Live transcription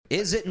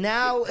Is it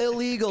now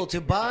illegal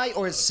to buy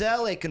or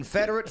sell a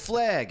Confederate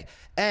flag?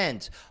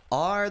 And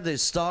are the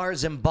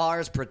stars and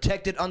bars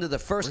protected under the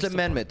First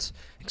Amendment?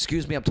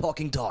 Excuse me, I'm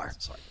talking tar.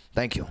 Sorry.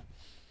 Thank you.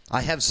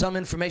 I have some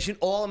information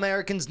all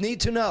Americans need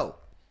to know.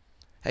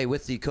 Hey,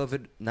 with the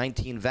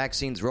COVID-19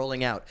 vaccines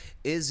rolling out,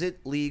 is it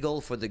legal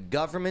for the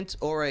government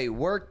or a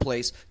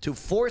workplace to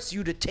force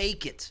you to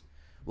take it?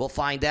 We'll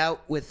find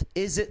out with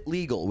Is It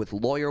Legal with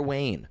Lawyer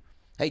Wayne.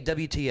 Hey,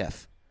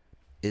 WTF.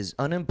 Is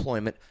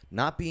unemployment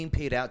not being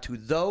paid out to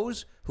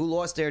those who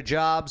lost their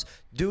jobs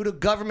due to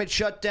government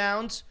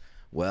shutdowns?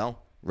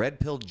 Well, Red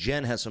Pill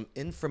Jen has some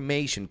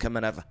information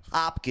coming out of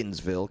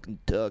Hopkinsville,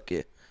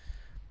 Kentucky.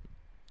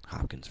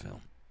 Hopkinsville.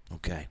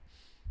 Okay.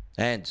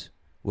 And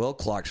will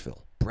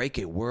Clarksville break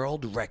a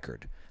world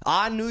record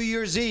on New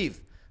Year's Eve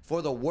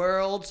for the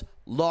world's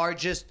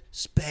largest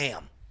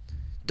spam?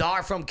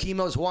 Dar from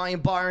Chemo's Hawaiian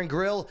Bar and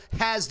Grill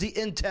has the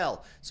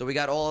intel. So we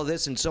got all of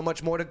this and so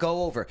much more to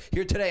go over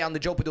here today on the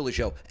Joe Padula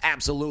Show.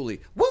 Absolutely.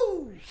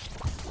 Woo!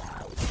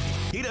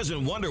 He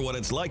doesn't wonder what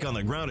it's like on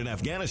the ground in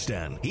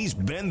Afghanistan. He's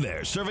been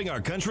there, serving our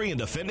country and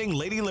defending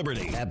Lady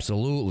Liberty.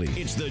 Absolutely.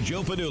 It's the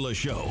Joe Padula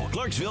Show,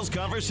 Clarksville's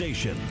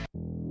Conversation.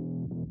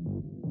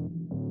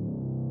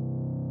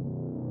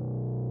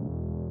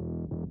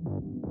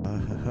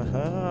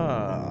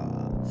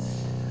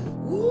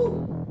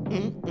 Woo!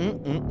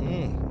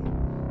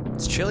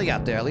 It's chilly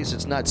out there. At least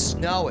it's not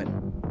snowing.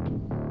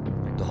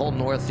 Like the whole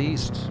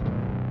Northeast.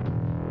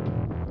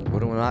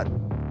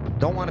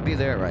 Don't want to be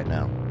there right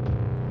now.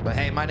 But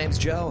hey, my name's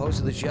Joe, host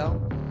of the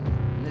show.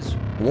 And this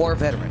war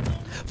veteran,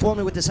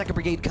 formerly with the 2nd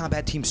Brigade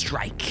Combat Team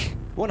Strike,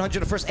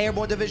 101st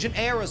Airborne Division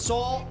Air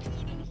Assault,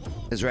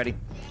 is ready.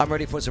 I'm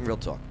ready for some real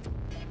talk.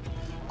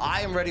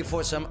 I am ready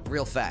for some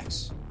real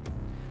facts.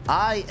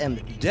 I am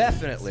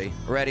definitely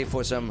ready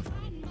for some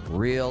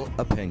real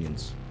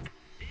opinions.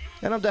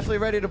 And I'm definitely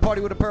ready to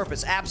party with a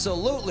purpose.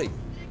 Absolutely.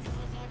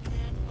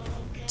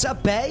 What's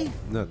up, Bay?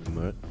 Nothing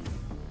much.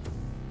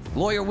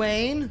 Lawyer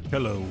Wayne.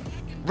 Hello.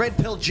 Red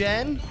Pill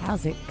Jen.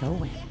 How's it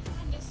going?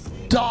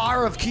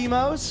 Dar of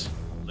Chemo's.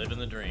 Living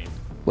the dream.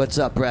 What's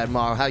up, Brad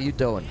Morrow? How you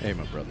doing? Hey,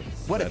 my brother.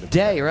 What a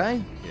day,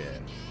 right? Yeah.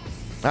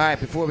 All right,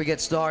 before we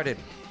get started,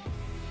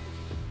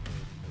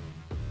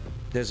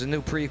 there's a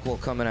new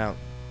prequel coming out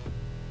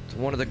to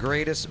one of the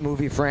greatest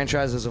movie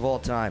franchises of all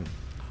time.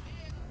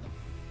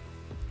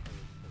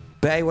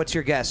 Bay, what's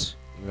your guess?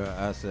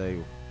 I say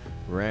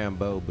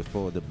Rambo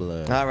Before the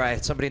Blood. All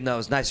right, somebody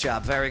knows. Nice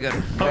job. Very good.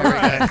 Very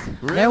good.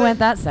 There went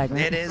that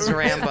segment. It is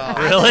Rambo.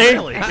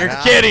 Really? You're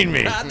kidding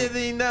me. How did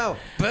he know?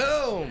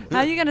 Boom. How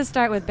are you going to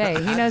start with Bay?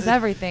 He knows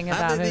everything How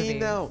about did movies. he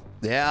know?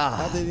 Yeah.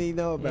 How did he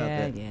know about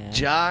that? Yeah.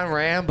 John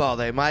Rambo.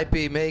 They might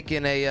be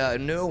making a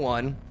new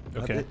one.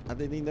 Okay. How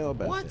did he know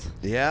about that?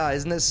 Yeah,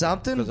 isn't this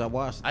something? Because I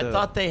watched I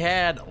thought they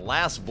had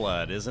Last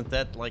Blood. Isn't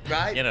that like,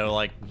 Right? you know,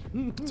 like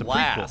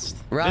last?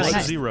 Right. This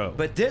is Zero.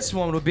 But this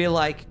one would be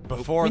like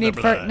Before You the need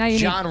blood. now you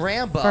John need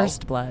Rambo.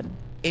 First Blood.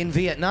 in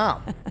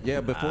Vietnam.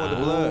 Yeah, Before the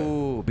Blood.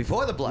 Ooh,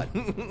 before the blood.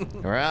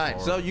 All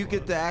right. So you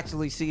get to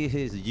actually see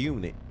his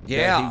unit.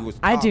 Yeah. that he was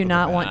I do talking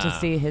not about. want to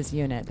see his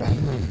unit.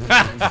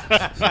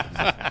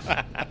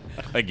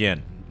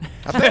 Again.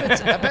 I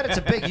bet it's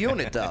a big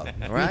unit, though,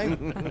 right?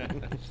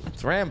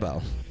 It's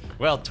Rambo.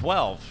 Well,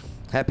 12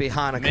 Happy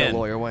Hanukkah, Men.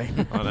 Lawyer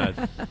Wayne. on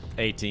a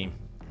A-team.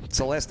 It's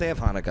the last day of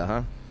Hanukkah,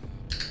 huh?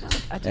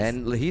 I just,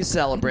 And he's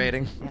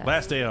celebrating.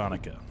 Last day of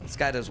Hanukkah. This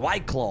guy does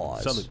White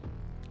Claws. Salute.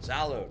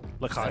 Salute.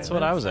 Look, That's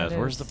what I was That at.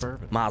 Where's the is.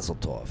 bourbon? Mazel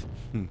tov.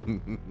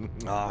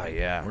 Oh,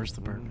 yeah. Where's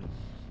the bourbon?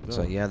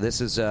 So, yeah, this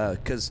is,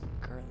 because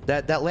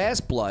that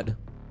last Blood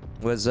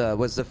was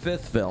the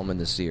fifth film in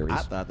the series. I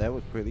thought that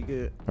was pretty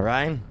good.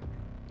 Right?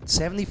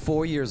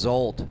 74 years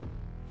old.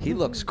 He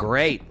looks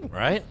great.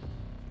 Right?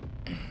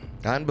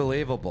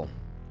 Unbelievable.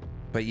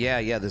 But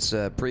yeah, this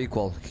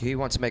prequel, he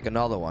wants to make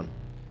another one.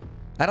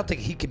 I don't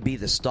think he could be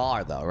the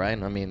star, though,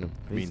 right? I mean,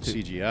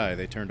 CGI.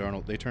 They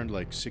turned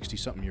like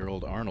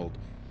 60-something-year-old Arnold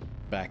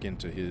back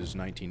into his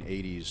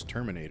 1980s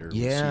Terminator with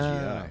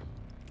Yeah. CGI.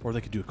 Or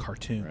they could do a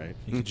cartoon. Right.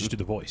 You could just do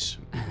the voice.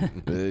 yeah.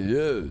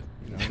 You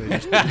know, they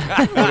just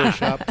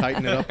Photoshop,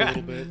 tighten it up a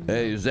little bit.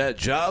 Hey, is that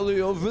Charlie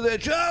over there,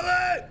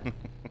 Charlie?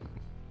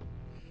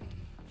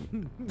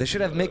 They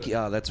should have Mickey.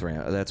 Oh, that's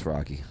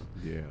Rocky.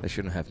 Yeah. They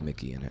shouldn't have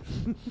Mickey in it.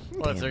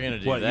 Well, if they're going to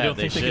do What, that, you don't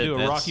think they could do a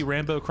That's- Rocky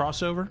Rambo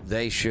crossover?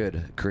 They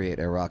should create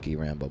a Rocky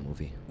Rambo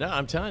movie. No,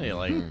 I'm telling you,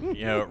 like,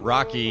 you know,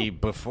 Rocky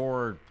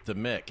before the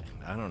Mick.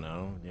 I don't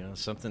know. You know,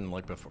 something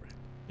like before.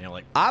 You know,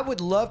 like, I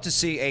would love to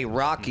see a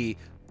Rocky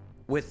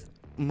with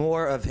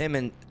more of him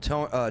and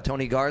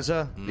Tony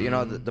Garza, you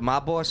know, the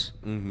mob boss.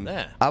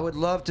 yeah. I would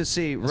love to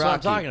see Rocky. That's what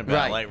I'm talking about.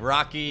 Right. Like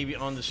Rocky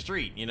on the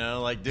street, you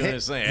know, like doing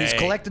his thing. He's Hey,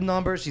 collecting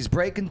numbers. He's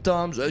breaking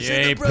thumbs. I should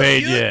ain't have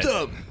paid broken your yet.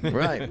 thumb.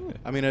 Right.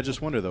 I mean, I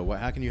just wonder though,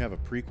 how can you have a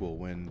prequel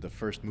when the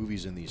first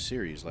movies in these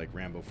series, like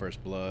Rambo: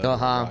 First Blood, or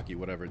Uh-huh. Rocky,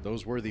 whatever,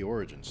 those were the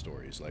origin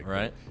stories. Like,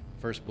 Right.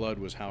 First Blood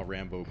was how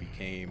Rambo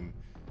became,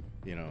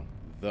 you know,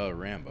 the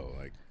Rambo.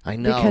 Like, I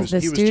know. Because the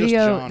He was just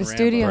studio, John the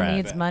studio Rambo.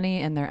 needs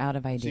money and they're out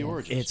of the ideas.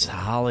 origin It's story.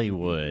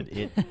 Hollywood.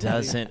 It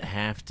doesn't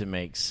have to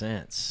make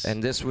sense.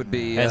 And this would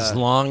be as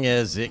long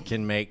as it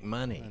can make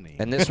money.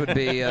 and this would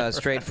be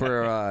straight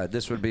for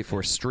this would be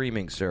for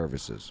streaming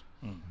services.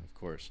 Of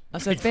course. Oh,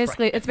 so it's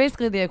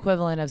basically the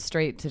equivalent of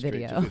straight to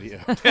video.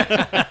 Straight to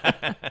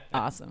video.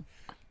 Awesome.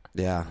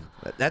 Yeah,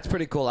 that's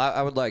pretty cool.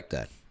 I would like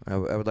that. I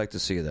would like to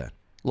see that.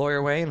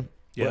 Lawyer Wayne,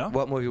 Yeah?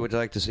 what movie would you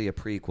like to see a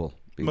prequel?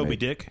 Be Moby made?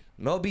 Dick.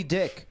 Moby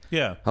Dick.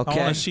 Yeah. Okay.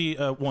 I want to see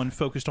one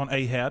focused on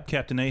Ahab,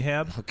 Captain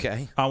Ahab.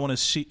 Okay. I want to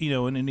see,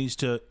 and it needs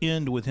to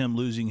end with him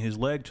losing his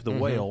leg to the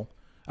whale.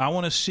 I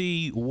want to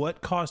see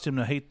what caused him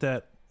to hate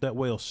that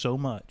whale so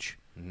much.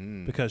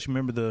 Because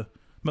remember the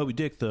Moby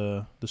Dick,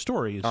 the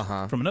story is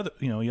from another,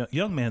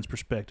 young man's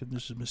perspective.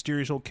 This is a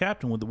mysterious old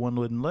captain with the one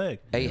wooden leg.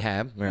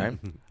 Ahab, right?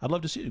 I'd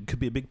love to see it. It could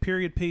be a big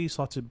period piece,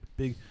 lots of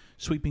big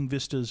sweeping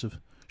vistas of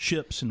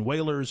ships and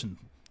whalers and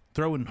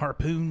throwing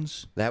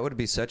harpoons. That would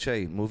be such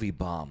a movie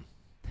bomb.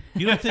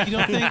 You don't think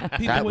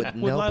people would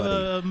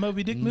love a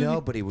Moby Dick movie?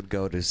 Nobody would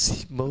go to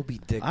see Moby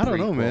Dick. I don't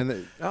know,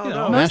 prequel.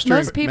 man.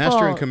 Most people-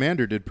 Master and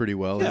Commander did pretty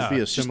well. Yeah, It'd be a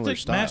just similar think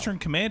style. Master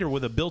and Commander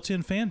with a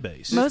built-in fan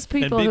base. Most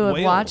people and big who have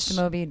whales. watched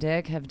Moby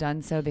Dick have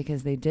done so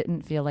because they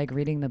didn't feel like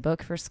reading the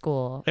book for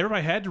school.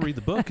 Everybody had to read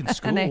the book in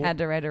school. And they had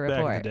to write a back in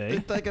report. the day.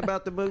 Think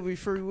about the movie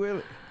Free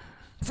Willy.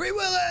 Free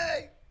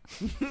Willy.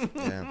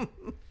 Yeah.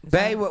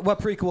 Bay, what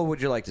prequel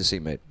would you like to see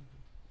made?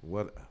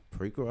 What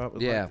prequel? I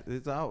would Yeah. like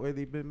it's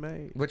already been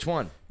made. Which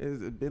one? It's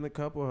been a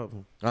couple of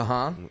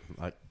them,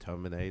 like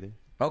Terminator.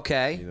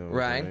 Okay. You know what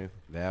Right. I'm saying?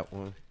 That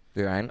one.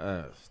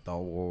 Right. Star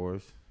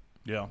Wars.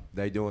 Yeah.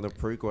 They doing a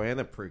prequel and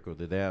a prequel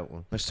to that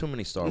one. There's too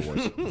many Star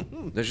Wars.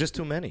 There's just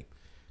too many.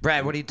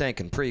 Brad, what are you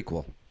thinking?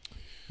 Prequel.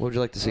 What would you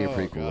like to see a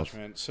prequel gosh, of?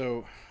 man.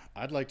 So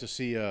I'd like to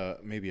see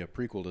maybe a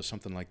prequel to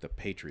something like The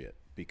Patriot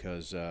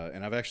because,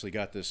 and I've actually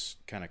got this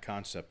kind of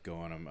concept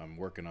going. I'm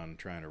working on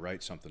trying to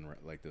write something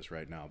like this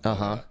right now.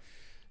 But,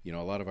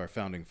 a lot of our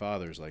founding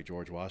fathers, like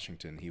George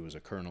Washington, he was a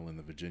colonel in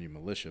the Virginia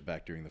militia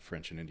back during the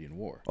French and Indian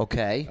War.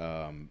 Okay.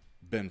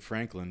 Ben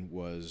Franklin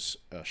was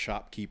a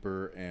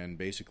shopkeeper and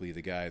basically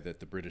the guy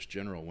that the British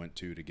general went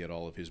to get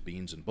all of his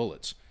beans and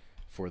bullets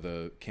for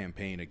the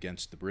campaign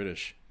against the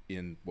British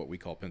in what we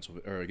call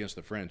against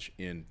the French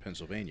in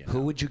Pennsylvania.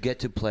 Who would you get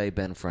to play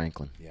Ben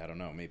Franklin? Yeah, I don't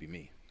know. Maybe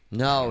me.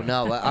 No,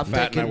 I'm Fat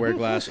thinking. and I wear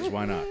glasses.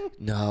 Why not?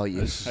 No,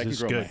 you. I can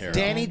grow my good. hair.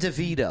 Danny out.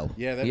 DeVito.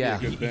 Yeah, that'd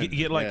be a good Ben. You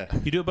get like Yeah.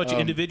 you do a bunch of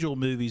individual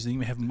movies, and you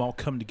have them all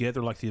come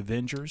together like the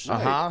Avengers.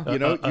 Uh-huh. You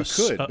know, you A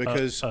could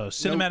because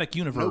cinematic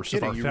universe no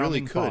of our kidding, you really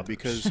founding could fathers.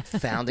 because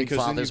Founding because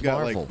then Fathers you've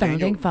got, Marvel. like,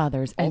 Founding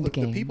Fathers, all the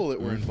Endgame. people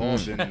that were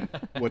involved in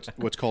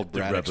what's called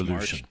Braddock's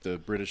revolution. March, the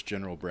British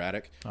General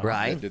Braddock,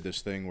 Right. that did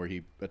this thing where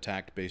he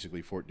attacked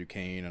basically Fort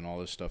Duquesne and all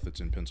this stuff that's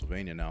in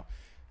Pennsylvania now.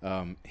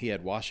 He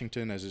had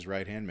Washington as his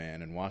right-hand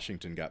man, and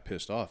Washington got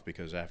pissed off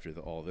because after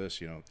all this,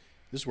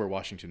 this is where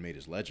Washington made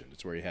his legend.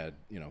 It's where he had,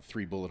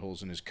 3 bullet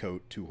holes in his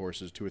coat, 2 or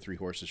 3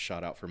 horses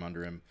shot out from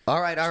under him.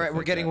 All right. Stuff We're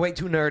like getting that. way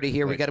too nerdy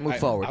here. We Like, got to move I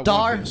forward. want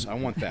Dar. this. I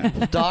want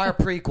that. Dar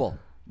prequel.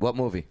 What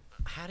movie?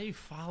 How do you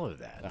follow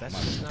that?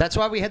 That's not That's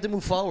why we had to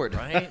move forward.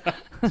 right.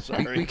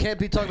 We can't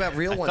be talking about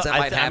real ones that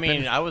might happen. I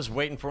mean, I was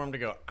waiting for him to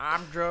go,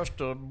 I'm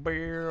just a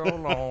beer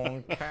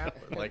alone cat.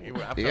 Like, I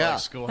felt Yeah. like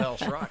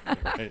Schoolhouse Rock.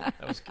 That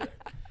was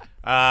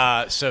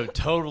good. So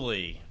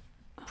totally,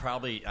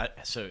 probably.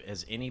 So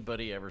has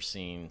anybody ever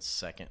seen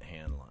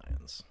Secondhand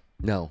Lions?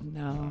 No.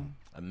 No.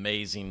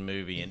 Amazing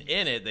movie, and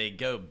in it they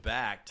go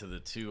back to the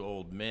 2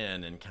 old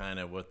men and kind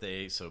of what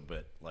they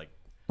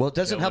Well, it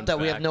doesn't help Going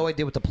that we have back. no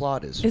idea what the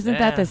plot is. Isn't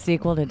that Yeah. the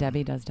sequel to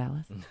Debbie Does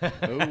Dallas?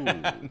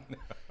 Oh,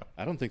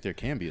 I don't think there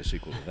can be a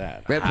sequel to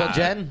that. Red Pill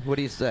Jen, what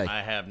do you say?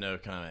 I have no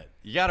comment.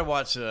 You got to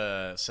watch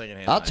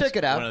Secondhand. I'll Lions. check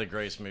it out. One of the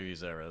greatest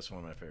movies ever. That's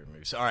one of my favorite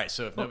movies. All right,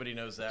 so if nobody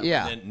knows that,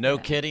 Yeah. one, then no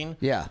kidding.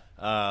 Yeah.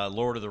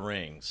 Lord of the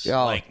Rings.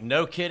 Oh. Like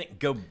no kidding.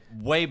 Go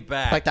way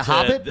back. Like The to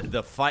Hobbit?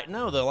 The fight.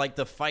 No,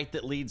 the fight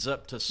that leads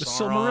up to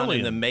Sauron Silmarillion.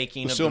 and the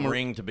making The of the Silmar-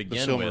 ring to the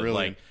begin with. Silmarillion,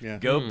 Like yeah.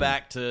 go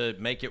back to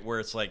make it where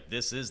it's like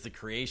this is the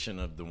creation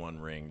of the One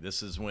Ring.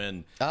 This is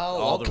when Oh,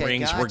 all the okay,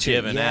 rings were gotcha.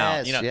 given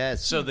out. Yes,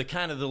 yes. So the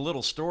kind of the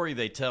little story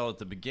they tell at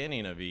the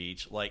beginning of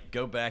each, like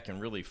go back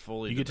and really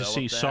fully. You get to develop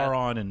see that.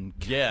 Sauron and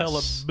Yes.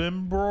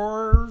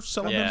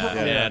 Celebrimbor,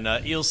 Yeah, and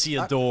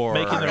Isildur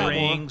making the got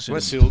rings.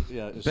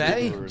 and-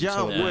 Bay?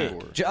 John Wick.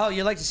 Oh,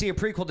 you'd like to see a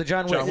prequel to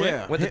John Wick? John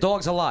Wick. With the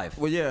dog's alive.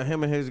 Well, yeah,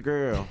 him and his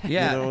girl.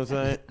 Yeah. You know what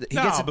I'm saying? He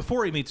No, gets a-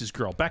 before he meets his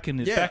girl, back in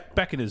his Yeah.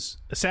 back in his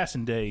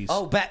assassin days.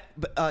 Oh,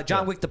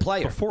 John Wick the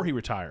player. before he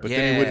retired. But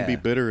then he wouldn't be Yeah.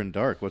 bitter and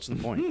dark. What's the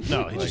point?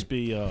 No, he'd just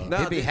be. No,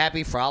 He'd be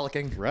happy,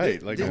 frolicking.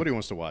 Right. Like, nobody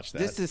wants to watch that.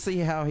 Just to see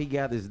how he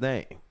got his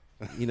name.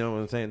 You know what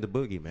I'm saying? The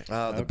boogeyman.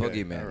 Oh, the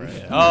Okay, boogeyman. all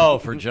right. Oh,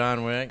 for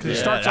John Wick. It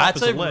starts off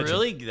that's as a legend.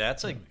 really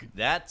that's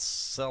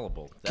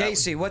sellable. That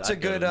Casey, would- what's a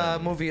I'd go good to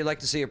that movie you'd like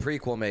to see a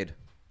prequel made?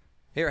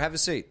 Here, have a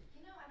seat.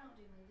 You know I don't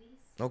do movies.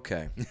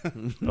 Okay.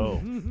 Oh.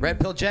 Red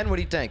Pill Jen, what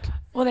do you think?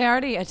 Well, they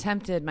already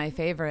attempted my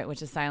favorite,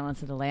 which is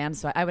Silence of the Lambs.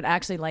 So I would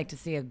actually like to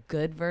see a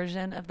good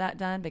version of that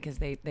done because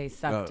they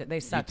sucked You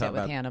it talk with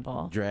about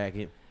Hannibal.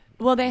 Dragon.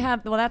 Well,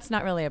 that's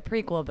not really a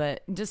prequel,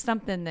 but just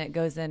something that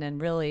goes in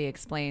and really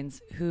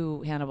explains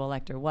who Hannibal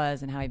Lecter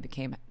was and how he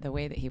became the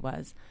way that he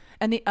was.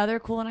 And the other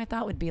cool one I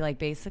thought would be like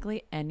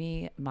basically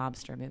any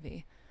mobster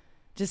movie,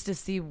 just to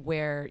see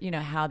where,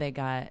 how they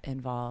got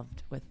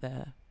involved with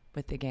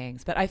the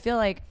gangs. But I feel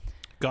like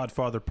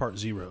Godfather Part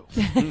 0.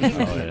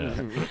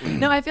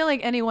 no, I feel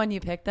like any one you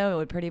pick, though, it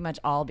would pretty much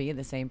all be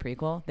the same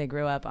prequel. They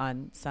grew up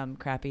on some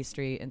crappy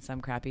street in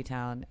some crappy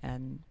town,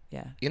 and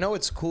yeah. You know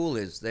what's cool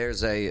is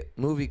there's a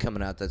movie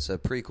coming out that's a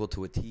prequel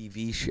to a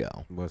TV show,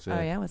 What's that?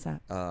 Oh, yeah? What's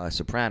that?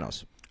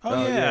 Sopranos.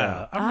 Oh,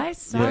 yeah. I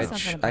saw Which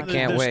something I about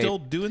can't They're wait. still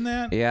doing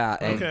that? Yeah.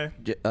 And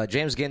Okay.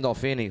 James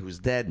Gandolfini, who's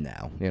dead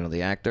now,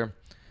 the actor,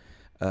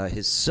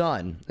 his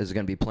son is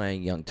going to be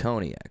playing young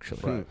Tony,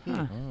 actually.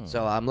 Huh.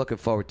 So I'm looking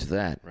forward to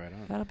that. Right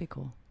on. That'll be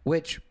cool.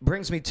 Which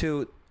brings me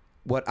to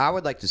what I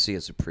would like to see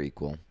as a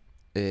prequel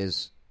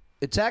is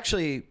it's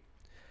actually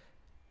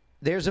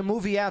there's a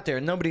movie out there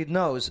and nobody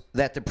knows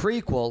that the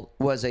prequel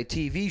was a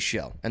TV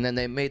show and then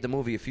they made the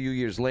movie a few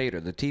years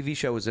later. The TV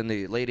show was in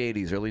the late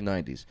 80s, early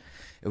 90s.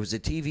 It was a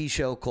TV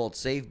show called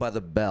Saved by the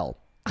Bell.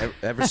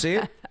 Ever see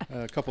it?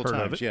 A couple Heard of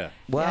times, it. yeah.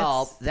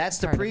 Well, Yes, that's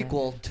the part of it.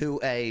 prequel to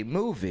a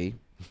movie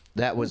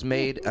that was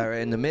made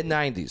in the mid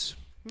 90s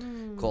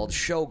called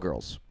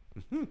Showgirls.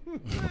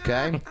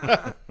 Okay?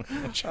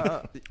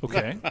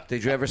 Okay.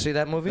 Did you ever see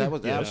that movie? That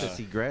was after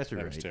Seagrass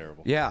That was Rate.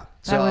 terrible. Yeah.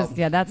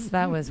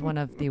 That was one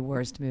of the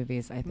worst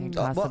movies I think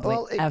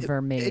possibly ever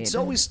made. It's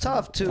always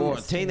tough to. For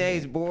a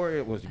teenage boy,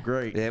 it was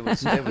great. It was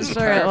Sure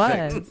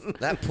perfect. it was.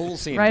 That pool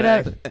scene. right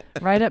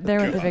back. up there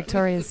with the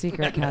Victoria's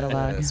Secret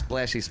catalog.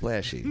 Splashy,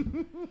 splashy.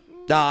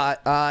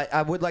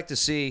 I would like to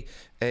see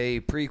a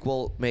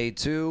prequel made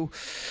too.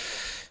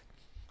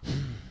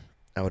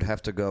 I would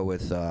have to go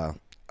with.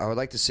 I would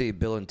like to see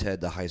Bill and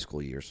Ted: The High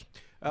School Years.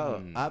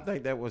 Oh, I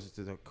think that was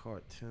the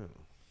cartoon.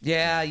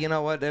 Yeah, you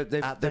know what? They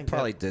think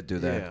probably that- did do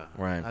that. Yeah,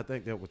 Right. I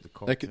think that was the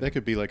cartoon. That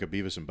could be like a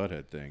Beavis and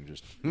Butthead thing.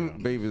 Just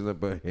Beavis and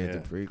Butthead, Yeah. the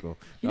prequel.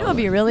 You know what would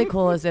be really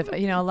cool is if,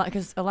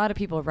 because a lot of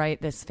people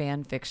write this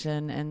fan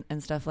fiction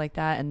and stuff like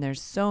that, and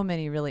there's so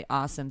many really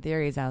awesome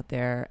theories out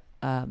there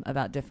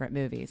about different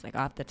movies. Like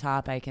off the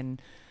top, I can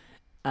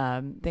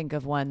think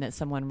of one that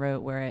someone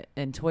wrote where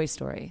in Toy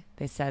Story,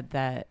 they said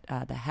that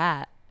the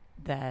hat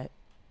that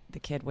the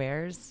kid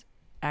wears,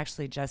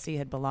 actually Jessie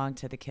had belonged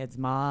to the kid's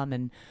mom.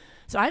 And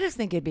so I just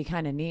think it'd be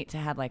kind of neat to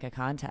have like a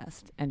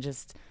contest and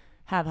just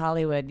have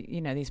Hollywood,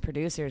 these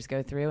producers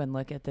go through and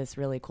look at this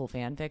really cool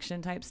fan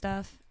fiction type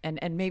stuff and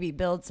maybe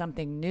build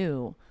something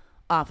new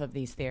off of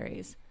these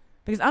theories.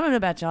 Because I don't know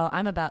about y'all,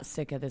 I'm about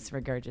sick of this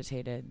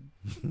regurgitated.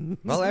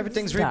 Well,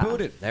 everything's stuff. rebooted.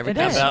 It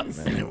Everything's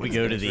is. We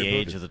go to the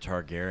age of the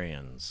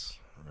Targaryens.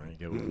 Right?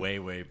 Go way,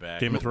 way back.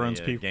 Game of to the, Thrones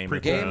Game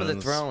Game of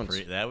the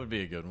Thrones. That would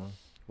be a good one.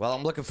 Well,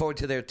 I'm looking forward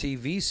to their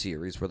TV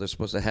series where they're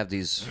supposed to have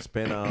these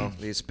Spin-off.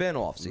 these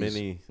spin-offs,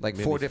 Mini- like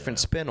mini 4 different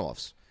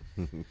spin-offs.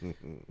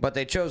 But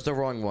they chose the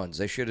wrong ones.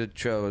 They should have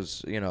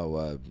chose,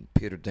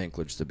 Peter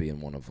Dinklage to be in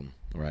one of them.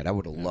 Right? I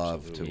would have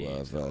loved to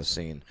have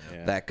seen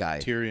Yeah. that guy.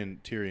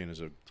 Tyrion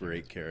is a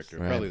great character.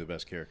 Right. Probably the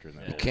best character in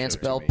that. whole Can't show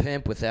to spell me.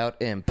 pimp without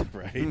imp.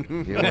 Right.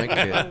 You like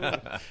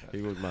it.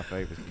 He was my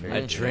favorite I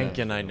character. drink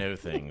and I know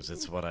things.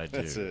 That's what I do.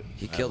 That's it.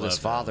 He I killed his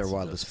love that. father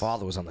while That's- his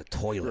father was on the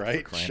toilet. for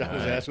Right. crying Shot out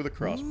his loud. ass with a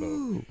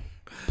crossbow.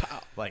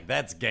 Like,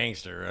 that's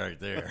gangster right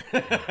there.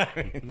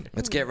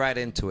 Let's get right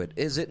into it.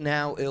 Is it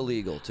now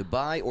illegal to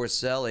buy or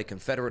sell a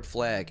Confederate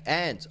flag?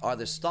 And are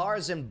the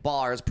stars and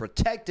bars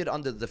protected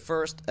under the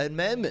First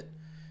Amendment?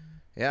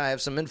 Yeah, I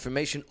have some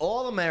information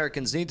all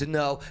Americans need to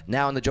know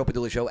now on the Joe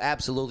Padula Show.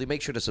 Absolutely.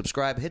 Make sure to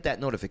subscribe, hit that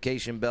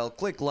notification bell,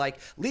 click like,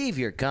 leave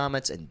your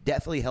comments, and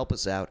definitely help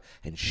us out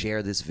and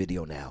share this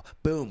video now.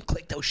 Boom.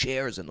 Click those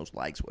shares and those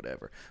likes,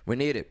 whatever. We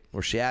need it.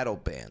 We're shadow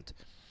banned.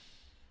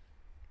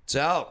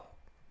 So,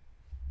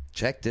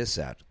 check this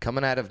out.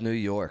 Coming out of New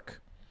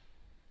York,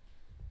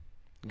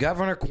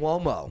 Governor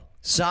Cuomo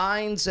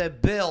signs a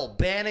bill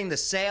banning the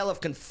sale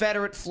of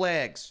Confederate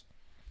flags.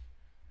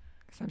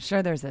 I'm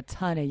sure there's a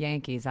ton of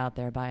Yankees out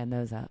there buying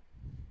those up.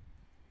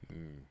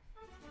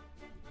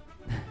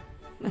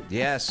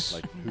 Yes.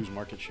 Like, whose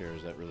market share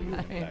is that really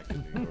going to impact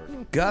in New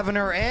York?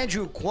 Governor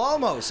Andrew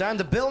Cuomo signed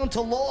the bill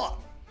into law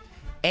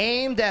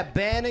aimed at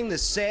banning the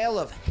sale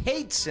of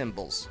hate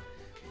symbols,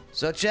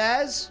 such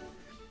as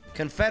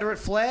Confederate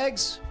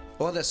flags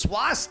or the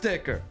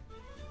swastika.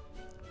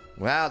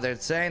 Wow, they're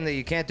saying that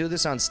you can't do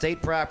this on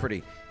state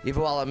property,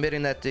 even while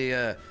admitting that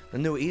the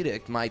new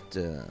edict might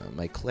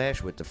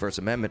clash with the First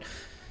Amendment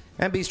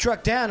and be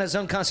struck down as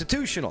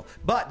unconstitutional.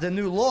 But the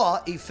new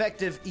law,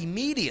 effective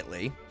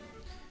immediately,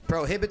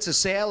 prohibits the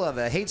sale of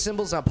hate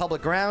symbols on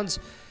public grounds,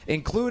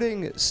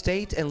 including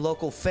state and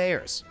local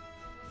fairs,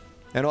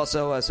 and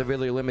also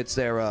severely limits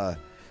their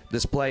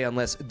display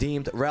unless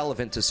deemed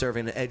relevant to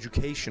serving an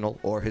educational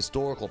or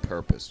historical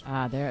purpose.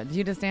 There,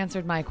 you just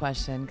answered my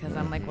question because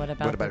I'm like, what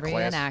about the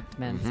class?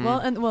 reenactments?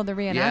 Well, the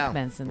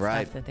reenactments and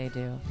stuff that they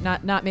do.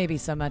 Not maybe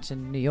so much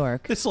in New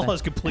York. This law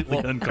is completely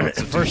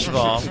unconstitutional. First of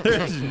all,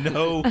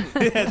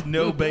 it has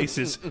no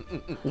basis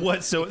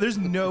whatsoever. There's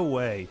no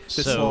way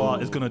this law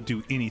is going to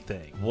do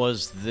anything.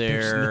 Was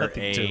there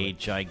nothing to a it.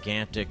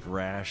 gigantic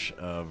rash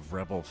of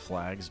rebel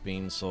flags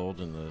being sold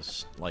in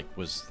this?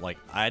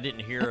 I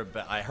didn't hear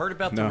about. I heard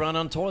about the run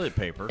on toilet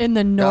paper In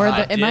the northern,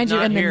 I did mind you,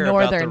 not in the hear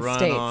about the northern run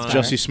states. on-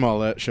 Jussie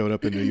Smollett showed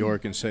up in New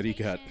York and said he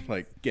got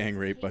gang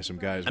raped by some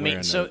guys wearing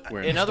in stars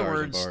other and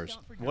words, bars.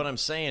 what I'm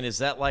saying is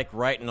that like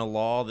writing a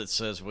law that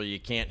says, well, you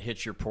can't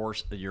hitch your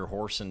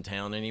horse in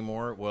town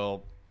anymore.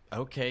 Well,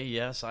 okay,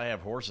 yes, I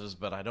have horses,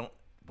 but I don't.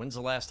 When's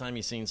the last time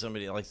you seen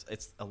somebody like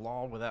it's a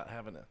law without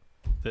having a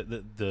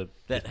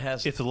that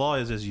has? If the law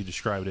is as you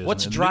described it,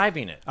 What's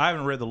driving it? I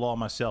haven't read the law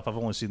myself. I've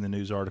only seen the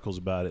news articles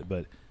about it,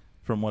 but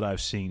from what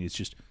I've seen, it's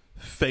just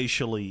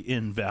facially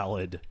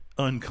invalid,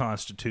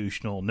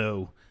 unconstitutional.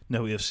 No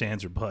ifs,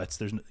 ands, or buts.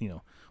 There's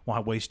why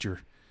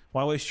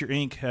waste your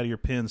ink out of your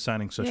pen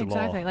signing such a law?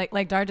 Exactly.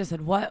 Like Dar just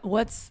said,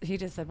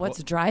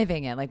 what's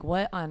driving it? Like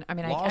what on? I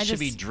mean, Law I should just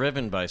be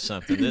driven by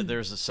something.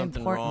 There's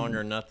something Important. wrong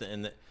or nothing,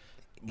 and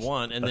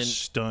one, and A then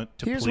stunt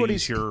to Here's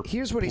please your.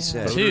 Here's what he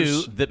said.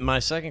 two. That my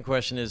second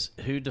question is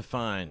who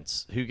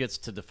defines? Who gets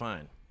to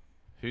define?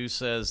 Who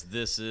says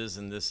this is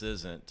and this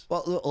isn't?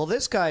 Well,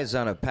 this guy's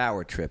on a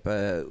power trip.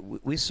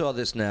 We saw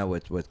this now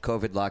with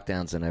COVID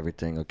lockdowns and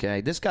everything,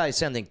 okay? This guy's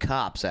sending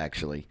cops,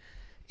 actually,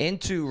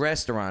 into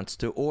restaurants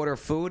to order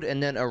food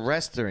and then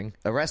arresting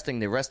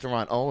the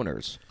restaurant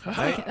owners.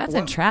 that's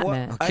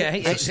entrapment.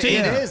 Okay? It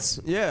is.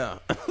 Yeah.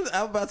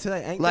 I was about to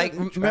say, ain't Like,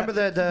 that remember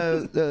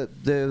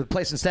the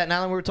place in Staten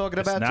Island we were talking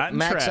about? not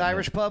Max entrapment.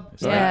 Irish Pub?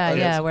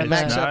 Where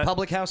Max the,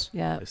 Public House?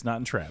 yeah. It's not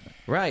entrapment.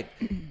 Right.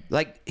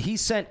 Like, he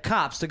sent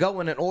cops to go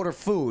in and order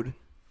food,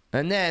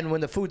 and then when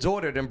the food's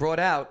ordered and brought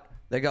out,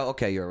 they go,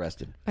 okay, you're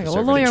arrested. Okay,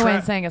 well, Lawyer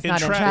Wayne's saying it's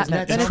not entrapment,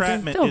 but it's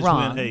Entrapment still is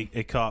wrong. when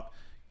a cop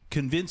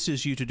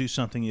convinces you to do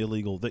something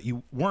illegal that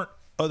you weren't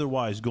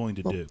otherwise going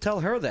to do. Tell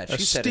her that. A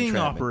She said sting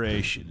entrapment.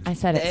 operation. I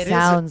said It it is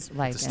sounds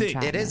like sting.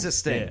 entrapment. It is a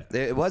sting.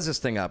 Yeah. It was a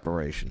sting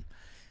operation,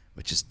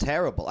 which is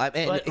terrible. But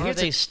are here's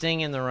they a-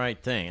 stinging the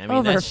right thing? I mean,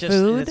 Over that's just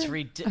food? it's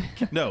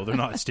ridiculous. No, they're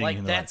not stinging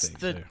Like the that's right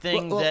the thing.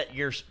 thing Well, that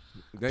you're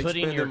They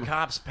putting spend your them-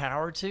 cops'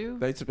 power to.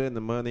 They spend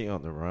the money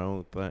on the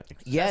wrong thing.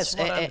 Yes,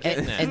 That's what I'm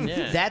getting at, and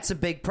yeah. that's a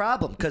big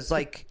problem because,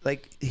 like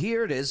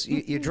here it is.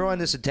 You're drawing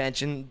this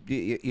attention.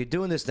 You're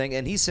doing this thing,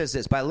 and he says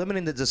this by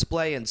limiting the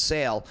display and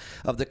sale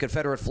of the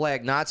Confederate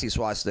flag Nazi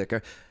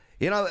swastika.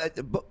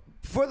 But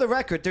for the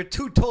record, they're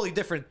two totally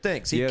different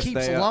things. He Yes,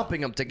 keeps they are.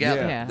 lumping them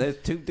together. Yeah. There's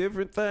two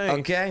different things.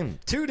 Okay,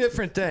 two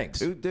different things.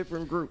 Two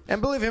different groups.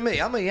 And believe you me,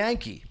 I'm a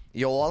Yankee,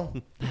 y'all.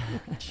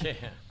 Yeah.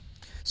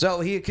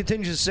 So he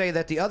continues to say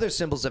that the other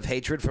symbols of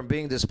hatred from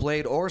being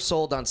displayed or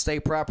sold on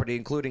state property,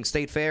 including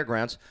state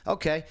fairgrounds.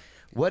 Okay,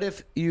 what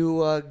if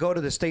you go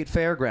to the state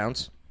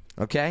fairgrounds,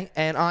 okay,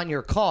 and on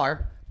your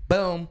car,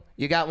 boom,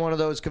 you got one of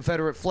those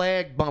Confederate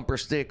flag bumper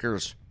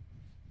stickers.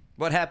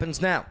 What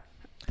happens now?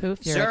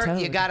 Poof, you're a Sir,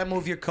 toad. you got to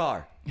move your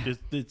car.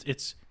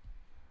 It's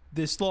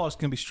this law is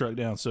going to be struck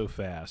down so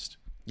fast.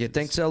 You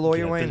think so,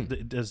 Lawyer Yeah, Wayne?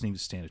 It doesn't even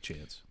stand a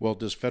chance. Well,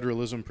 does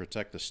federalism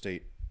protect the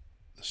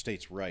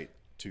state's right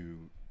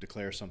to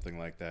declare something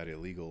like that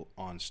illegal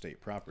on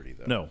state property,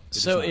 though? No. it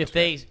So does not. if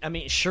they, I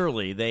mean,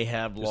 surely they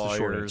have the short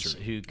lawyers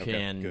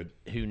answer.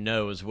 who who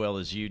know as well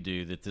as you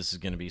do that this is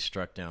going to be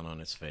struck down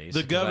on its face.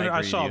 The 'Cause governor, I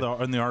agree saw with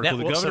you. in the article,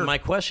 the So governor. my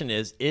question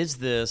is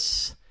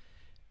this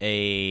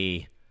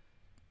a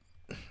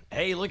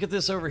hey, look at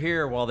this over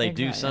here while they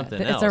do Yeah.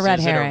 something It's else? a red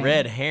Is herring. it a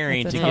red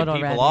herring It's a to get total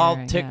people red all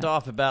herring, ticked yeah.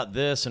 off about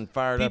this and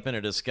fired up in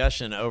a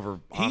discussion over?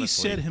 He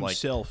honestly, said like,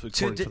 himself,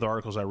 according to the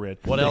articles I read,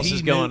 What that else he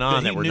is knew- going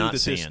on that he we're knew not that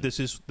seeing? This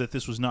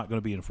was not going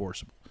to be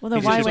enforceable. Well, then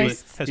He why said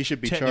waste- has He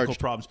should be technical charged.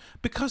 problems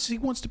because he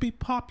wants to be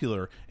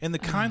popular, and the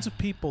kinds of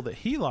people that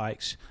he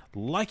likes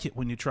like it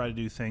when you try to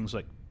do things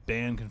like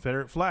ban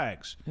Confederate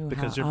flags Ooh,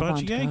 because how they're a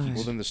bunch of avant-garde. Yankees.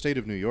 Well, then the state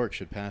of New York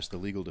should pass the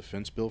legal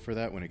defense bill for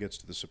that when it gets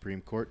to the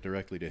Supreme Court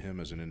directly to him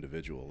as an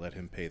individual. Let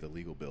him pay the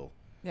legal bill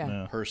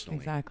Yeah, personally.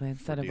 exactly.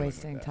 Instead for of dealing with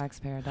wasting that.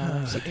 taxpayer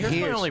dollars. Here's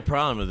my only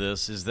problem with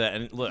this is that,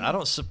 and look, I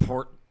don't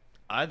support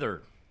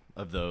either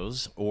of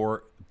those,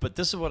 but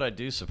this is what I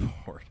do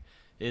support,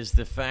 is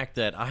the fact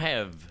that I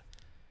have,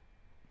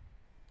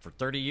 for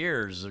 30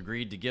 years,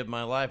 agreed to give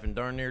my life, and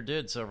darn near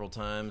did several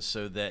times,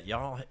 so that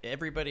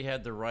everybody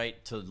had the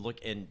right to look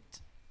and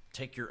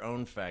take your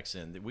own facts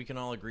in. That we can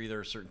all agree there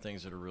are certain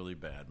things that are really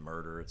bad,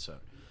 murder, etc.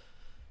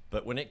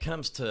 But when it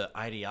comes to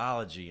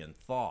ideology and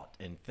thought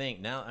and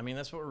now, I mean,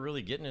 that's what we're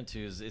really getting into.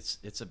 Is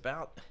it's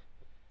about,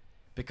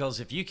 because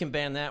if you can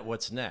ban that,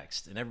 what's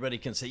next? And everybody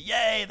can say,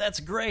 "Yay, that's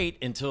great,"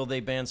 until they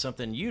ban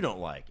something you don't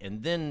like,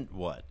 and then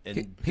what?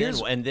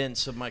 So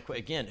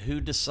again, who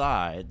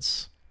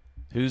decides?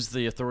 Who's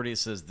the authority that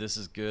says this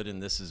is good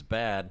and this is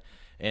bad?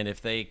 And if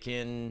they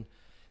can,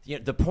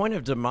 the point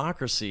of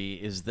democracy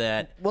is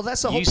that Well,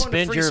 that's the whole you point of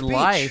spend free your speech.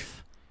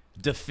 life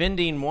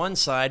defending one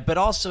side, but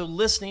also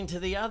listening to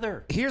the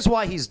other. Here's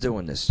why he's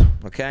doing this,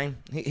 okay?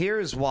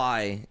 Here's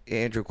why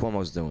Andrew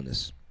Cuomo's doing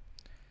this.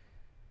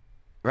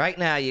 Right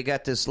now, you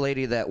got this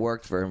lady that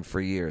worked for him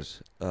for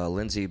years,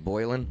 Lindsey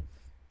Boylan,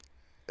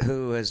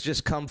 who has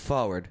just come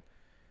forward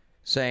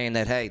saying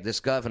that, hey, this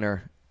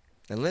governor,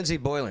 and Lindsey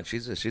Boylan,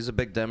 she's a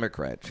big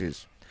Democrat,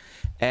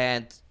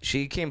 and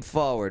she came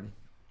forward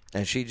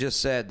and she just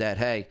said that,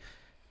 hey,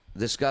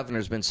 this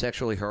governor's been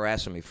sexually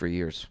harassing me for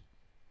years.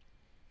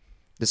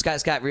 This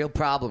guy's got real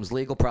problems,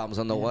 legal problems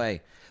on the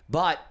way.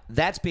 But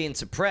that's being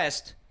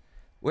suppressed.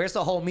 Where's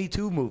the whole Me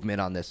Too movement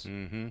on this?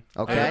 Mm-hmm.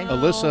 Okay?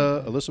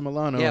 Alyssa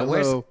Milano. Yeah,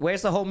 hello.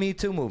 where's the whole Me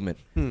Too movement?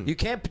 You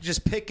can't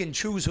just pick and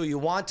choose who you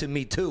want to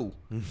Me Too.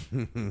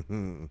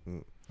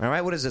 All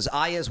right, what is this,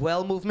 I as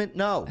well movement?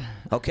 No.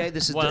 Okay,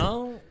 this is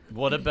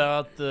what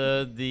about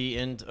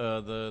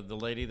the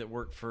lady that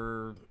worked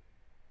for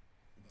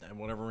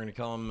whatever we're going to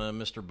call him,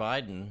 Mr.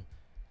 Biden,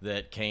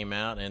 that came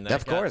out and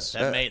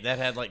that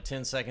had like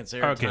 10 seconds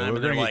airtime. Okay, we're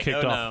going to get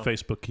kicked off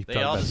Facebook.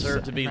 They all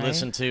deserve to be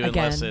listened to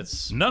unless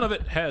it's... None of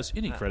it has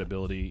any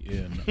credibility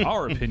in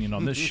our opinion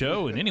on this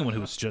show, and anyone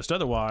who is just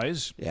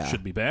otherwise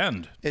should be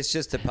banned. It's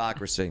just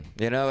hypocrisy,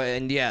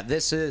 and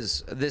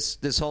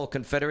this whole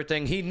Confederate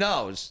thing. He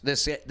knows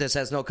this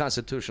has no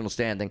constitutional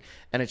standing,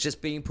 and it's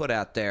just being put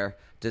out there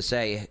to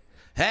say,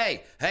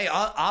 Hey,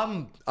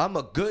 I'm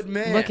a good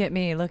man. Look at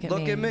me. Look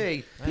at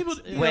me. People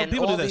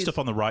do that stuff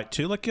on the right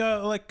too,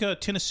 like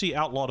Tennessee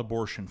outlawed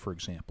abortion, for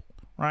example,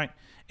 right?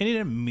 And it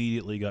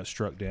immediately got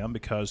struck down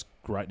because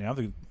right now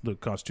the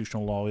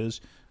constitutional law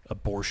is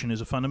abortion is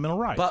a fundamental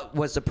right. But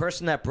was the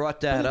person that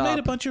brought that up made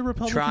a bunch of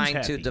Republicans trying to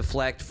happy.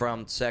 Deflect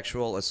from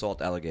sexual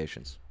assault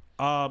allegations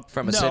from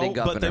a no, sitting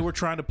governor? But they were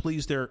trying to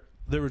please their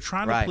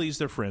to please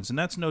their friends, and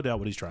that's no doubt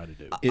what he's trying to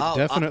do. It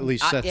definitely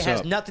sets up. It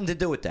has nothing to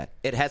do with that.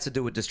 It has to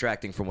do with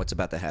distracting from what's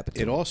about to happen.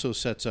 It also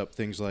sets up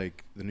things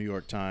like the New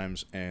York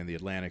Times and the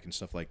Atlantic and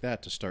stuff like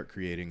that to start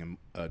creating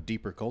a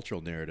deeper cultural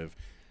narrative,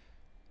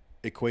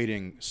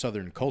 equating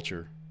Southern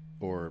culture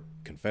or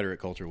Confederate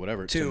culture,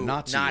 whatever, to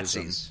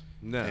Nazism.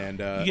 No.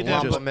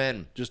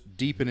 And just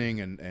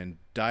deepening and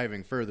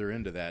diving further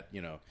into that,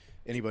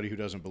 anybody who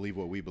doesn't believe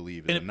what we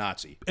believe is a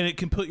Nazi. And it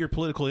can put your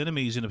political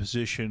enemies in a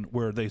position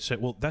where they say,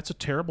 well, that's a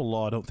terrible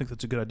law. I don't think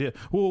that's a good idea.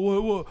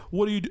 Well,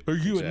 what are you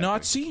exactly. a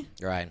Nazi?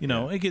 Right.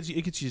 It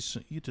gets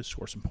you to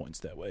score some points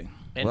that way.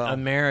 And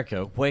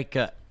America, wake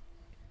up.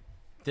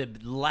 The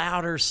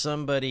louder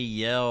somebody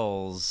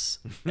yells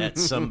at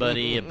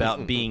somebody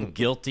about being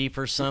guilty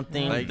for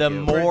something, the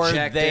more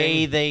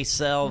they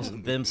themselves are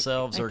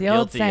the guilty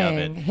old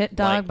saying, of it. Hit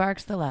dog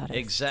barks the loudest.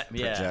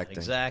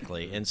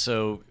 Exactly. And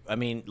so,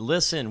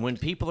 listen, when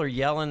people are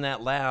yelling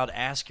that loud,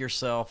 ask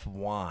yourself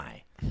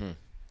why.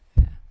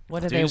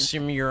 What are Do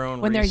some of your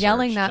own when research. They're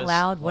yelling that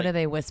loud, what are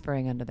they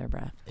whispering under their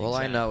breath? All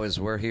I know is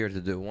we're here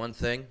to do one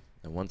thing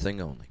and one thing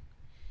only.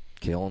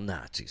 Kill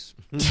Nazis.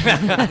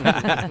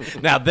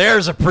 Now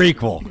there's a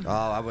prequel. Oh,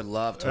 I would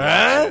love to.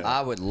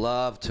 I would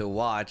love to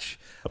watch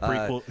a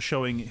prequel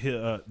showing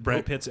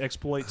Brad Pitt's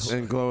exploits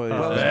and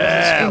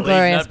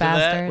Glorious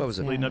Bastards. What was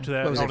it? leading up to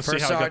that. I want to see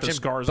how he got the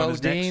scars on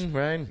his neck.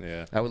 Right?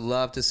 Yeah. I would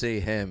love to see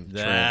him.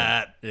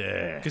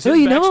 So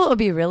you know what would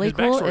be really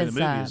cool backstory is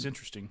in the movie is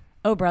interesting.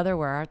 Oh, Brother,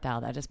 Where Art Thou?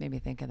 That just made me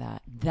think of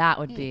that. That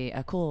would be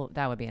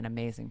that would be an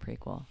amazing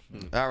prequel.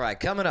 All right,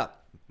 coming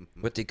up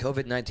with the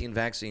COVID-19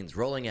 vaccines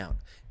rolling out.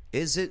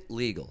 Is it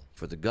legal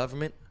for the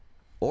government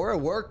or a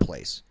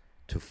workplace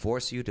to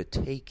force you to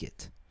take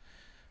it?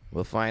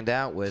 We'll find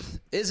out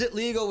with Is It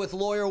Legal with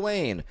Lawyer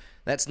Wayne.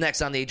 That's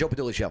next on the Joe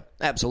Padula Show.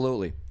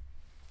 Absolutely.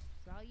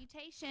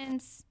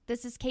 Salutations.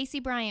 This is Casey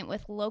Bryant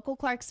with Local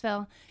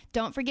Clarksville.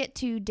 Don't forget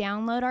to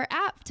download our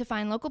app to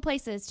find local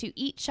places to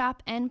eat,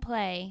 shop, and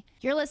play.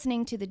 You're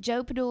listening to the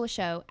Joe Padula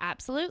Show.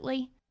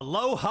 Absolutely.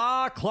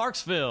 Aloha,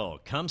 Clarksville!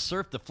 Come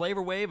surf the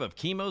flavor wave of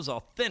Chemo's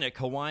authentic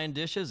Hawaiian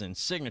dishes and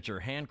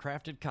signature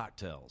handcrafted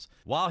cocktails.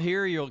 While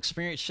here, you'll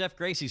experience Chef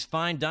Gracie's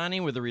fine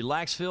dining with a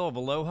relaxed feel of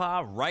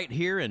aloha right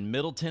here in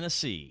Middle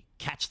Tennessee.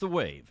 Catch the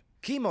wave.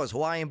 Chemo's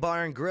Hawaiian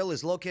Bar and Grill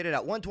is located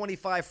at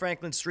 125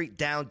 Franklin Street,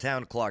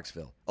 downtown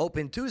Clarksville.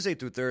 Open Tuesday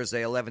through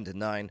Thursday, 11 to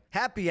 9.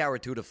 Happy hour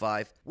 2 to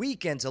 5.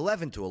 Weekends,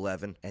 11 to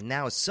 11. And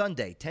now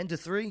Sunday, 10 to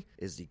 3,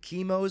 is the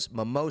Chemo's,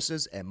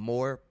 Mimosas, and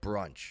More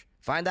brunch.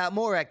 Find out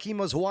more at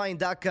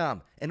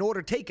chemosHawaiian.com and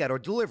order takeout or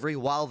delivery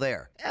while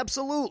there.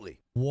 Absolutely.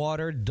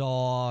 Water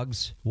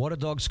dogs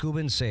scuba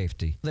and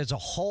safety. There's a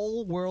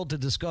whole world to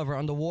discover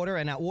underwater,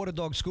 and at Water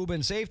Dog Scuba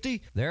and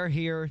Safety, they're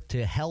here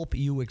to help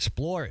you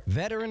explore it.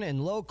 Veteran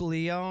and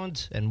locally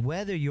owned, and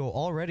whether you're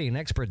already an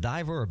expert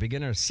diver or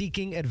beginner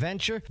seeking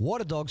adventure,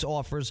 Water Dogs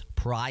offers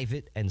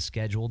private and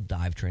scheduled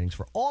dive trainings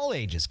for all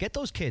ages. Get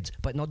those kids,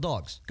 but no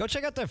dogs. Go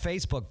check out their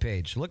Facebook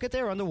page. Look at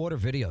their underwater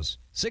videos.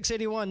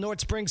 681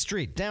 North Spring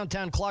Street,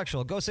 downtown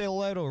Clarksville. Go say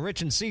hello to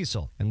Rich and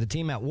Cecil and the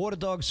team at Water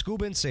Dog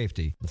Scuba and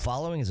Safety. The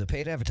following is a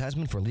paid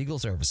advertisement for legal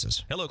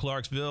services. Hello,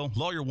 Clarksville.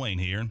 Lawyer Wayne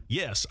here.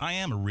 Yes, I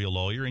am a real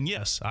lawyer, and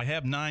yes, I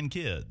have 9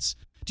 kids.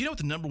 Do you know what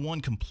the number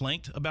one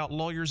complaint about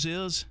lawyers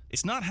is?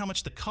 It's not how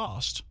much they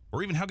cost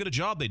or even how good a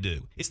job they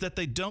do. It's that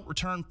they don't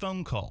return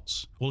phone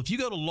calls. Well, if you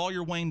go to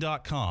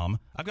lawyerwayne.com,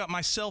 I've got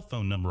my cell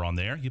phone number on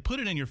there. You put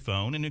it in your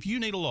phone, and if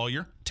you need a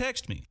lawyer,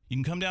 text me. You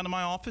can come down to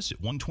my office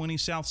at 120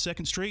 South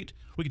 2nd Street.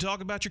 We can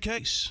talk about your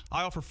case.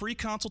 I offer free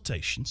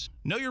consultations.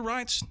 Know your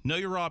rights, know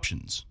your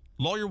options.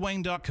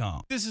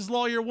 LawyerWayne.com. This is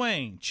Lawyer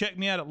Wayne. Check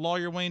me out at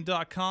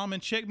LawyerWayne.com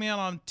and check me out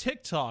on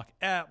TikTok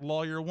at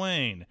Lawyer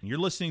Wayne. You're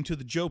listening to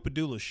The Joe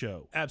Padula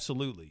Show.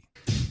 Absolutely.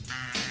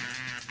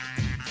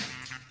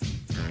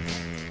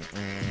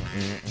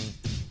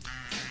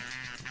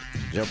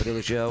 Joe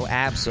Padula Show,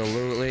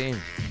 absolutely.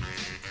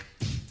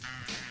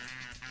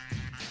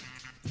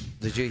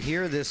 Did you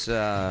hear this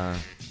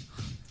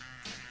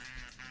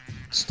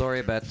story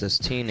about this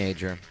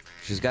teenager?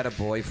 She's got a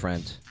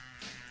boyfriend,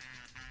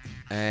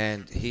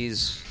 and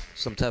he's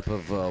some type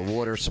of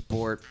water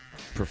sport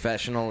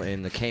professional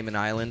in the Cayman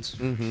Islands,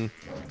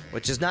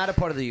 which is not a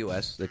part of the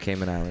U.S., the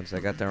Cayman Islands. They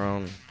got their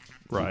own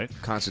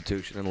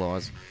constitution and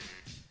laws.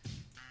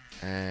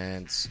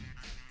 And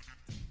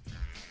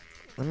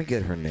let me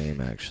get her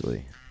name,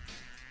 actually,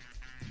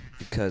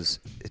 because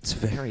it's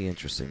very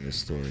interesting, this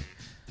story.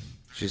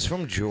 She's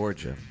from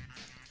Georgia,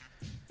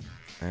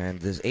 and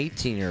this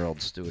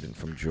 18-year-old student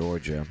from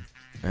Georgia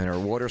and her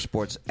water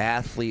sports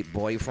athlete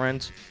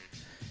boyfriend,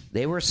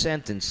 they were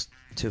sentenced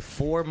to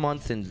 4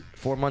 months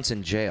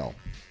in jail.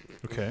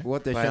 Okay.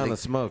 What they found to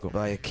smoke 'em?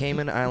 By a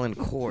Cayman Island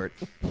court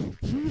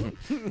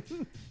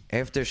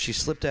after she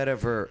slipped out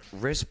of her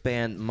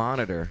wristband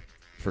monitor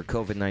for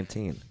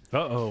COVID-19.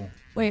 Uh-oh.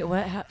 Wait,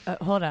 what?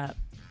 Hold up.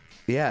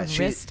 Yeah,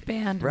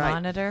 wristband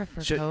monitor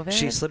for COVID?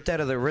 She slipped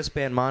out of the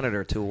wristband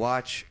monitor to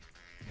watch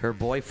her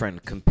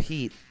boyfriend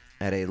compete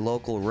at a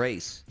local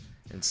race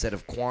instead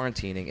of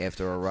quarantining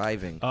after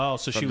arriving from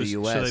the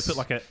U.S. So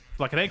they put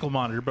like an ankle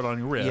monitor, but on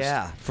your wrist.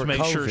 Yeah, to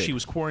make sure she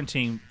was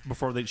quarantined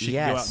before she could go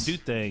out and do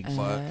things.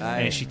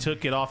 And she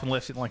took it off and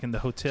left it like in the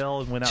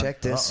hotel and went out.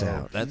 Check this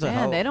out.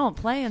 Man, they don't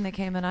play in the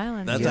Cayman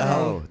Islands.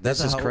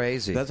 This is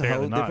crazy. That's a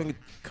whole different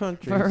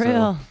country. For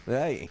real.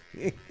 Hey.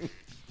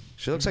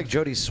 She looks like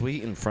Jodie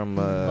Sweetin from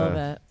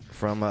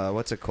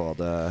what's it called?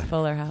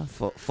 Fuller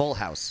House. Full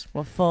House.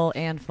 Well, Full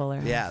and Fuller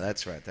House. Yeah,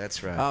 that's right.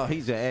 That's right. Oh,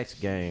 he's an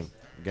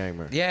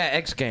ex-gamer. Yeah,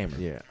 ex-gamer.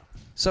 Yeah.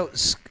 So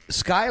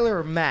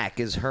Skylar Mack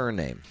is her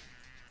name.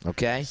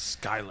 Okay?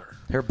 Skylar.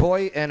 Her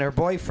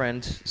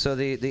boyfriend, so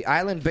the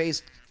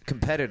island-based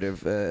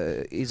competitive,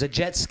 he's a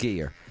jet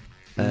skier.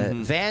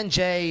 Van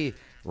J.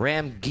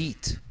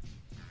 Ramgeet.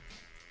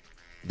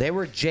 They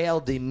were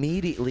jailed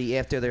immediately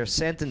after their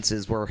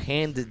sentences were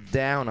handed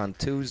down on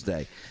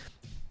Tuesday.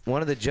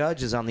 One of the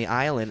judges on the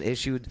island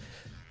issued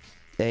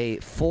a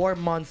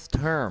 4-month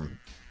term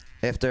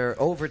after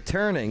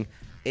overturning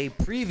a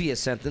previous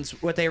sentence.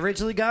 What they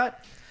originally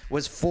got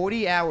was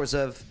 40 hours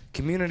of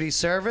community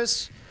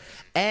service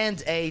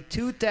and a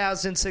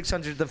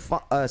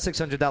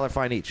 $2,600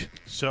 fine each.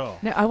 So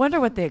now, I wonder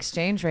what the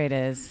exchange rate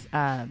is.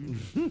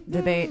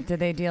 Did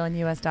they deal in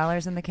U.S.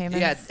 dollars in the Caymans?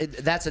 Yeah,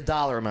 that's a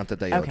dollar amount that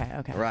they owed.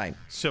 Okay. Right.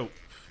 So,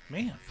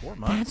 man, 4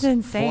 months. That's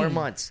insane. 4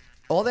 months.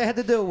 All they had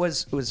to do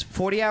was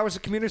 40 hours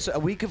of a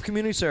week of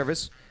community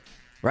service,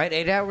 right?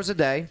 8 hours a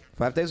day,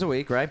 5 days a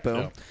week, right?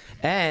 Boom. Yep.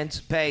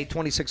 And pay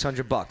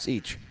 $2,600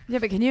 each. Yeah,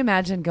 but can you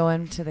imagine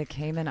going to the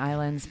Cayman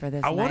Islands for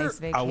this nice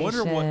vacation? I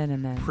wonder what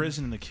and then...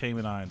 prison in the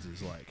Cayman Islands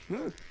is like.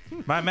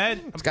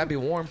 It's got to be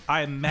warm.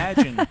 I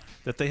imagine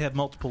that they have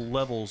multiple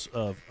levels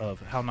of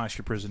how nice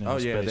your prison is. Oh,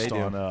 yeah, based they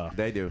do. on,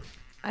 they do.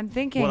 I'm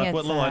thinking what it's...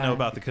 What little I know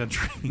about the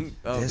country.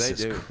 This they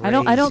is do. Crazy,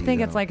 I don't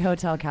think it's like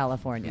Hotel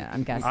California,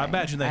 I'm guessing. I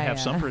imagine they have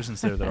some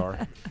prisons there that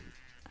are.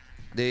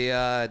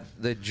 The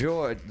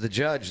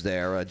judge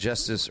there,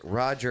 Justice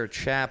Roger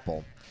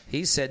Chappell,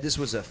 he said this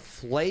was a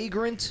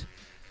flagrant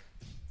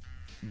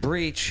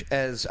breach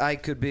as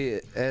could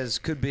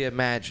be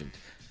imagined.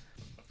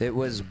 It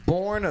was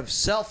born of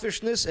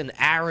selfishness and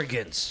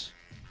arrogance.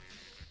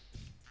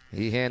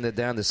 He handed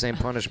down the same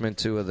punishment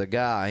to the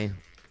guy.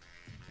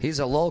 He's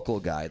a local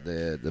guy,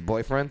 the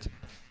boyfriend,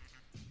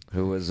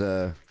 who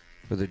the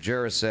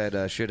juror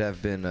said should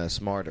have been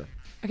smarter.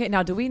 Okay,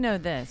 now do we know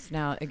this?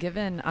 Now,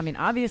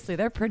 obviously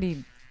they're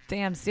pretty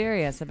damn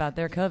serious about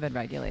their COVID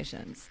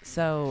regulations.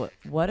 So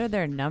what do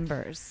their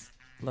numbers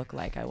look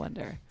like, I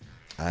wonder?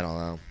 I don't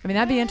know. I mean,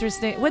 that'd be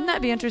interesting. Wouldn't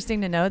that be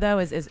interesting to know, though,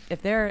 is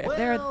if they're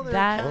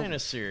that kind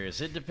of serious.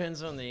 It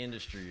depends on the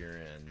industry you're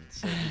in.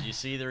 So did you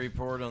see the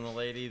report on the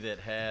lady that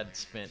had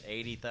spent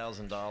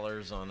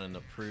 $80,000 on an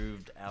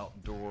approved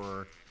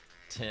outdoor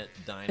tent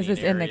dining area? Is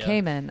this in the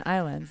Cayman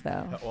Islands,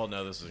 though? Well,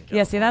 no, this is in California.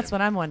 Yeah, see, that's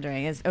what I'm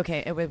wondering. Is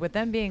with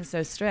them being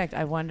so strict,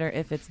 I wonder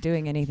if it's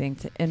doing anything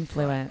to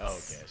influence. Oh,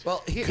 okay.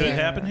 Well, could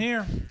happen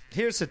here.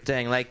 Here's the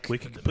thing, like we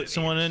could put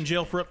someone in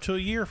jail for up to a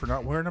year for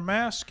not wearing a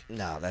mask.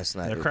 No, that's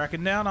not. They're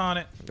cracking down on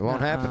it. It won't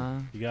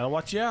happen. You gotta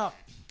watch out.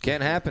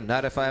 Can't happen.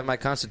 Not if I have my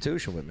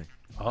Constitution with me.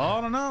 Oh,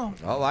 I don't know.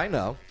 Oh, I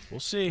know. We'll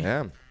see.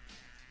 Yeah.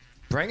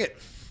 Bring it.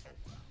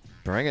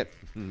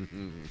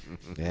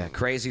 Yeah,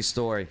 crazy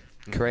story.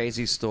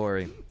 Crazy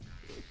story.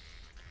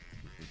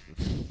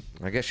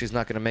 I guess she's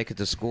not going to make it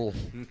to school.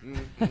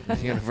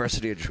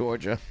 University of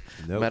Georgia.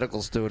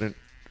 Medical student.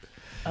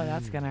 Oh,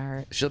 that's going to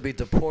hurt. She'll be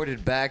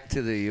deported back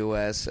to the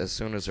U.S. as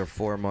soon as her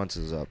 4 months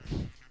is up.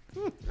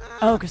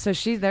 Oh, so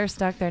they're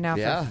stuck there now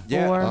for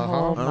 4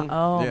 whole months.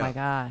 Oh, my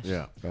gosh.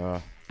 Yeah.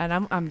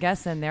 And I'm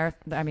guessing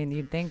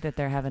you'd think that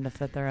they're having to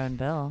foot their own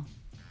bill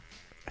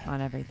on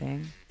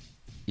everything.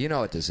 You know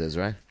what this is,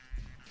 right?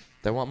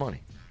 They want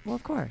money. Well,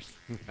 of course.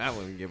 I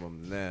wouldn't give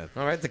them that.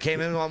 All right, they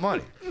came in and want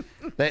money.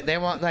 They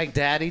want, like,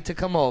 Daddy to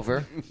come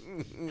over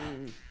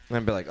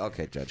and be like,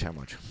 okay, Judge, how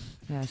much?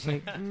 Yeah,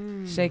 shake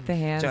the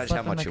hand. Judge,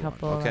 how much you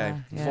want? Okay,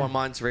 4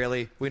 months,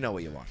 really? We know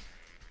what you want.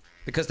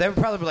 Because they would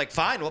probably be like,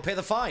 fine, we'll pay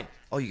the fine.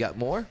 Oh, you got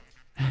more?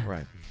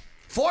 Right.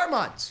 4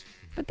 months.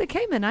 But the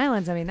Cayman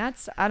Islands,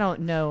 I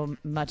don't know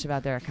much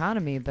about their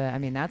economy, but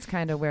that's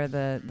kind of where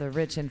the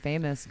rich and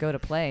famous go to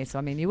play. So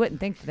you wouldn't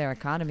think that their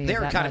economy Their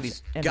is that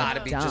economy's much in got to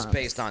the be dumps. just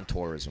based on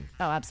tourism.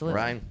 Oh, absolutely.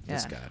 Right? Yeah.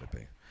 It's got to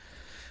be.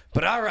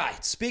 But all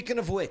right, speaking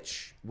of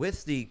which,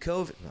 with the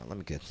COVID, let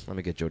me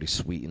get Jodie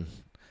Sweeten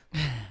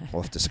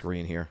off the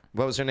screen here.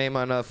 What was her name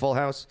on Full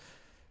House?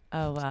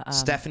 Oh,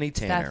 Stephanie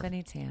Tanner.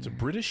 Stephanie Tanner. It's a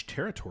British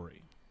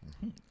territory.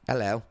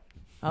 Hello.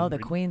 Oh, the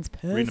Queen's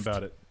pissed. Reading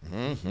about it.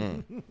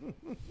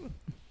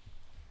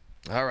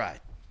 All right.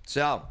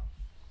 So,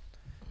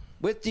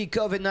 with the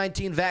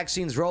COVID-19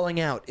 vaccines rolling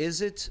out,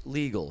 is it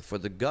legal for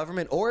the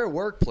government or a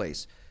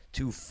workplace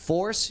to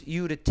force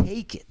you to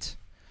take it?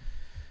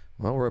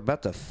 Well, we're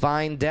about to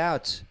find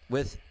out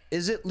with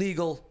Is It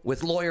Legal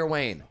with Lawyer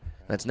Wayne.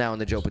 That's now on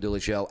the Joe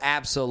Padula Show.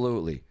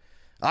 Absolutely.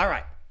 All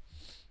right.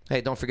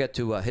 Hey, don't forget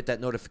to hit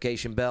that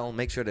notification bell.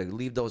 Make sure to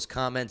leave those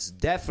comments.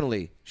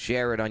 Definitely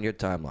share it on your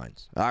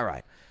timelines. All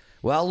right.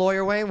 Well,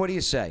 Lawyer Wayne, what do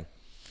you say?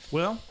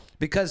 Well,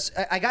 because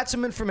I got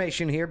some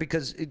information here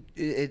because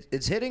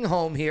it's hitting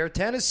home here.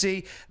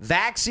 Tennessee,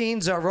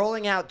 vaccines are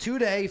rolling out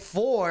today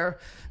for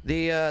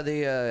the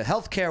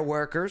healthcare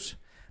workers.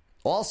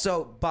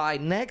 Also, by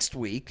next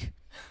week,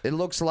 it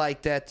looks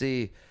like that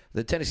the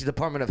Tennessee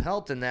Department of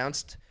Health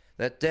announced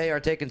that they are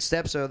taking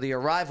steps of the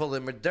arrival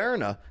of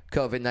Moderna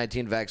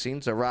COVID-19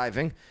 vaccines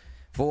arriving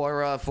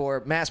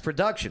for mass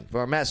production,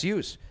 for mass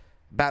use.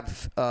 About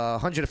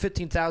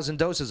 115,000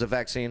 doses of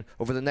vaccine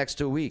over the next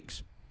 2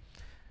 weeks.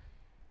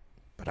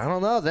 But I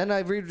don't know. Then I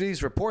read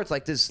these reports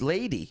like this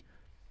lady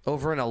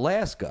over in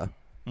Alaska.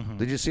 Mm-hmm.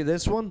 Did you see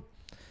this one?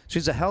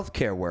 She's a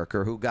healthcare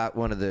worker who got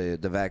one of the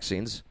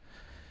vaccines.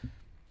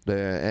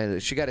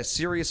 And she got a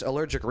serious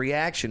allergic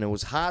reaction and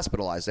was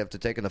hospitalized after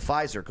taking the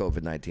Pfizer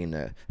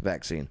COVID-19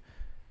 vaccine.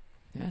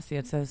 Yeah, see,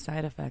 it says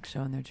side effects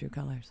showing their true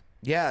colors.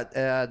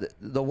 Yeah,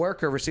 the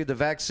worker received the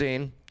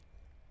vaccine.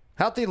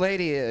 Healthy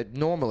lady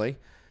normally.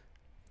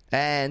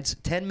 And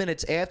 10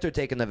 minutes after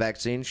taking the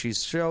vaccine, she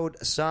showed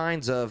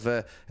signs of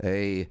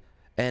an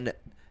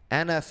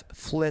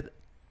anaphylactic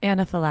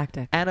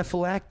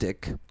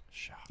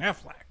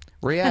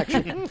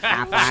reaction.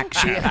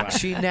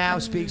 She now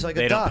speaks like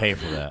a duck. They don't pay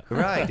for that.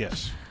 Right.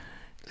 Yes.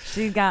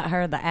 She got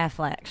her the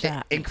Aflac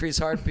shot. Increased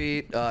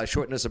heartbeat,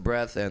 shortness of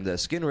breath, and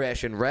skin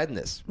rash and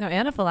redness. No,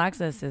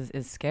 anaphylaxis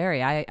is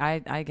scary.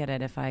 I get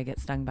it if I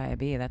get stung by a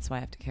bee. That's why I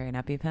have to carry an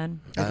EpiPen.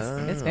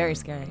 It's very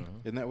scary.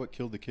 Isn't that what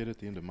killed the kid at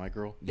the end of My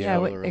Girl? Yeah,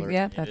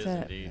 that's it.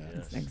 Indeed,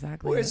 That's yes.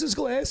 exactly Where's it. his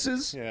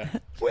glasses? Yeah.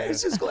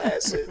 Where's his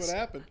glasses? What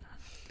happened?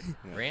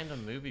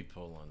 Random movie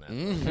pull on that.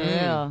 Mm-hmm. For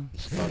real.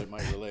 Thought it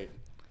might relate.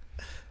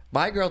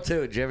 My Girl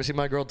 2. Did you ever see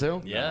My Girl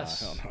 2?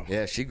 Yes. I don't know.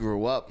 Yeah, she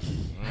grew up.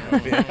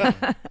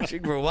 She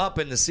grew up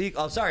in the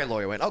sequel. Oh, sorry,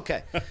 Lawyer Wayne.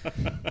 Okay.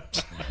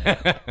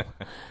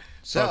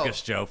 So,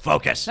 Focus, Joe.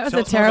 Focus. That was Tell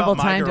a us more terrible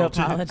about My time to Girl,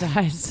 too. Oh,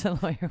 apologize to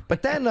lawyer.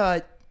 but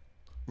then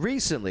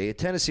recently,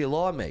 Tennessee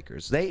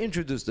lawmakers, they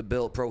introduced a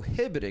bill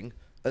prohibiting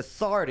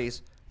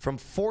authorities from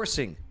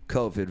forcing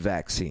COVID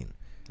vaccine.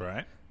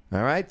 Right.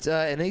 All right?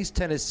 An East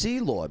Tennessee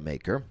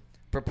lawmaker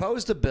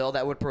proposed a bill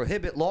that would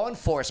prohibit law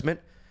enforcement,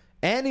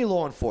 any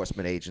law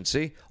enforcement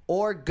agency,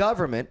 or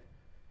government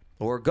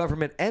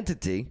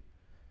entity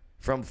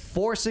from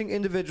forcing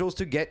individuals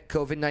to get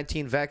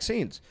COVID-19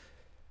 vaccines.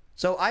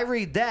 So I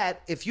read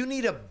that. If you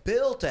need a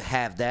bill to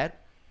have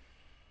that,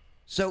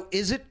 so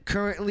is it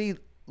currently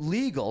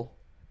legal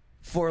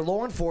for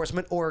law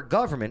enforcement or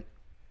government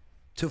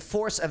to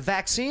force a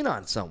vaccine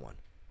on someone?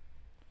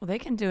 Well, they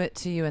can do it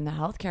to you in the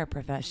healthcare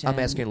profession. I'm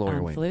asking Lawyer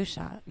on Wayne. flu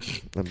shot.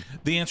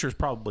 The answer is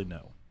probably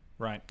no.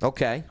 Right.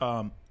 Okay.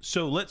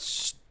 So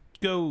let's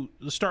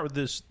start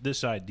with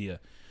this idea.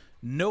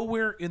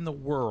 Nowhere in the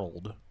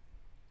world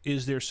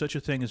is there such a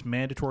thing as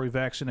mandatory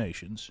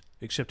vaccinations,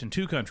 except in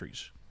two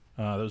countries.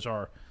 Those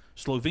are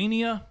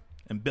Slovenia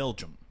and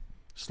Belgium.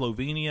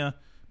 Slovenia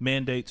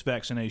mandates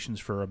vaccinations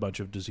for a bunch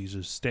of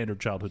diseases, standard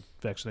childhood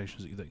vaccinations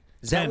that you think.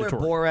 Is that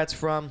mandatory. where Borat's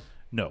from?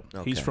 No,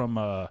 Okay. he's from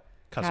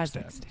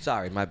Kazakhstan.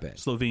 Sorry, my bad.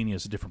 Slovenia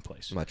is a different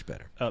place. Much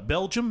better.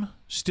 Belgium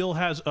still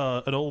has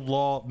an old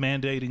law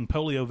mandating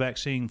polio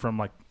vaccine from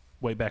like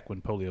way back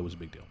when polio was a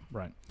big deal.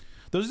 Right.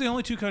 Those are the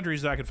only two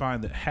countries that I could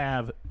find that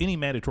have any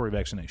mandatory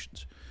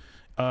vaccinations.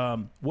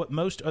 What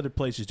most other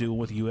places do and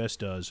what the U.S.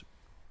 does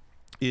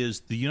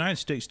is the United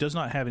States does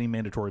not have any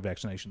mandatory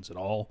vaccinations at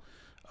all,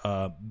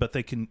 but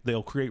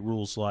they'll create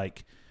rules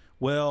like,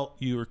 well,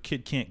 your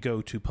kid can't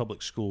go to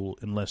public school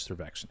unless they're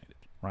vaccinated,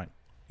 right?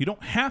 You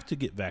don't have to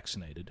get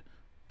vaccinated,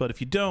 but if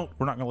you don't,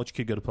 we're not going to let your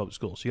kid go to public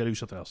school. So you got to do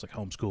something else like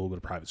homeschool, go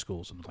to private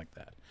schools, something like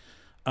that.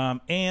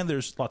 And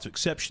there's lots of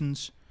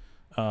exceptions.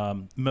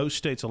 Most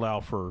states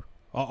allow for,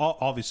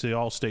 obviously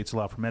all states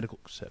allow for medical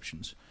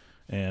exceptions,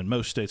 and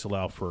most states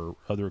allow for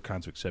other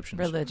kinds of exceptions.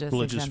 Religious,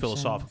 exemptions.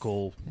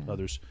 Philosophical,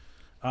 others.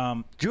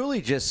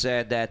 Julie just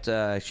said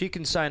that she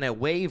can sign a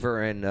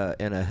waiver in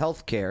a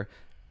health care.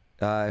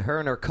 Her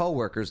and her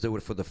coworkers do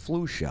it for the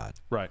flu shot.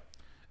 Right.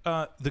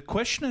 The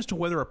question as to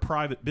whether a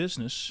private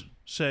business,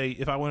 say,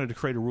 if I wanted to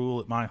create a rule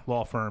at my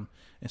law firm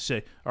and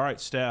say, all right,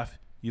 staff,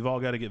 you've all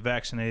got to get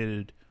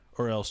vaccinated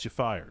or else you're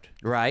fired.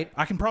 Right.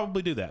 I can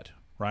probably do that,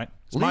 right?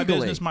 It's Legally. my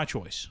business, my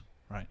choice,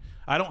 right?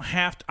 I don't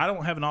have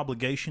an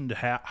obligation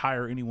to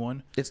hire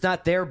anyone. It's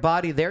not their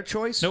body, their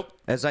choice? Nope.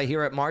 As I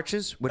hear at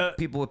marches with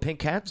people with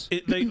pink hats?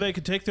 They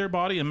could take their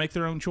body and make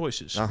their own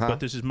choices. But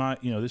this is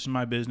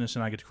my business,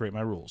 and I get to create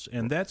my rules.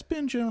 And that's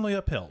been generally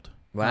upheld.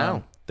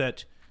 Wow.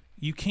 That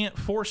you can't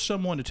force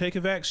someone to take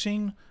a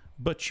vaccine,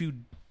 but you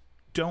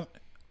don't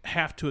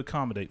have to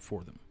accommodate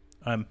for them.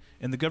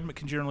 And the government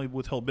can generally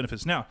withhold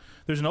benefits. Now,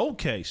 there's an old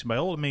case. By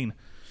old, I mean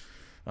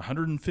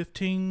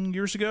 115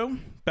 years ago,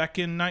 back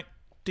in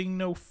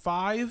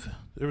 1905,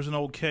 there was an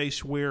old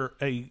case where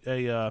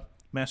a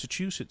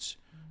Massachusetts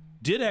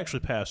did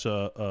actually pass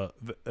a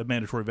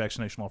mandatory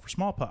vaccination law for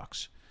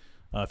smallpox.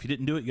 If you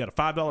didn't do it, you got a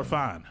 $5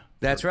 fine.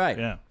 That's right.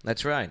 Yeah.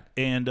 That's right.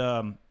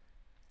 And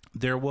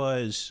there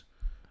was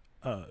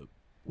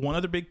one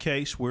other big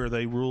case where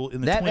they ruled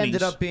in the 20s. That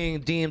ended up being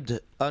deemed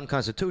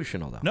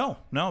unconstitutional, though.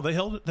 No, they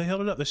held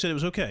it up. They said it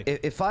was okay.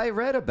 If I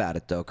read about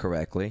it, though,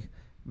 correctly,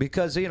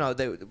 because, they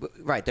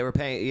were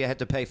paying, you had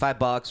to pay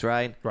 $5,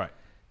 right? Right.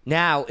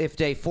 Now, if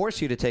they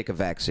force you to take a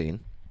vaccine,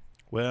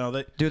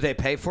 well, do they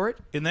pay for it?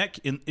 In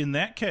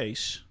that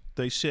case,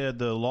 they said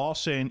the law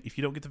saying if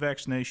you don't get the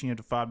vaccination, you have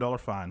a $5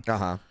 fine.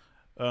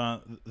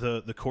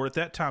 The court at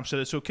that time said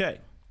it's okay.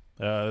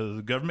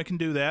 The government can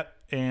do that,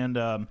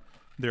 and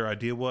their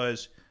idea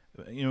was,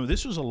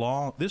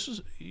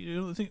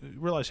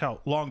 realize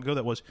how long ago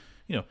that was.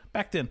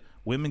 Back then,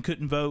 women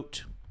couldn't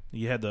vote.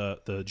 You had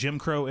the Jim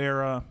Crow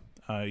era.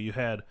 You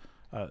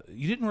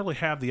didn't really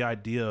have the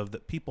idea of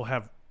that people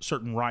have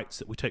certain rights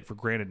that we take for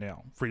granted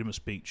now, freedom of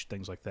speech,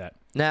 things like that.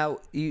 Now,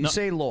 you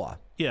say law.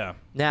 Yeah.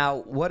 Now,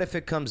 what if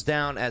it comes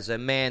down as a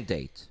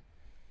mandate?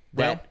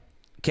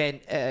 Can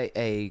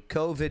a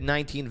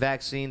COVID-19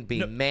 vaccine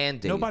be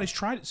mandated? Nobody's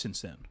tried it since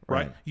then,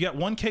 right? You got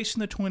one case in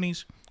the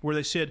 20s where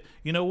they said,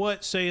 you know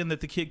what, saying that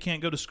the kid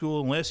can't go to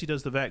school unless he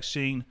does the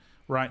vaccine,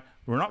 right?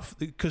 We're not,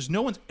 because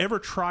no one's ever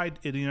tried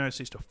in the United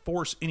States to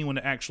force anyone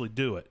to actually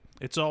do it.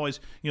 It's always,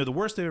 the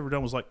worst they've ever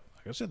done was like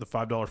I said, the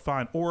 $5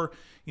 fine, or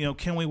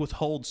can we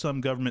withhold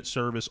some government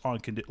service on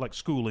like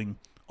schooling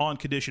on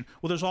condition?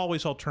 Well, there's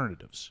always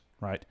alternatives,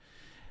 right?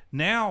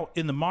 Now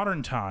in the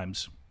modern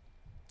times,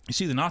 you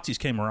see, the Nazis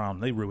came around,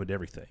 they ruined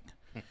everything.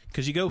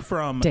 Because you go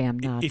from damn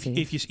Nazis.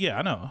 If you,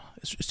 I know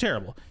it's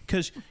terrible.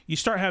 Because you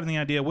start having the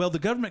idea, well, the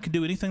government can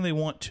do anything they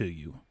want to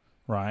you,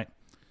 right?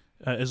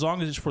 As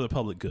long as it's for the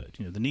public good.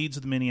 The needs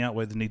of the many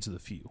outweigh the needs of the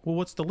few. Well,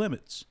 what's the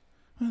limits?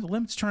 Well, the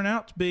limits turn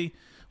out to be,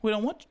 we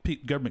don't want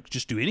government to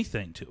just do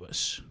anything to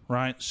us,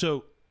 right?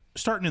 So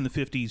starting in the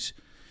 50s,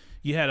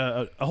 you had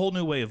a whole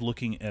new way of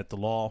looking at the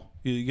law.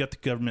 You got the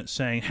government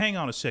saying, hang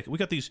on a second, we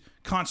got these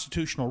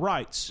constitutional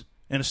rights,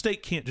 and a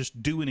state can't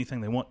just do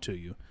anything they want to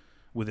you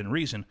within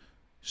reason.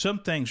 Some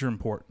things are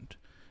important.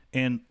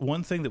 And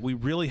one thing that we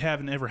really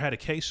haven't ever had a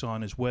case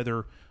on is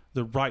whether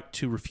the right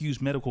to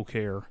refuse medical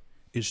care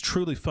is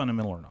truly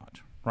fundamental or not,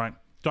 right?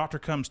 Doctor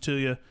comes to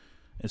you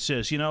and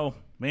says,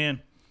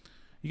 man,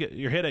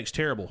 your headache's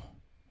terrible.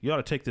 You ought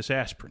to take this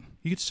aspirin.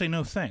 You get to say,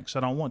 no, thanks.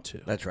 I don't want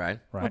to. That's right.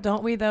 Well,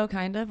 don't we, though,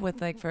 kind of,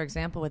 with, like, for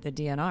example, with the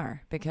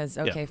DNR? Because,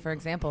 for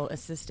example,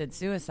 assisted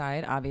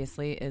suicide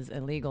obviously is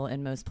illegal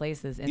in most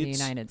places in the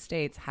United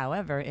States.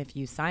 However, if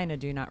you sign a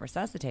do not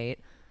resuscitate,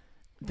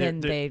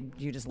 then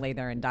you just lay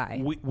there and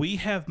die. We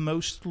have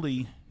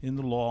mostly, in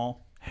the law,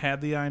 had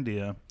the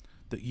idea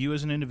that you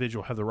as an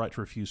individual have the right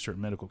to refuse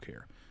certain medical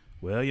care.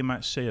 Well, you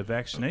might say a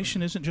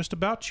vaccination isn't just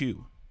about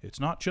you.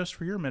 It's not just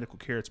for your medical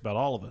care. It's about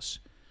all of us.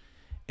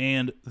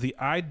 And the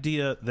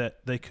idea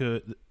that they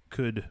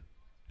could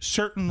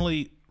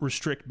certainly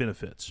restrict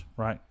benefits,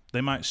 right?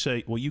 They might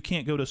say, well, you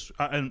can't go to,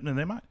 and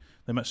they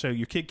might say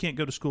your kid can't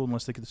go to school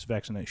unless they get this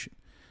vaccination,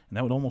 and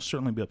that would almost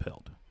certainly be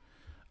upheld.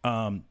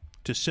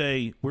 To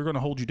say we're going to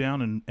hold you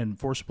down and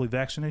forcibly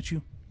vaccinate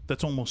you,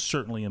 that's almost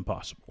certainly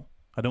impossible.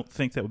 I don't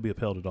think that would be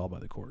upheld at all by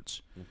the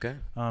courts. Okay.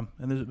 And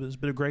there's a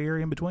bit of gray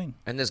area in between.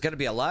 And there's going to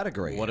be a lot of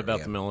gray area. What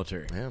about the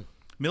military? Yeah.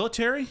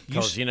 Military?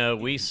 Because,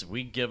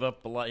 we give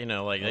up a lot,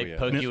 they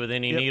poke you with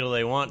any needle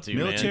they want to,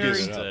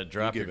 military, man. Just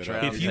drop your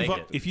trowel and take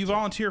it. If you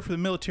volunteer for the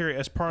military,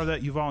 as part of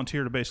that, you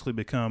volunteer to basically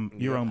become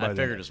your own by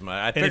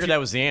I figured that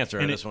was the answer.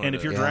 And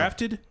if you're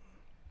drafted,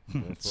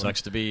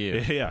 Sucks to be you.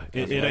 Yeah,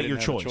 it ain't your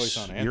choice.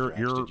 On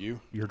Anthrax,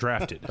 You're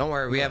drafted. Don't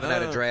worry, we haven't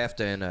had a draft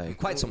in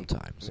quite some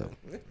time. So,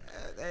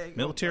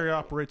 Military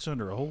operates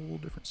under a whole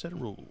different set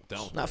of rules.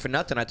 not for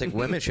nothing, I think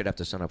women should have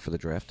to sign up for the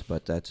draft,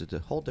 but that's a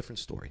whole different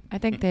story. I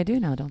think they do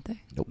now, don't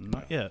they? Nope.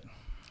 Not yet.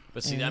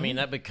 But see, I mean,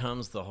 that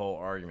becomes the whole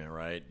argument,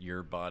 right?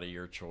 Your body,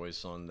 your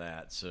choice on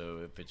that.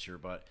 So if it's your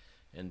body,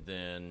 and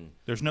then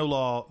There's no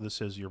law that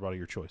says your body,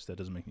 your choice. That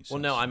doesn't make any sense.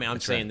 well, no, I mean, I'm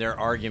saying their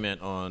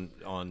argument on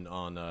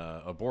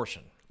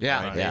abortion.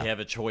 Yeah, right? yeah. They have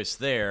a choice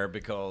there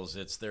because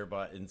it's their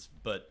body.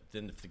 But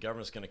then if the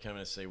government's going to come in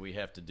and say we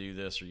have to do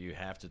this or you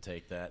have to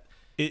take that,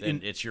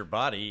 then it's your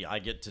body. I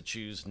get to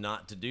choose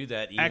not to do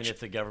that, even if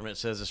the government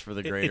says it's for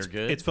the greater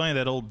good. It's funny,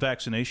 that old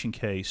vaccination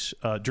case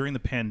during the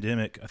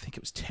pandemic, I think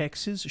it was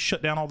Texas,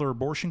 shut down all their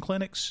abortion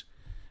clinics,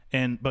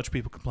 and a bunch of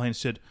people complained and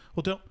said,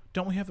 well,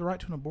 don't we have the right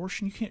to an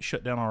abortion? You can't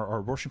shut down our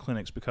abortion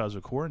clinics because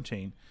of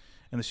quarantine.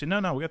 And they said,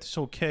 no, we got this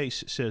old case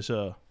that says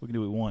we can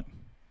do what we want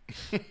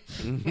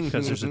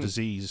because there's a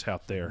disease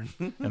out there.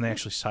 And they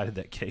actually cited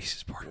that case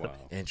as part of it.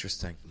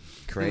 Interesting.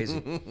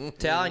 Crazy.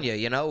 Telling you,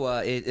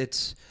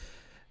 it's...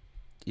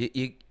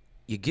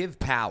 You give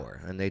power,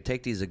 and they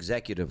take these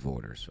executive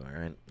orders, all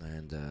right?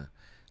 And,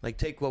 like,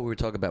 take what we were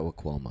talking about with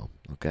Cuomo,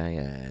 okay?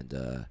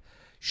 And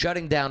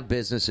shutting down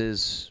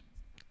businesses,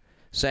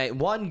 say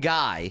one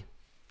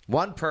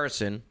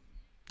person,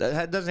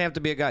 that doesn't have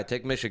to be a guy.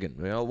 Take Michigan.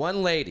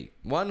 One lady,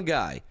 one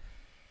guy,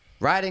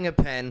 writing a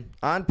pen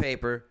on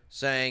paper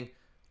saying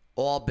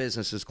all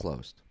businesses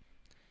closed.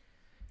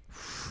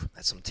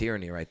 That's some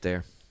tyranny right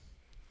there.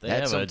 They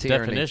have a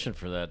definition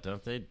for that,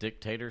 don't they?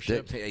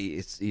 Dictatorship?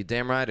 You're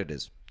damn right it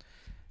is.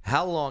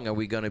 How long are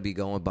we going to be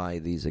going by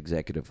these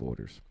executive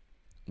orders?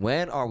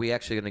 When are we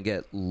actually going to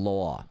get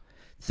law?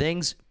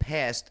 Things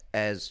passed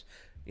as,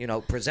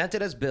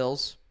 presented as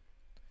bills,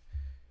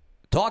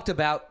 talked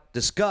about,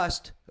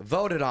 discussed,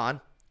 voted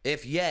on,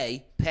 if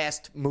yay,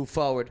 passed, move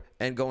forward,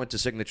 and go into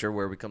signature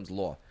where it becomes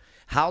law.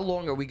 How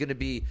long are we going to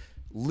be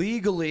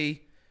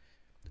legally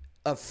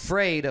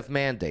afraid of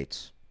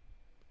mandates?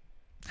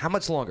 How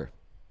much longer?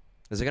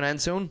 Is it going to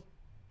end soon?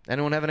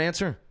 Anyone have an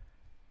answer?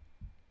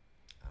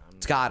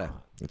 It's gotta.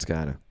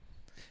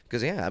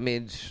 Because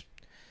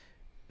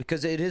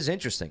it is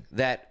interesting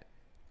that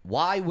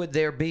why would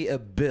there be a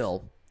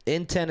bill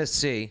in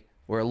Tennessee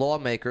where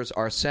lawmakers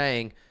are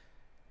saying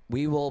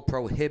we will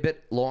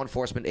prohibit law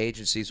enforcement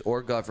agencies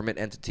or government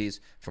entities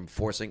from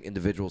forcing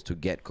individuals to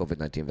get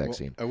COVID-19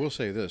 vaccine? Well, I will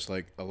say this,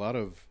 like a lot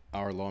of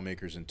our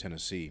lawmakers in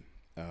Tennessee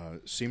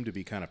seem to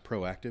be kind of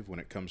proactive when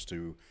it comes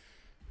to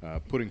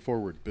putting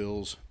forward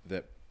bills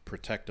that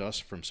protect us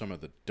from some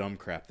of the dumb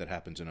crap that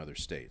happens in other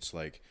states.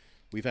 Like,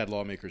 we've had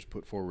lawmakers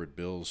put forward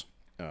bills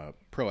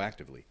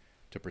proactively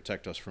to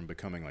protect us from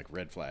becoming like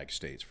red flag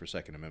states for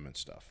Second Amendment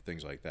stuff,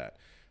 things like that.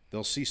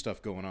 They'll see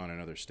stuff going on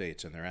in other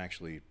states, and they're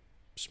actually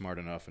smart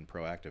enough and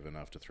proactive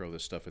enough to throw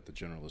this stuff at the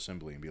General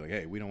Assembly and be like,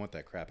 hey, we don't want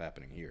that crap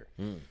happening here.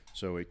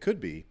 So it could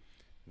be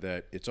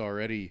that it's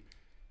already,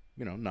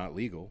 not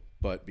legal,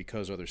 but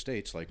because other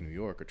states like New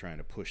York are trying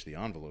to push the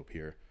envelope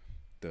here,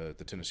 the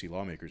Tennessee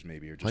lawmakers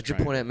maybe are just Why'd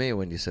you point at me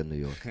when you said New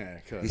York?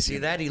 You see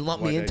that? He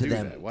lumped me into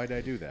them. Why'd I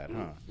do that,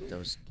 huh?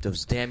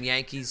 Those damn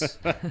Yankees.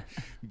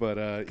 But,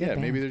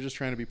 maybe they're just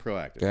trying to be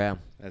proactive. Yeah.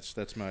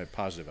 That's my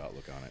positive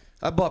outlook on it.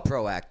 I bought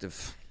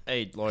proactive.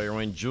 Hey, Lawyer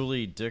Wayne,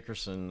 Julie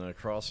Dickerson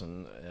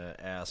Crossan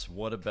asks,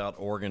 what about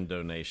organ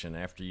donation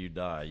after you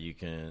die?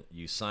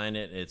 You sign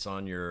it, it's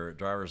on your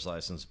driver's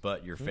license,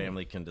 but your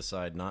family can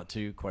decide not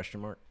to, ?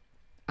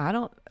 I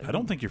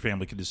don't think your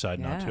family can decide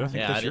not to. I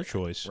think that's your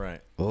choice.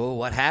 Right. Oh,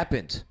 what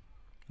happened?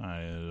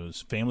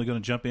 Is family going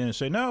to jump in and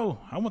say, no,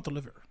 I want the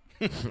liver?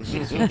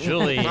 So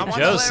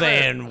Joe's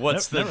saying,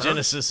 what's the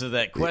genesis of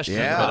that question?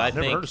 Yeah. But I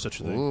Never think, heard of such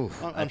a thing.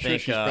 I'm sure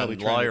she's probably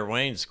Lawyer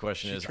Wayne's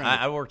question is,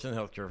 I worked in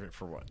healthcare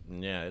for what?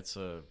 And yeah, it's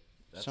a...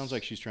 Sounds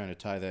like she's trying to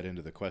tie that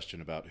into the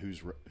question about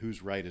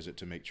whose right is it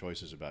to make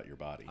choices about your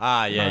body.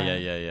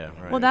 Yeah.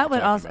 Right. Well, that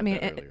would also,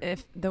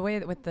 if the way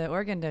with the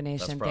organ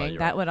donation thing,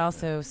 that would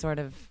also sort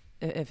of,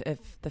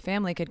 if the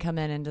family could come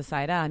in and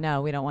decide,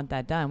 no, we don't want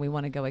that done, we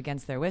want to go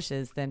against their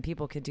wishes, then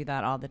people could do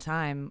that all the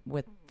time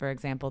with, for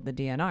example, the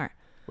DNR.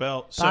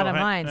 Well, bottom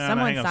line,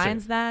 someone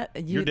signs that,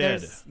 you're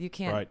dead. You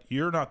can't. Right,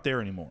 you're not there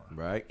anymore.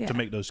 Right, to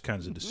make those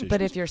kinds of decisions.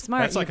 But if you're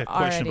smart, that's like a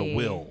question of a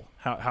will.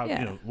 How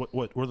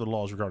what are the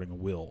laws regarding a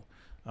will?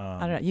 I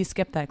don't know. You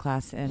skipped that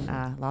class in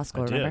law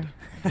school, remember?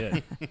 I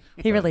did.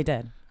 He really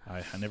did.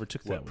 I never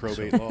took that.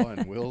 Probate law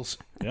and wills.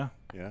 Yeah.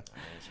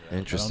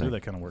 Interesting. I don't do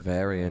that kind of work.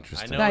 Very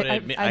interesting.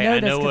 I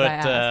know what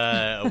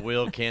a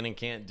will can and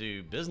can't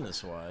do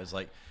business wise.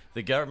 Like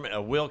the government,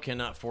 a will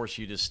cannot force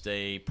you to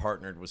stay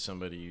partnered with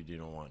somebody you do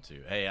not want to.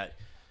 Hey,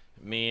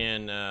 me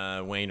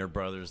and Wayne are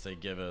brothers. They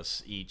give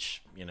us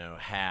each,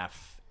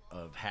 half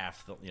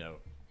the,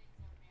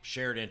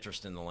 shared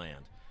interest in the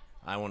land.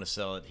 I want to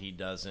sell it. He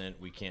doesn't.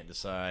 We can't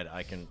decide.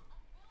 I can.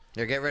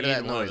 Yeah, get rid of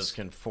that noise. One of noise. us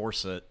can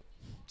force it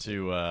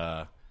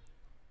to.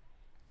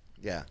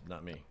 Yeah.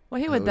 Not me. Well,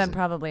 he would then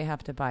probably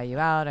have to buy you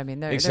out. I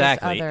mean,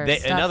 Exactly. there's other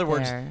stuff in other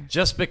words, there.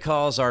 just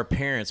because our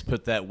parents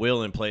put that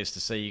will in place to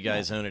say you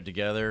guys own it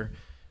together,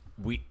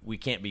 we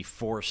can't be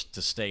forced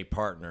to stay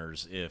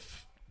partners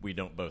if we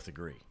don't both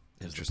agree.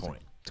 Is the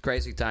point. It's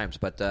crazy times,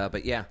 but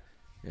yeah.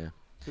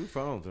 Who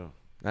phones though?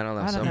 I don't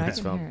know. I don't know. I Somebody's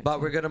can phone. hear it, But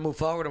too. we're going to move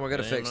forward, and we're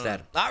going to fix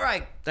that. All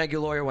right. Thank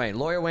you, Lawyer Wayne.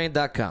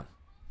 LawyerWayne.com.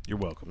 You're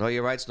welcome. Know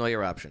your rights, know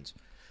your options.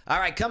 All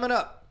right, coming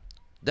up,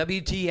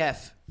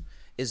 WTF.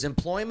 Is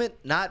employment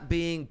not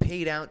being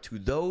paid out to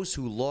those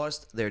who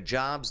lost their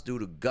jobs due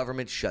to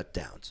government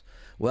shutdowns?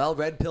 Well,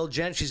 Red Pill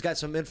Jen, she's got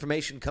some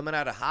information coming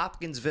out of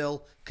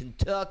Hopkinsville,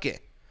 Kentucky.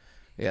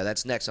 Yeah,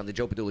 that's next on the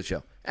Joe Padula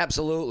Show.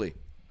 Absolutely.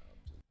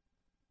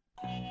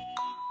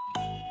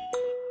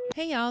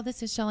 Hey y'all,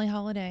 this is Shelly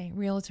Holiday,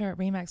 realtor at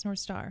RE/MAX North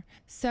Star.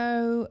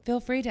 So feel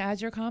free to add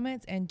your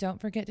comments and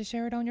don't forget to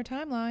share it on your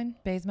timeline.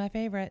 Bay's my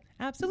favorite.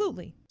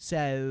 Absolutely.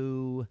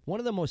 So, one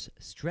of the most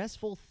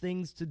stressful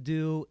things to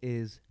do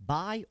is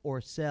buy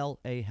or sell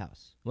a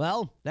house.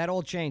 Well, that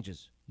all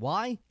changes.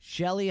 Why?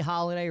 Shelly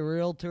Holiday,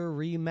 realtor,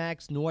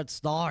 RE/MAX North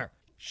Star.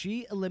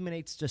 She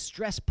eliminates the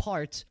stress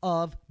parts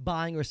of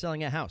buying or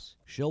selling a house.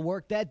 She'll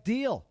work that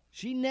deal.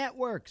 She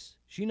networks.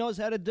 She knows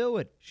how to do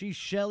it. She's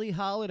Shelly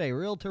Holiday,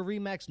 realtor,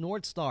 RE/MAX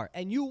North Star,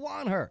 and you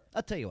want her.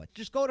 I'll tell you what,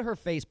 just go to her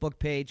Facebook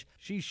page.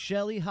 She's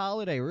Shelly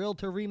Holiday,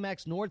 realtor,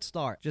 RE/MAX North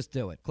Star. Just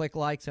do it. Click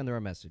like, send her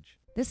a message.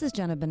 This is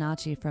Jenna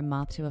Bonacci from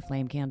Moth to a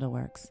Flame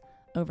Candleworks.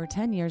 Over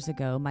 10 years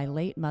ago, my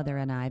late mother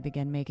and I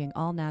began making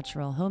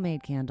all-natural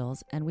homemade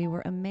candles, and we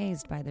were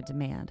amazed by the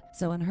demand.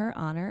 So in her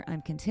honor,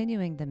 I'm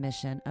continuing the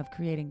mission of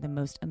creating the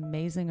most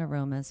amazing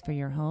aromas for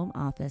your home,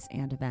 office,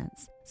 and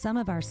events. Some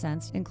of our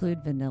scents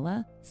include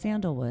vanilla,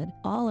 sandalwood,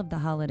 all of the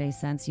holiday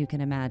scents you can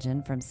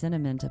imagine from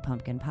cinnamon to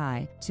pumpkin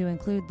pie, to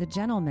include the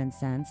gentleman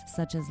scents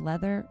such as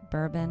leather,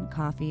 bourbon,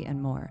 coffee,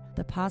 and more.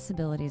 The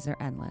possibilities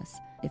are endless.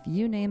 If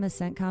you name a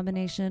scent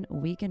combination,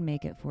 we can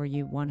make it for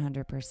you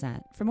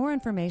 100%. For more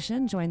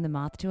information, join the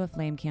Moth to a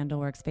Flame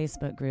Candleworks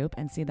Facebook group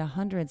and see the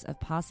hundreds of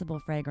possible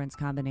fragrance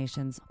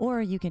combinations,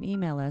 or you can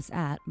email us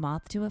at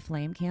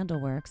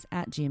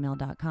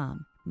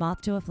mothtoaflamecandleworks@gmail.com.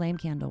 Moth to a Flame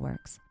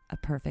Candleworks, a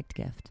perfect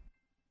gift.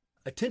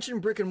 Attention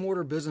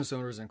brick-and-mortar business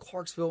owners in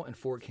Clarksville and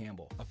Fort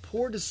Campbell. A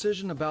poor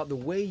decision about the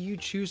way you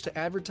choose to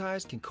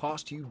advertise can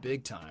cost you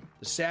big time.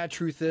 The sad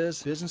truth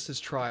is, businesses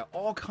try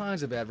all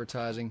kinds of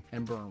advertising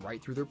and burn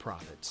right through their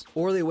profits.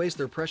 Or they waste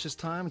their precious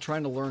time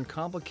trying to learn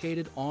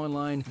complicated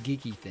online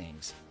geeky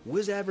things.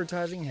 Wiz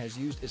Advertising has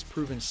used its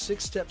proven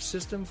 6-step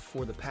system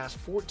for the past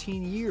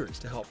 14 years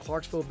to help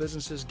Clarksville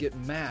businesses get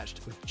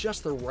matched with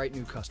just the right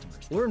new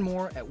customers. Learn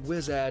more at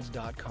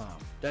wizads.com.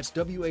 That's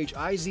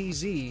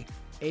WHIZZADS.com.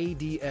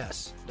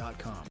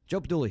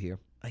 Joe Padula here.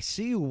 I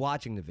see you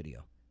watching the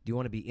video. Do you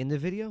want to be in the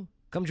video?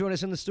 Come join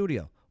us in the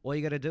studio. All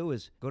you got to do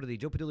is go to the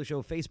Joe Padula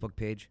Show Facebook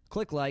page,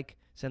 click like,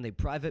 send a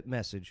private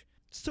message.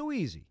 It's too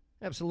easy.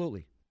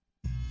 Absolutely.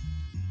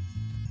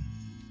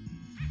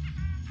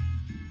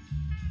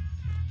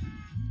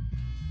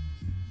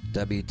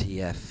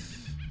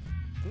 WTF.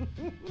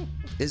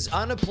 Is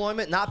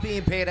unemployment not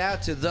being paid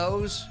out to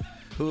those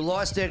who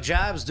lost their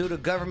jobs due to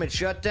government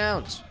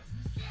shutdowns?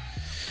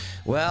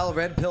 Well,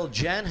 Red Pill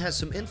Jen has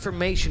some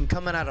information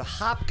coming out of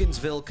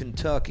Hopkinsville,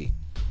 Kentucky.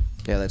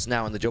 Yeah, that's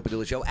now on the Joe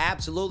Padula Show.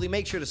 Absolutely.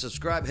 Make sure to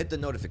subscribe, hit the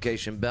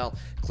notification bell,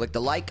 click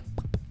the like,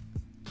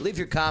 leave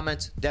your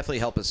comments. Definitely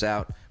help us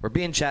out. We're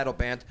being shadow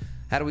banned.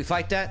 How do we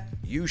fight that?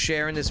 You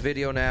sharing this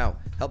video now.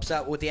 Helps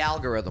out with the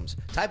algorithms.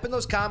 Type in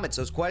those comments,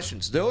 those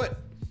questions. Do it.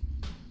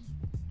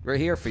 We're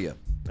here for you.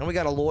 And we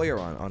got a lawyer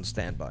on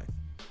standby.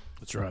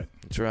 That's right.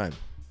 That's right.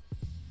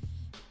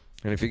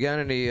 And if you got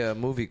any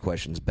movie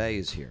questions, Bay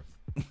is here.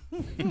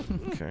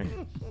 Okay.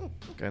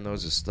 Guy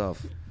knows his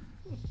stuff.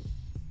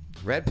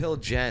 Red Pill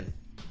Jen.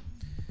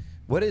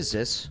 What is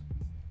this?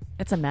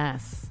 It's a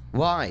mess.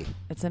 Why?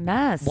 It's a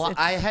mess. Well,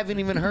 I haven't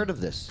even heard of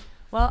this.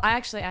 Well, I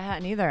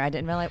hadn't either. I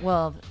didn't realize.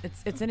 Well,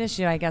 it's an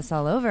issue, I guess,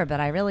 all over.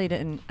 But I really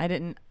didn't. I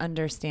didn't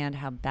understand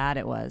how bad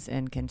it was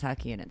in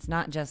Kentucky, and it's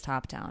not just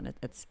Hoptown.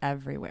 It's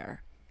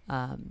everywhere.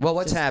 Well,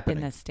 what's happening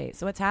in this state?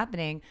 So what's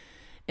happening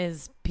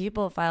is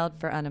people filed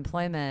for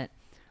unemployment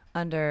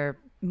under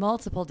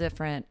multiple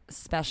different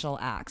special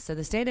acts. So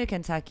the state of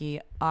Kentucky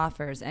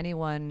offers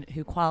anyone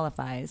who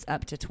qualifies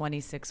up to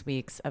 26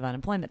 weeks of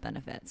unemployment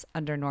benefits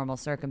under normal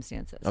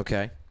circumstances.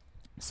 Okay.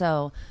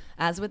 So,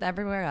 as with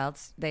everywhere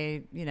else,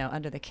 they,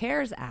 under the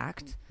CARES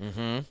Act,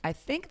 I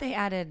think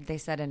they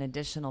said an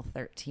additional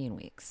 13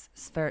 weeks.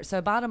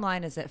 So bottom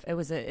line is that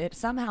it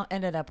somehow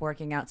ended up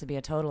working out to be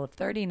a total of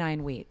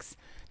 39 weeks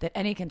that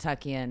any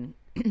Kentuckian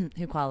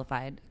who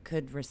qualified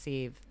could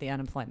receive the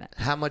unemployment.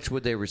 How much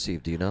would they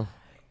receive? Do you know?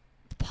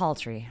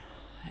 Paltry.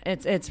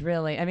 It's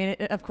really,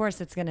 of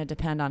course it's going to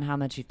depend on how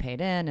much you've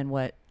paid in and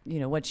what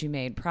you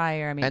made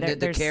prior. And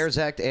did the CARES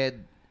Act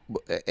add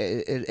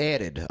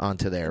added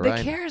onto there, The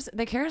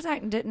right? CARES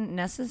Act didn't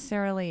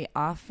necessarily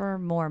offer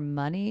more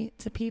money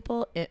to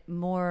people. It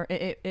more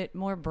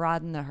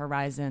broadened the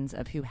horizons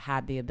of who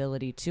had the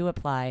ability to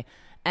apply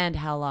and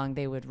how long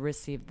they would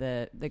receive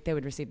the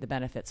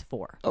benefits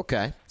for.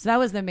 Okay. So that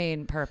was the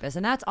main purpose,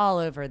 and that's all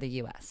over the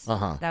U.S.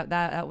 Uh-huh.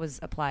 That was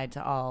applied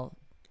to all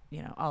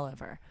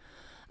over.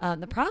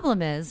 The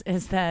problem is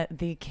that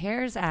the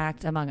CARES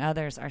Act, among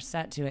others, are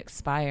set to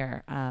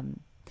expire.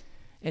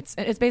 It's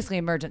basically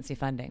emergency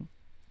funding.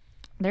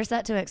 They're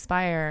set to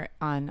expire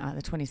on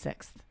the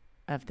 26th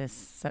of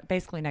this,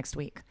 basically next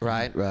week.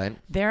 Right.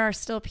 There are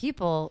still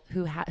people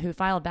who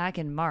filed back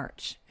in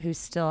March who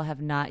still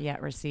have not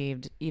yet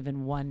received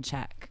even one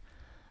check.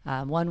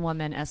 One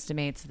woman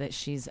estimates that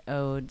she's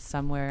owed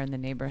somewhere in the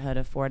neighborhood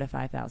of $4,000 to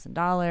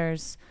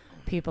 $5,000.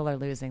 People are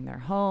losing their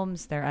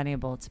homes. They're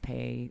unable to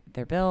pay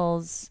their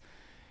bills.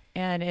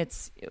 And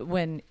it's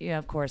when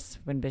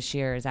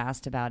Bashir is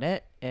asked about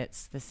it,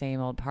 it's the same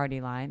old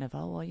party line of,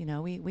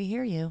 we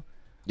hear you.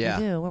 Yeah.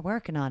 We do. We're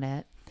working on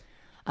it.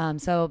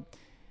 So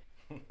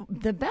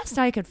the best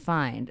I could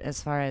find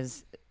as far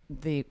as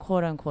the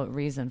quote unquote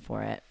reason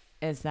for it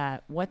is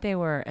that what they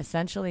were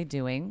essentially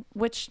doing,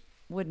 which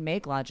would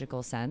make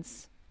logical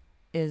sense,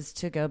 is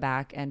to go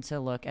back and to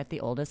look at the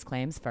oldest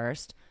claims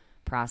first,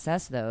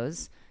 process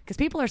those, because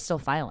people are still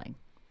filing.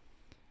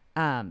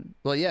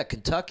 Well, yeah,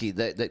 Kentucky,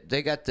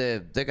 they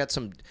got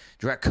some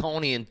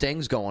draconian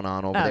things going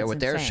on over there with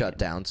their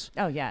shutdowns.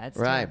 Oh yeah, it's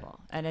right. terrible,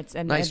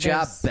 and nice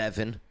job,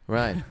 Bevin.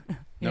 Right.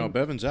 No,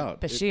 Bevin's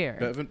out. Bashir.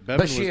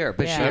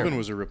 Bevin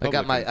was a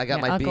Republican. I got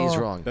my B's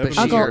wrong.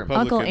 Bashir.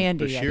 Uncle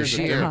Andy. Bashir's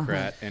a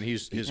Democrat, and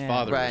his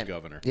father was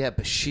governor. Yeah,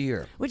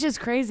 Bashir. Which is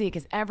crazy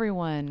because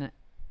everyone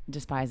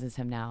despises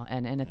him now,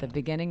 and at the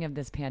beginning of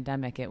this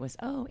pandemic, it was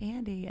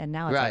Andy, and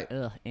now it's like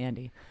ugh,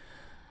 Andy.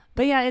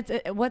 But yeah, it's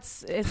a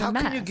mess. How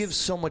can you give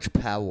so much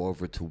power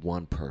over to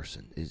one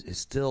person? Is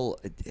still,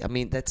 I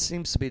mean, that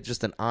seems to be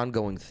just an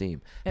ongoing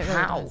theme. It really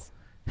does.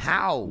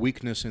 How?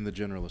 Weakness in the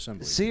General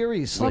Assembly.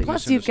 Seriously. Well,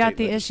 plus you've got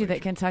the issue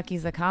that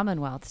Kentucky's a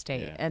Commonwealth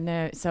state,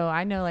 and so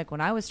I know, like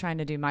when I was trying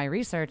to do my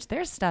research,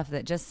 there's stuff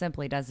that just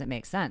simply doesn't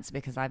make sense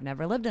because I've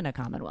never lived in a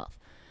Commonwealth,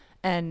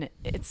 and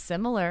it's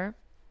similar,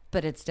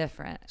 but it's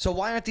different. So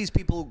why aren't these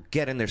people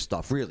getting their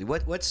stuff? Really,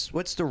 what's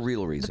the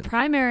real reason? The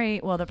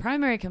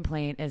primary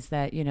complaint is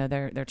that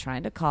they're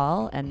trying to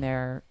call and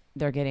they're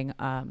getting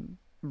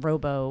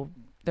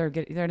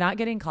they're not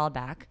getting called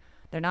back.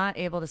 They're not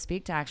able to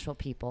speak to actual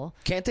people.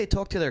 Can't they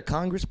talk to their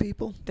Congress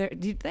people?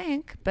 You'd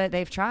think, but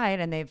they've tried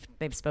and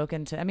they've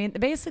spoken to. I mean,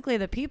 basically,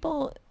 the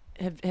people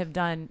have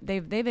done.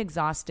 They've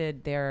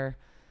exhausted their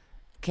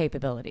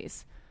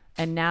capabilities,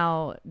 and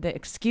now the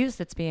excuse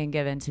that's being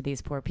given to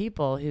these poor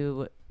people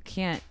who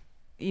can't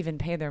even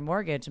pay their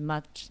mortgage,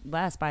 much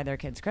less buy their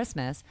kids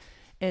Christmas,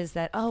 is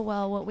that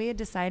what we had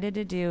decided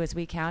to do is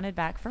we counted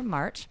back from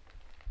March,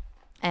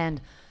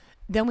 and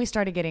then we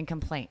started getting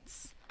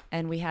complaints.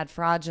 And we had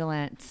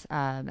fraudulent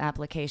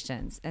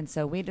applications. And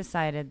so we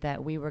decided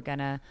that we were going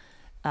to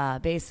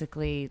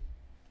basically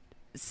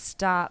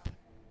stop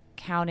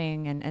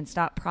counting and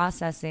stop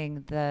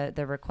processing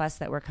the requests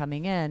that were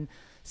coming in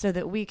so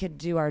that we could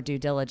do our due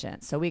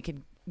diligence, so we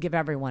could give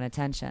everyone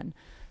attention.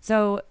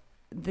 So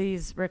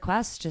these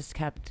requests just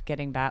kept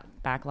getting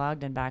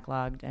backlogged and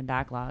backlogged and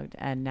backlogged.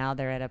 And now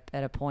they're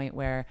at a point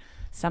where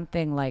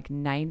something like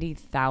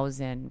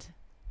 90,000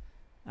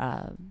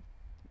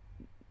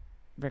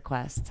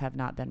 requests have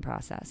not been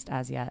processed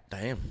as yet.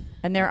 Damn.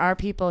 And there are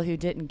people who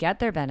didn't get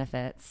their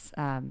benefits.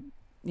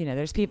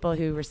 There's people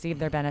who received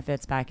their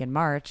benefits back in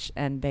March,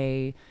 and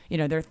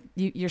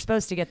you're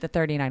supposed to get the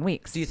 39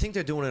 weeks. Do you think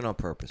they're doing it on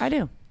purpose? I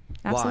do.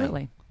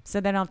 Absolutely. Why? So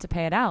they don't have to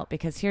pay it out,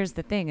 because here's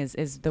the thing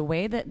is the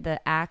way that the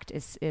act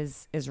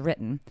is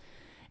written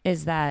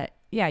is that,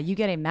 you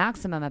get a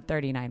maximum of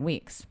 39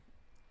 weeks.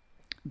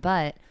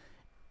 But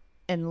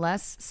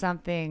unless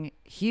something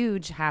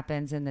huge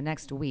happens in the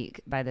next week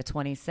by the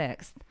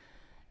 26th,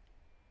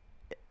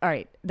 all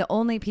right, the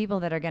only people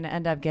that are going to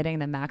end up getting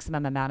the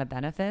maximum amount of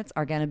benefits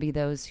are going to be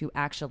those who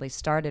actually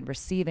started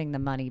receiving the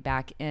money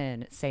back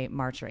in, say,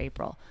 March or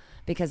April.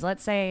 Because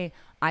let's say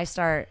I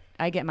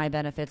get my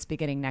benefits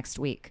beginning next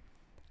week.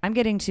 I'm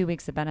getting 2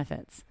 weeks of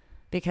benefits,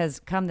 because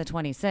come the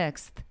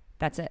 26th,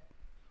 that's it.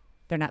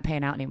 They're not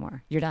paying out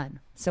anymore. You're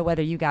done. So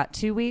whether you got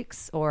 2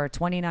 weeks or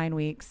 29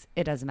 weeks,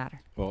 it doesn't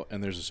matter. Well,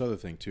 and there's this other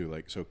thing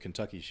too. So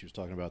Kentucky, she was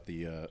talking about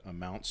the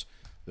amounts.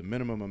 The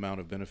minimum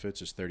amount of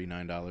benefits is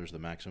 $39. The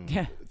maximum,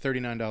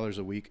 $39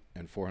 a week,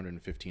 and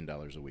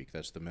 $415 a week.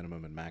 That's the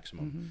minimum and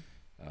maximum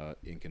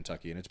in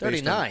Kentucky, and it's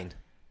based on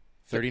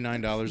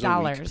 $39 a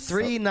week.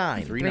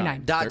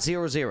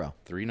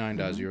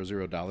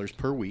 $39.00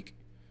 per week,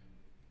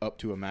 up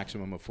to a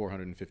maximum of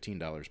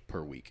 $415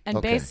 per week. And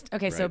it's based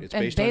on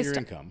your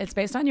income. It's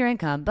based on your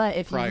income, but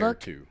if prior you look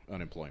to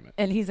unemployment.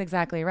 And he's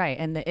exactly right.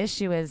 And the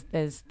issue is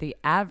the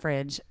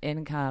average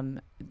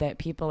income that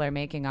people are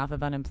making off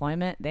of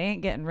unemployment, they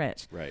ain't getting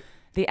rich. Right.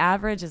 The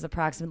average is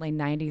approximately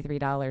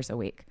 $93 a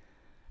week.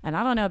 And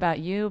I don't know about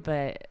you,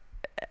 but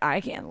I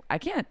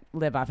can't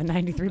live off of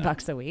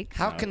 $93 a week.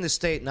 How can the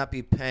state not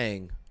be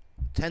paying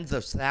tens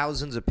of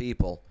thousands of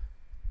people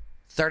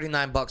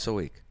 $39 a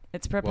week?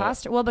 It's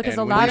preposterous. Well, because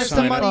a and lot of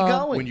when you people, sign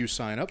up- when you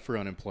sign up for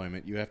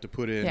unemployment, you have to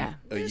put in a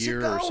Where's it year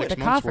or going? 6 The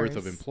months worth coffers.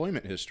 of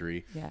employment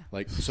history, Yeah.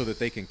 like so that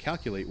they can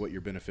calculate what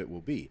your benefit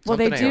will be. well,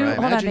 they Something do. ain't right.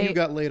 Hold on, Imagine they, you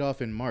got laid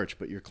off in March,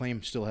 but your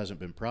claim still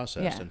hasn't been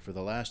processed, Yeah. and for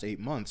the last 8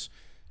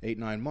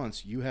 9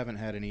 months, you haven't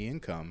had any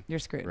income. You're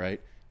screwed. Right?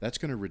 That's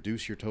going to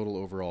reduce your total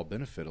overall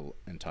benefit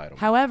entitlement.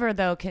 However,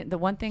 though, the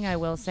one thing I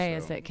will say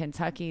is that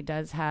Kentucky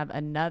does have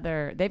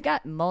they've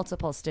got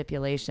multiple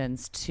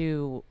stipulations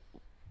to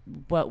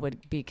what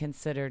would be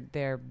considered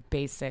their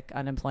basic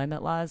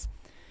unemployment laws.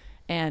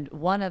 And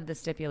one of the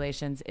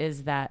stipulations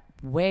is that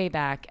way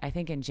back, I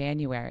think in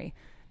January,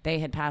 they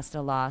had passed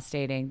a law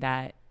stating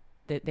that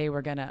they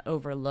were going to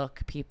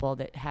overlook people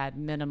that had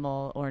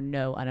minimal or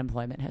no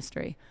unemployment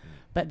history.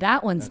 But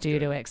that one's due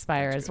to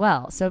expire as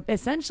well. So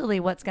essentially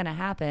what's going to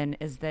happen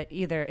is that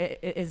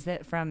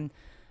from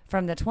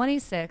the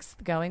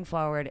 26th going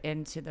forward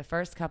into the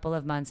first couple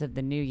of months of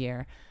the new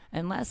year,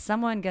 unless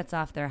someone gets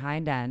off their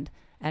hind end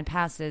and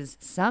passes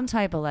some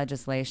type of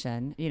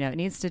legislation, it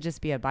needs to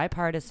just be a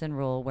bipartisan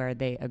rule where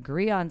they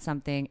agree on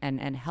something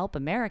and help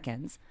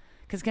Americans.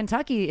 Because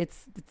Kentucky,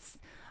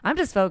 I'm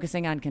just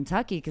focusing on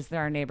Kentucky because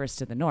they're our neighbors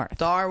to the north.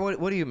 Dar,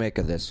 what do you make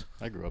of this?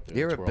 I grew up there.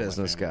 You're That's a where all my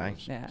business family guy.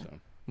 was, Yeah. so.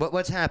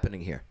 What's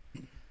happening here?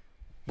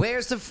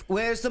 Where's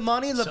the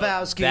money,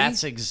 Lebowski? So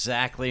that's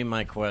exactly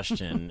my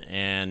question.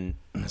 And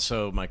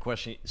so my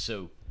question,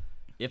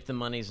 if the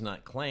money's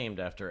not claimed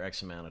after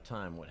X amount of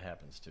time, what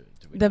happens to it?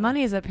 Do we The know?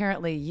 money is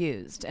apparently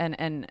used,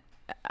 and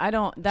I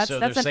don't. That's so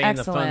that's they're an saying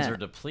excellent. the funds are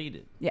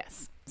depleted.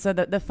 Yes. So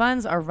the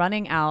funds are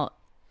running out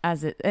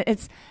as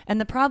it's,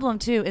 and the problem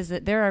too is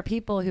that there are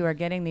people who are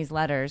getting these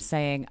letters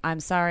saying,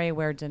 "I'm sorry,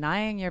 we're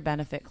denying your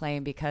benefit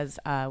claim because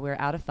we're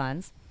out of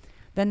funds."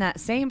 Then that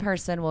same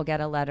person will get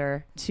a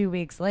letter 2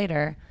 weeks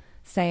later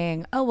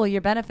saying, "Oh, well,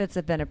 your benefits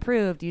have been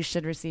approved. You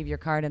should receive your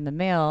card in the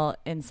mail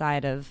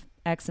inside of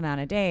X amount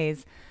of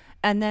days."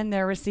 And then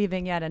they're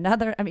receiving yet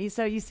another. I mean,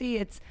 so you see,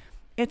 it's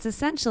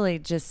essentially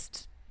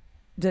just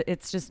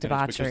it's just And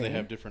it's debauchery. because they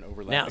have different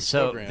overlapping Now,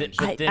 so programs.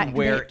 but then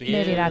where is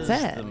maybe that's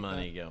it. the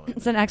money going?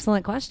 It's an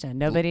excellent question.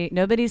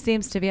 Nobody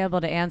seems to be able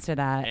to answer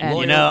that. And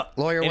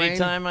Lawyer Wayne?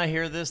 anytime I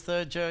hear this,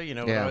 though, Joe,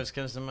 what Yeah. always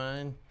comes to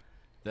mind?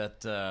 That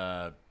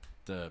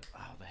the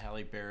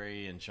Halle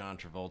Berry and John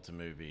Travolta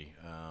movie,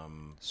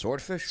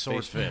 Swordfish.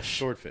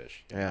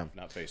 Swordfish. Yeah.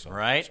 Not face off.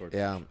 right? Swordfish.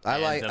 Yeah,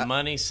 And the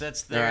money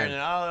sits there, Right. and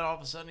all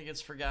of a sudden it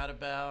gets forgot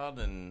about,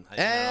 and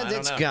And I don't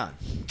it's know gone.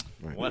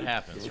 what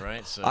happens,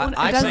 right? So it I'm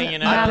doesn't saying,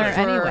 matter I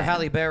prefer anyway.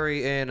 Halle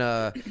Berry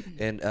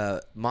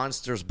in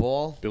Monsters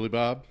Ball. Billy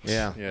Bob.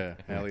 Yeah. Yeah.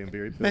 Halle and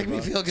Billy Make me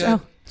Bob. feel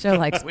good. Joe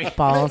likes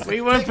balls.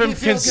 we went Make me from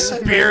feel good.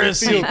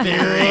 conspiracy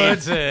theory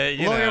to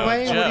Lawyer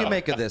Wayne, what do you Joe.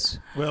 make of this?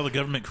 Well, the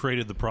government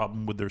created the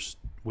problem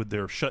with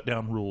their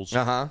shutdown rules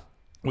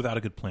without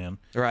a good plan.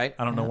 Right.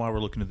 I don't know why we're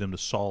looking to them to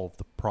solve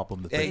the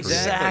problem that they created.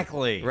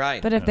 Exactly.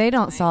 Right. But if they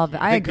don't solve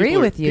it, I think agree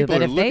people are- with you. people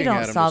But are if they looking at don't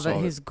them to solve it, solve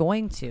it. who's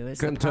going to? Is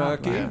the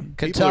Kentucky. problem.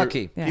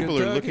 Kentucky.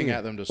 People are looking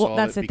at them to solve Well,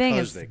 that's it the thing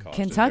because is they cost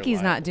Kentucky's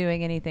it. not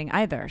doing anything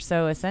either.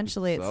 So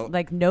essentially, it's So-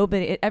 like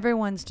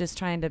everyone's just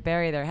trying to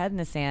bury their head in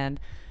the sand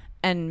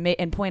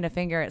and point a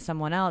finger at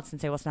someone else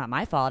and say, "Well, it's not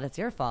my fault; it's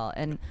your fault."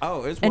 And it's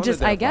one and of just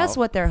their I guess fault.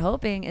 what they're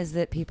hoping is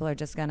that people are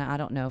just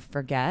gonna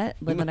forget,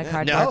 live in a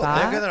cardboard No,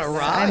 box. they're gonna I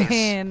rise.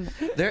 mean,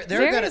 They're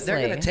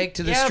seriously. gonna take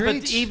to the Yeah,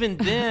 streets. but even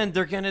then,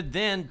 they're going to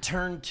then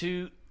turn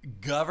to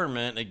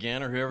government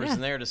again, or whoever's Yeah. in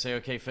there to say,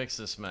 "Okay, fix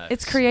this mess."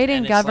 It's creating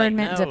And it's like,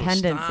 government no,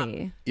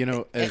 dependency.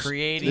 As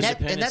creating and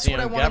dependency that's what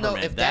I on want to know.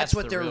 government. If that's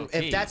what the they're, real key.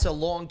 if that's a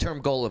long-term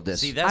goal of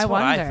this, See, that's I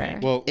what I wonder.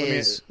 think. Well, let me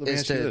is ask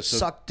you to this. So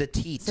suck the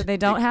teat. So they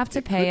don't have to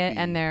it pay could it,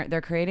 and be-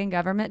 they're creating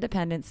government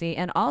dependency.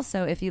 And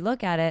also, if you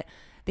look at it,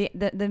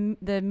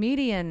 the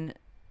median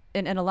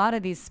in a lot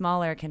of these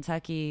smaller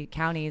Kentucky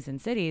counties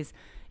and cities,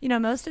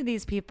 most of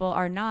these people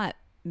are not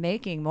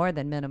making more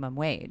than minimum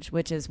wage,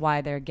 which is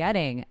why they're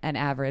getting an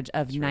average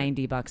of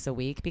 $90 a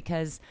week.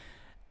 Because,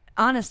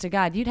 honest to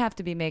God, you'd have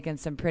to be making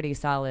some pretty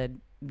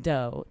solid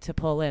dough to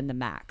pull in the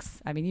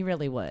max. I mean, you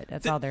really would.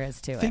 That's all there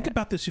is to Think it.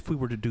 about this if we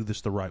were to do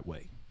this the right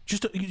way.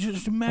 Just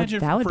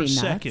imagine That would for a be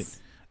second nuts.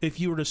 if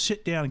you were to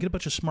sit down and get a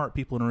bunch of smart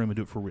people in a room and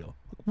do it for real.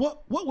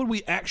 What would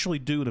we actually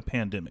do in a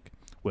pandemic?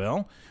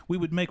 Well, we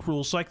would make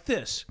rules like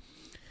this.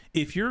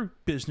 If your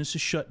business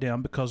is shut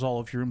down because all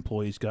of your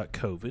employees got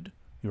COVID,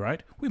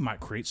 right, we might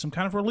create some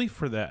kind of relief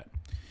for that.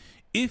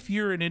 If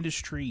you're an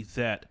industry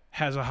that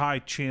has a high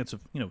chance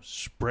of,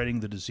 spreading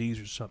the disease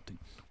or something,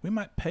 we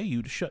might pay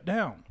you to shut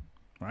down,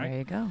 right? There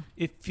you go.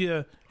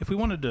 If we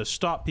wanted to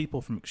stop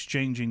people from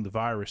exchanging the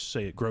virus,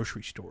 say at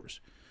grocery stores,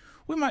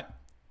 we might,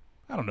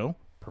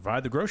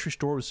 provide the grocery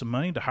store with some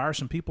money to hire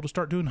some people to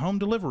start doing home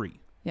delivery,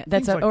 Yeah,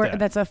 that's Things like that.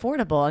 that's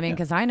affordable. I mean,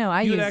 because I know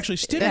I You would use actually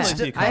stimulate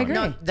the I economy. agree.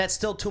 No, that's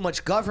still too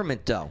much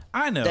government, though.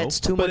 I know,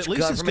 That's too but much at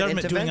least it's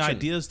government doing intervention.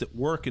 ideas that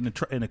work and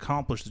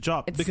accomplish the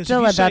job. It's because still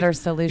if you a say- better if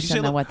you solution say,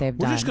 than "Look, what they've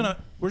we're just done."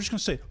 We're just gonna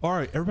say, all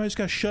right, everybody's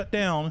got to shut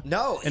down.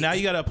 No, and now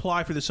you got to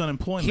apply for this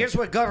unemployment. Here's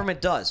what government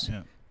does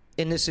Yeah.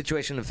 in this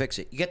situation to fix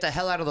it. You get the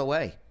hell out of the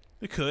way.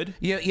 It could.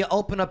 You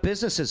open up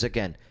businesses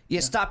again. You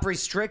stop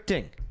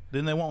restricting.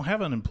 Then they won't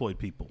have unemployed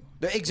people.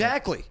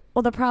 Exactly.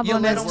 Well, the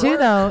problem let is 'em too, work.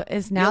 though,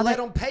 is now You that let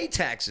them pay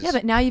taxes. yeah,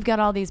 but now you've got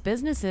all these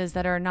businesses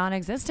that are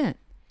non-existent.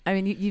 I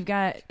mean, you've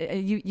got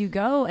you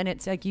go and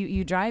it's like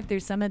you drive through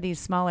some of these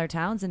smaller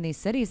towns in these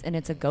cities and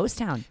it's a ghost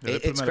town.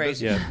 It's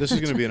crazy. Yeah, this is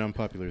going to be an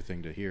unpopular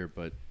thing to hear,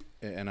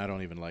 and I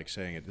don't even like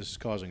saying it. This is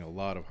causing a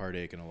lot of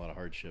heartache and a lot of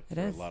hardship for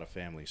a lot of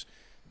families,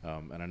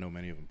 and I know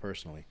many of them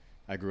personally.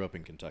 I grew up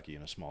in Kentucky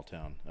in a small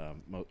town.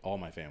 All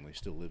my family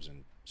still lives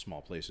in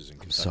small places in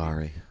Kentucky.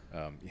 Sorry.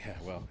 Yeah,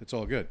 well, it's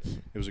all good.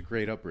 It was a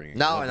great upbringing.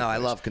 No, I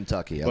love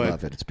Kentucky. I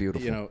love it. It's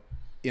beautiful. You know,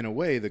 in a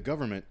way, the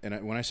government,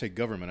 and when I say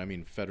government, I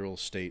mean federal,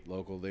 state,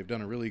 local, they've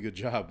done a really good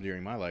job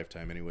during my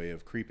lifetime anyway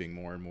of creeping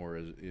more and more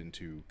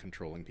into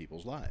controlling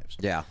people's lives.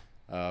 Yeah.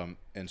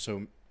 And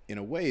so, in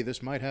a way,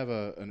 this might have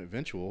an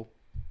eventual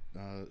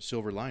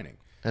silver lining.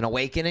 An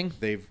awakening?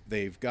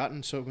 They've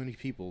gotten so many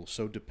people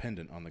so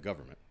dependent on the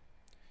government,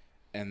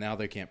 and now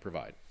they can't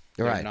provide.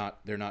 Right.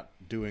 They're not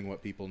doing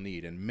what people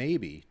need, and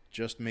maybe,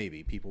 just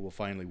maybe, people will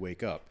finally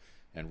wake up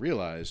and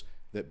realize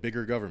that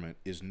bigger government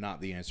is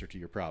not the answer to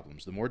your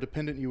problems. The more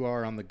dependent you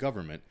are on the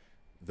government,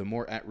 the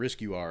more at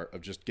risk you are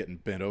of just getting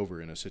bent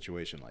over in a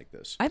situation like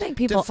this. I think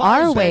people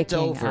are waking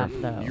over. up,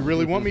 though. You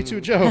really want me to,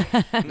 Joe?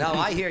 No,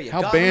 I hear you.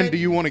 How banned do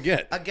you want to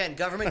get? Again,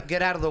 government,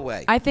 get out of the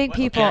way. I think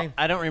people. Okay.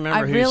 I don't remember.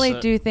 I really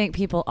do think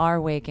people are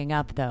waking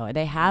up, though.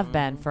 They have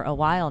been for a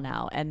while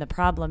now, and the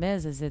problem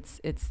is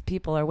it's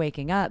people are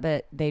waking up,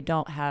 but they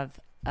don't have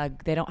a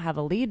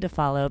lead to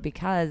follow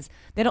because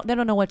they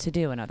don't know what to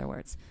do. In other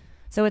words,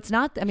 so it's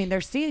not. I mean, they're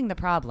seeing the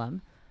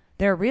problem.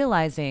 They're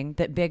realizing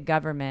that big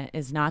government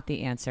is not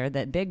the answer,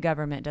 that big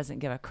government doesn't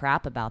give a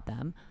crap about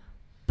them.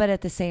 But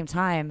at the same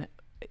time,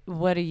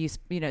 what are you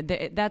know,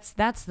 that's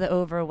the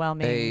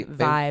overwhelming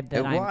vibe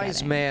that I'm getting. A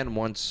wise man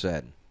once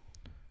said.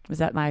 Was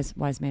that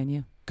wise man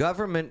you?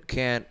 Government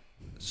can't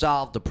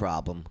solve the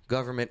problem.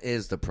 Government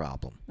is the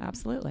problem.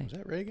 Absolutely. Was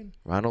that Reagan?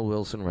 Ronald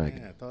Wilson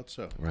Reagan. Yeah, I thought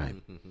so. Right.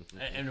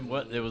 And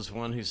what there was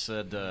one who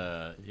said,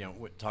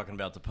 talking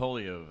about the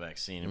polio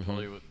vaccine and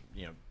polio,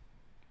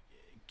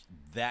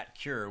 that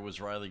cure was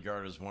widely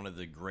regarded as one of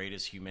the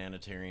greatest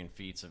humanitarian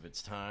feats of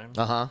its time.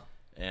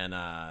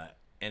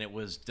 And it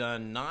was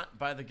done not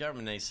by the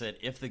government. They said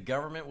if the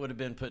government would have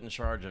been put in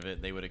charge of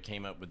it, they would have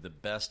came up with the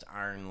best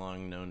iron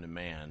lung known to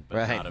man,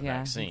 but not a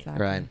vaccine.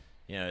 Exactly. Right.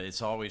 You know,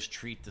 it's always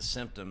treat the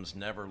symptoms,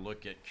 never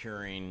look at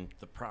curing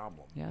the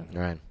problem. Yeah.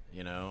 Right.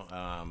 You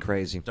know,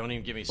 crazy. Don't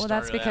even get me Well,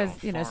 started. that's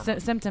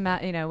because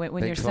symptomatic. You know, when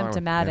Big you're pharma,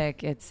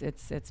 symptomatic,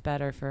 it's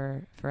better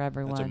for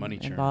everyone money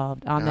churn.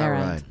 involved on their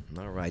end.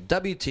 All right.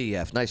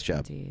 WTF. Nice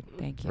job. Indeed.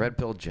 Thank you. Red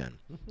Pill Jen.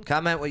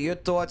 Comment with your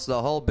thoughts,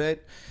 the whole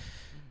bit.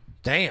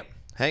 Damn.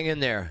 Hang in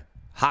there,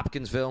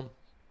 Hopkinsville.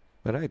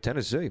 But hey,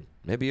 Tennessee,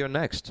 maybe you're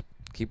next.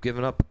 Keep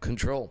giving up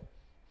control.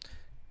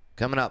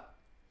 Coming up,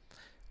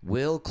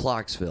 will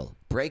Clarksville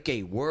break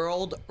a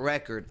world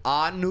record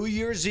on New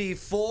Year's Eve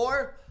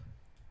for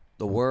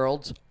the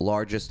world's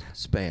largest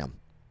spam?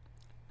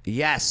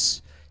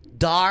 Yes.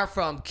 Dar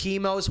from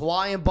Chemo's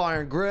Hawaiian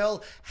Bar and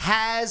Grill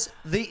has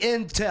the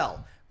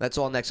intel. That's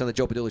all next on the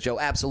Joe Padula Show.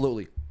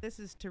 Absolutely. This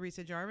is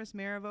Teresa Jarvis,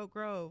 mayor of Oak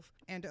Grove,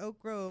 and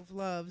Oak Grove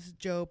loves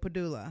Joe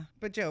Padula.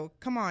 But Joe,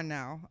 come on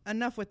now.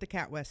 Enough with the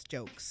Cat West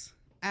jokes.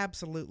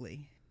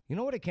 Absolutely. You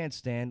know what I can't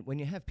stand? When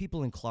you have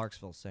people in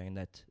Clarksville saying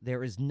that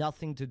there is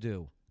nothing to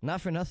do. Not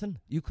for nothing,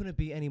 you couldn't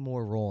be any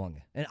more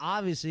wrong. And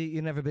obviously,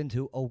 you've never been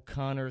to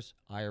O'Connor's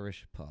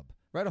Irish Pub.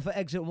 Right off of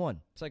Exit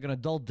 1. It's like an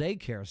adult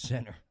daycare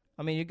center.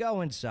 I mean, you go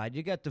inside,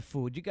 you got the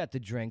food, you got the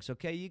drinks,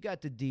 okay? You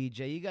got the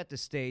DJ, you got the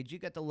stage, you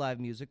got the live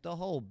music, the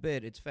whole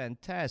bit. It's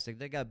fantastic.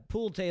 They got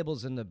pool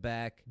tables in the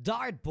back,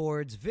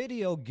 dartboards,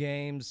 video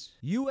games,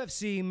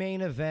 UFC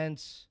main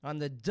events on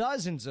the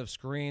dozens of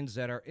screens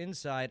that are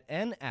inside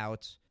and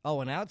out. Oh,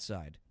 and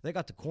outside, they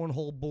got the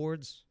cornhole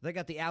boards. They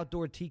got the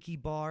outdoor tiki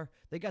bar.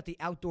 They got the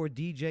outdoor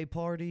DJ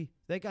party.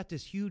 They got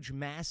this huge,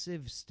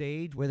 massive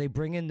stage where they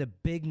bring in the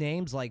big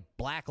names like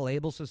Black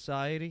Label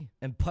Society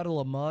and Puddle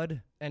of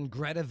Mud and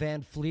Greta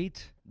Van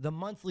Fleet. The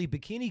monthly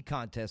bikini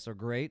contests are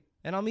great.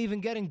 And I'm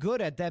even getting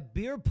good at that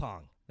beer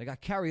pong. They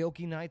got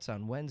karaoke nights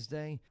on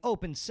Wednesday.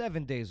 Open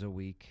 7 days a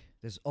week.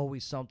 There's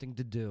always something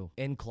to do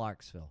in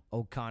Clarksville.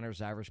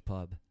 O'Connor's Irish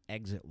Pub,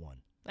 Exit 1.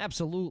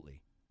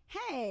 Absolutely.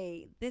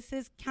 Hey, this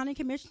is County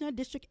Commissioner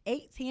District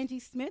 8,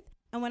 Tangi Smith.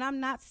 And when I'm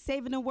not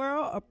saving the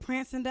world or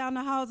prancing down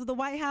the halls of the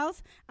White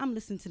House, I'm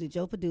listening to the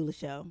Joe Padula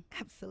Show.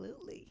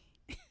 Absolutely.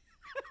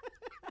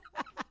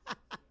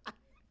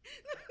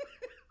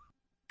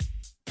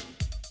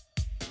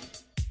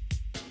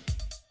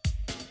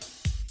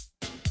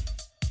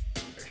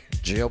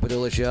 Joe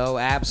Padula Show,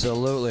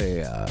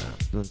 absolutely.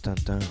 Dun, dun,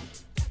 dun.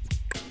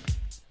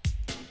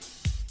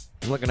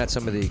 I'm looking at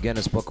some of the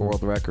Guinness Book of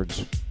World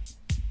Records.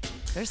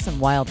 There's some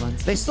wild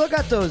ones. They still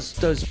got those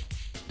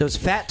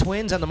fat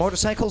twins on the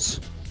motorcycles.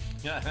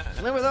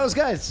 Remember those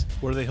guys?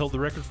 What do they hold the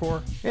record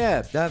for?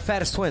 Yeah, the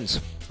fattest twins.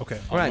 Okay.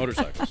 Right.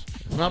 Motorcycles.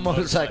 On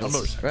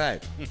motorcycles.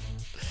 Right.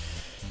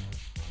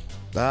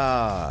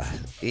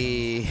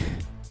 The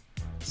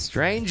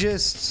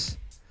strangest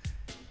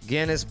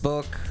Guinness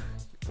Book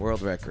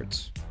World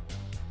Records.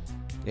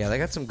 Yeah, they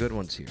got some good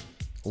ones here.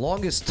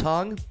 Longest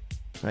tongue?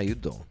 How you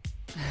doing?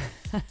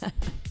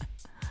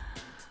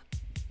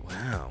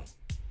 Wow.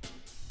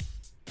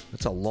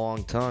 That's a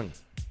long tongue.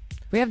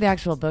 We have the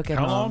actual book at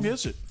How home. long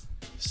is it?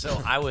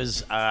 So I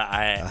was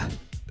I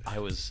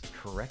was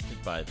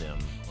corrected by them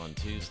on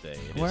Tuesday.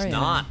 It Where is are you?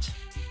 not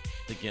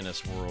the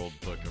Guinness World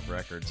Book of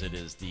Records. It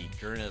is the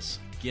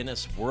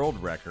Guinness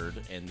World Record,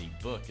 and the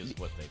book is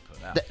what they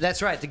put out.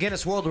 That's right. The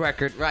Guinness World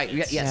Record. Right.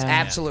 It's- Yes, Yeah.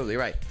 absolutely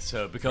right.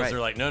 So because Right.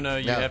 they're like, no,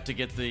 you No. have to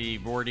get the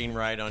wording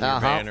right on your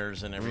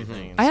banners and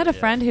everything. I had a So,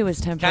 friend who was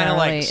kind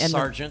temporarily of like in the,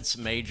 sergeants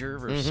major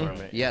versus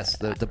sergeant. Yes,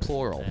 the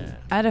plural.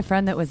 I had a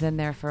friend that was in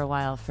there for a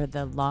while for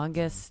the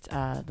longest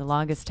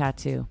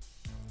tattoo.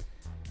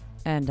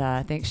 And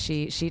I think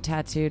she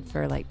tattooed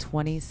for like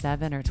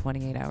 27 or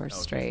 28 hours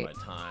straight my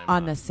time,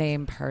 on the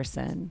same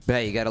person.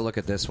 Hey, you got to look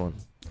at this one.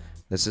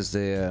 This is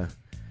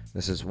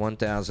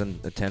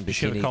 1,010 You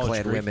should have a college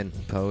bikini-clad degree. women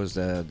posed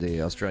at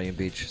the Australian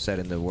beach,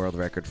 setting the world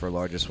record for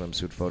largest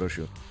swimsuit photo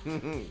shoot.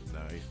 Nice.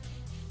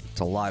 It's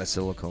a lot of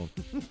silicone.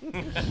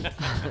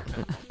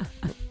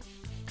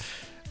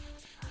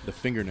 The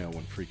fingernail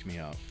one freaked me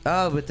out.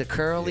 Oh, with the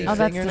curly Oh,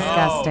 that's fingernail.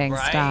 disgusting.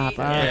 right? Stop.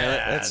 Oh.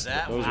 Yeah, let's-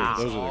 that those was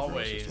are the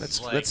always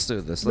grossest. like- Let's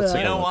do this. Let's You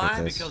take a know look at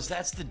why? this. Because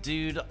that's the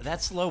dude.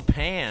 That's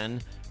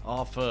Lopan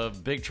off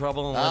of Big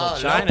Trouble in Little Oh,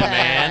 China, Lopan.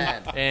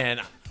 man.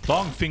 And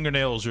Long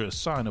fingernails are a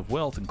sign of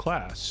wealth and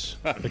class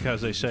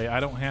because they say I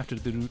don't have to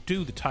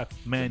do the type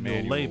of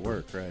manual labor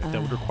work, right.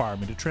 that would require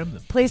me to trim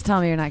them. Please tell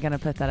me you're not going to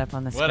put that up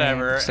on the screen.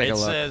 whatever. Let's take a It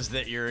look. says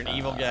that you're an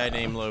evil guy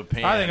named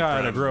Lopan. I think I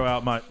ought to from- grow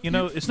out my. It's you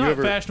not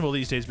ever- fashionable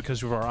these days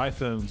because of our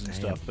iPhones and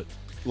stuff. But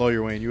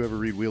Lawyer Wayne, you ever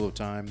read Wheel of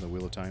Time, the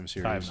Wheel of Time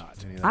series? I have not.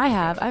 Any of that? I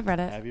have. I've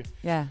read it. Have you?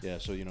 Yeah. Yeah,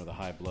 so you know the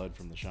high blood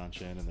from the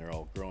Shanshan, and they're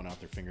all growing out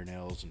their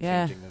fingernails and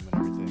Yeah. painting them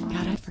and everything.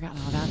 God, I'd forgotten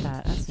all about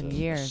that. That's It's been a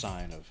years.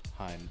 sign of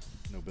high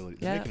nobility.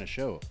 They're Yeah. making a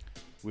show.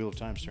 Wheel of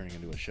Time's turning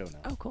into a show now.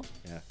 Oh, cool.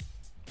 Yeah.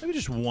 maybe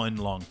just one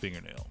long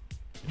fingernail.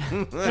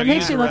 That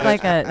makes you look like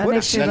a. That What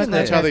makes if you look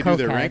That's like how a they do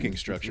their cokehead. ranking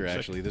structure,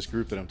 actually. This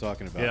group that I'm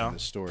talking about Yeah. in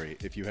this story,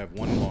 if you have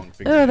one long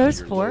finger, Oh, are those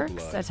you're low forks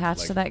blood,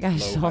 attached to like that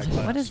guy's low, shoulder?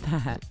 high What class. is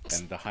that?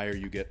 And the higher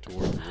you get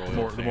toward the royal The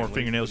more family,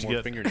 fingernails the you more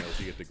get. fingernails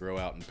you get to grow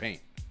out and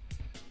paint.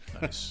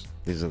 Nice.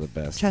 These are the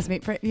best. Trust me.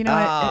 You know,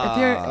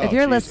 what? If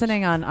you're Jesus.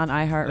 listening on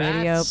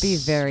iHeartRadio, be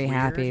That's very weird.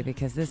 happy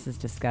because this is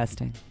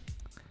disgusting.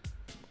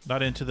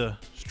 Not into the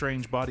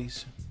strange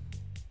bodies,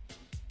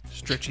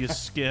 stretchiest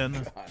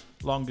skin,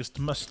 longest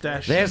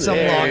mustache. There's some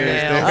There long it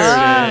is. nails. There Oh it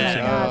my is.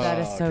 God, that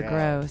is Oh, so God.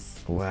 gross.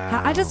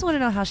 Wow. I just want to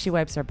know how she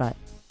wipes her butt.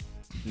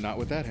 Not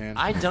with that hand.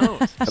 I don't.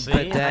 See,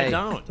 I bidet.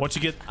 don't. Once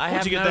you get I once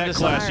have you get no that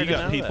class, desire you to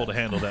got know people that. to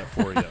handle that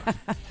for you.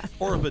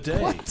 Or a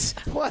bidet.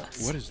 What?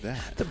 What is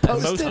that? The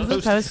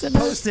Most-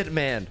 Post-it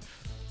man.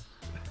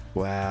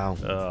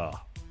 Wow.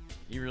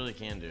 You really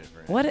can do it,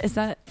 Brandon. What is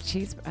that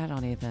cheese? I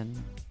don't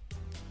even.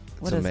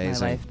 What It's is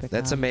amazing. my life become?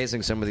 That's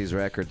amazing, some of these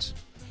records.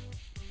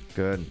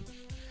 Good.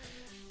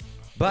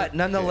 But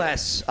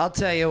nonetheless, I'll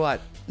tell you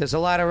what. There's a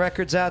lot of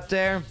records out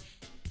there.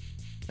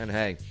 And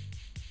hey,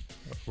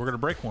 We're gonna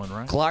break one,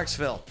 right?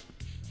 Clarksville,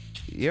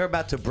 you're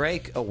about to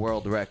break a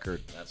world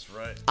record That's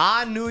right.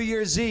 on New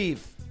Year's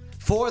Eve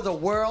for the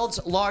world's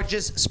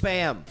largest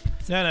spam.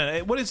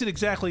 No. What is it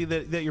exactly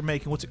that you're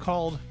making? What's it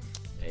called?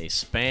 A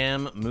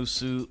spam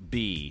musu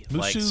bee.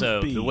 Like Musu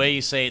so, bee. the way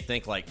you say it,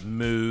 think like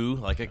moo,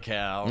 like a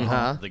cow.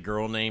 Uh-huh. The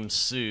girl named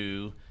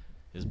Sue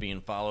is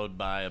being followed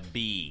by a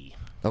bee.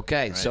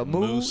 Okay, Right. so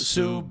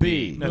Musu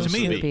musubi. Now, to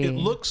me, Musubi. it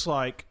looks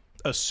like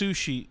a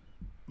sushi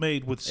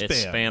made with spam.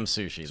 It's spam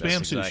sushi. Spam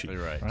That's sushi. exactly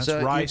right. That's So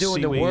you're rice,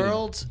 doing the seaweed,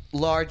 world's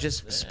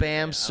largest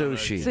spam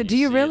sushi. So, You do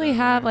you see it really on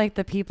have there? like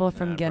the people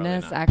from Nah, probably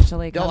Guinness not.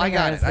 actually No, coming? I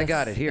got or it. is I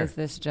got this- it here. Is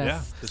this just?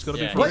 Yeah, it's gonna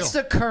Yeah. be for What's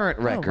real. the current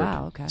Oh record?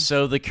 wow. Okay.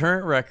 So the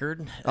current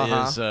record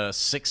Uh-huh. is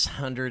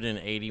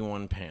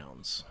 681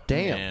 pounds.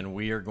 Damn. And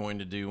we are going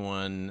to do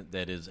one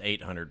that is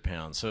 800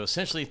 pounds. So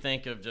essentially,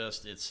 think of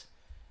it's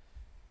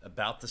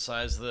about the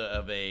size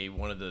of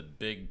one of the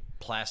big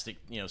plastic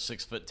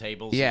 6-foot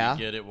tables Yeah. that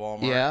you get at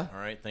Walmart. Yeah. All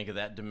right. Think of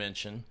that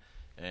dimension,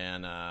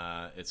 and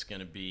it's going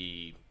to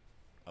be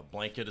a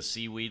blanket of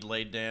seaweed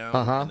laid down,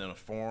 Uh-huh. and then a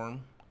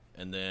form,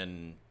 and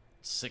then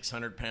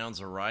 600 pounds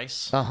of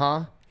rice.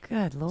 Uh-huh.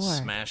 Good lord.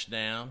 Smashed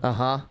down.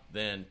 Uh-huh.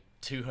 Then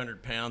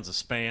 200 pounds of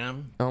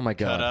spam. Oh, my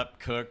God. Cut up,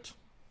 cooked,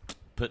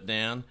 put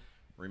down.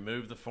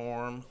 Remove the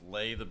form,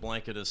 lay the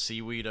blanket of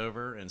seaweed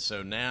over, and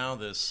so now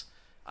this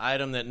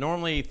item that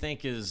normally you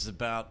think is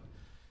about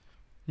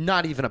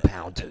Not even a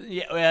pound.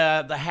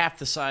 Yeah, the half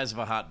the size of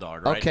a hot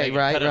dog, right? Okay, cut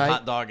right. a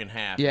hot dog in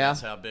half. Yeah.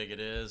 That's how big it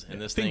is. And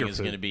this thing is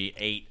going to be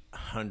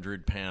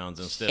 800 pounds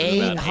instead of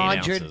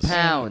 800 about 8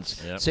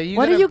 pounds. Yep. So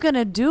What are you going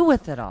to do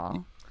with it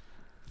all?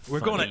 We're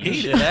going to You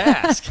eat should it.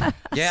 ask.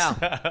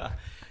 Yeah.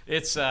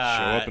 It's show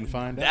up and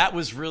find out. That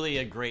was really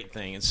a great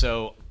thing. And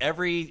so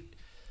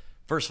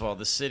first of all,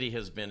 the city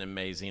has been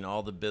amazing.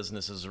 All the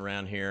businesses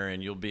around here,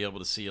 and you'll be able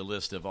to see a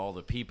list of all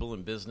the people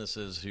and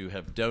businesses who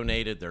have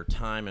donated their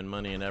time and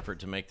money and effort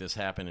to make this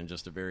happen in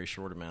just a very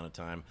short amount of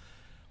time.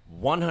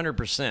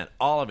 100%,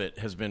 all of it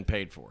has been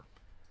paid for.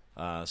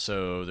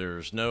 So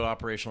there's no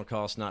operational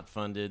costs not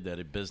funded that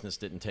a business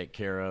didn't take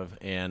care of,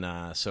 and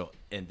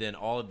then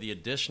all of the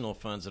additional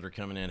funds that are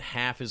coming in,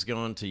 half is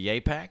going to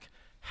YAPAC,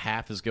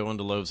 half is going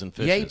to Loaves and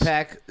Fishes.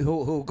 YAPAC,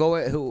 who go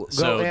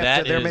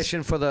after their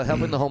mission for the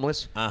helping the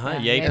homeless.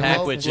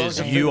 YAPAC, which is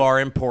You Are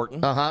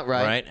Important.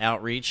 Right.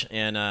 Outreach,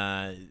 and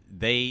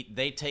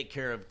they take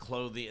care of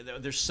clothing.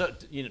 There's so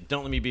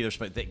don't let me be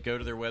there. They go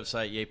to their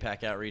website,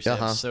 YAPAC Outreach. They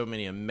have so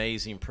many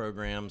amazing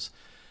programs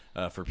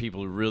for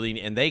people who really,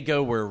 and they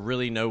go where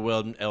really no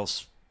one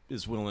else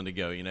is willing to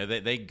go.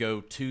 They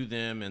go to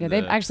them, and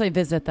they actually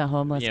visit the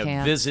homeless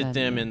camps. Visit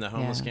them in the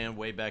homeless camp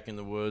way back in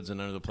the woods and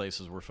other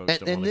places where folks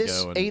don't want to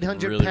go. And this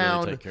 800-pound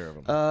really take care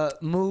of them.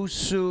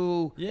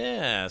 Musubi.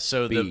 Yeah,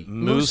 so the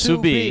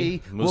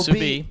Musubi will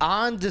be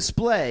on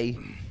display.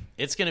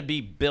 It's going to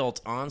be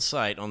built on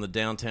site on the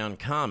downtown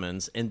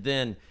commons, and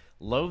then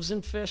Loaves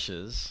and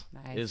Fishes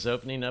is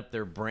opening up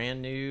their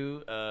brand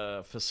new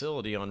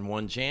facility on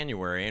 1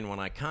 January. And when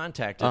I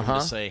contacted them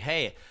to say,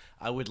 hey,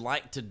 I would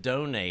like to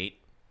donate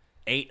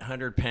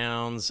 800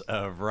 pounds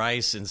of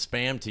rice and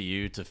Spam to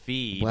you to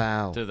feed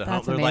to the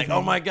homeless. They're like,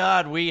 oh my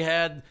God, we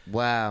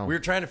were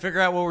trying to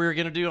figure out what we were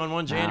going to do on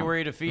 1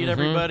 January to feed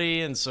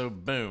everybody. And so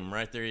boom,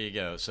 right there you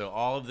go. So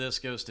all of this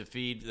goes to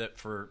feed that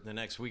for the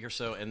next week or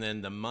so. And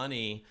then the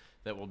money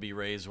that will be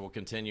raised will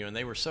continue. And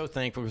they were so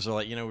thankful because they're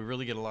like, we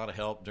really get a lot of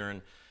help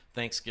during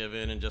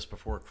Thanksgiving and just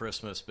before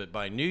Christmas, but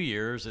by New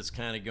Year's it's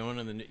kind of going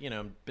to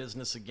the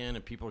business again,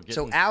 and people are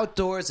getting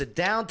outdoors at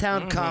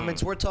downtown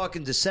Commons. We're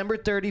talking December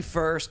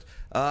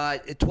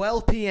 31st,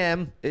 12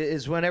 p.m.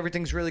 is when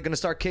everything's really going to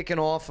start kicking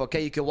off.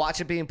 Okay, you can watch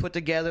it being put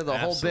together, the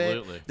whole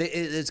bit.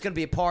 It's going to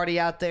be a party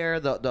out there.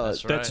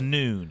 That's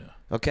noon.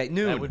 Okay,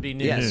 noon. That would be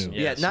noon.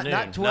 Yes.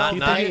 Not 12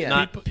 p.m.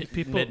 Not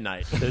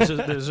midnight.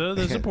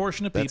 There's a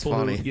portion of people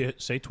who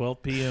say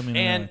 12 p.m.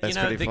 And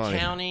the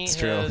county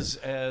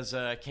has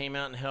came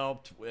out and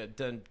helped.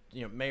 Done,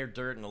 Mayor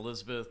Dirt and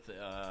Elizabeth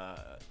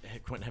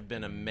have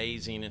been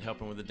amazing in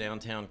helping with the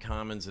downtown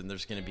commons. And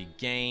there's going to be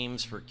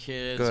games for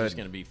kids. Good. There's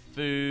going to be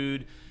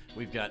food.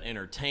 We've got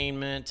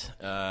entertainment,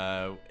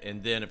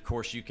 and then of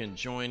course you can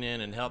join in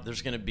and help.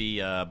 There's going to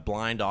be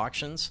blind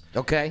auctions.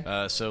 Okay.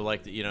 So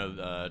like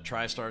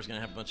TriStar is going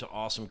to have a bunch of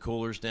awesome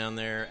coolers down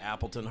there.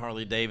 Appleton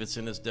Harley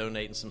Davidson is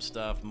donating some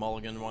stuff.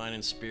 Mulligan Wine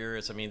and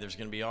Spirits. I mean, there's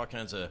going to be all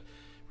kinds of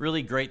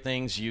really great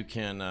things you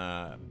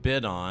can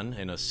bid on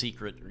in a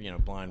secret,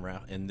 blind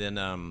route, and then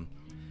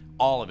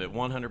all of it,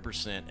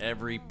 100%,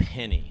 every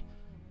penny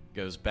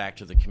goes back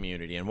to the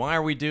community. And why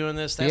are we doing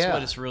this? That's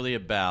what it's really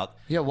about.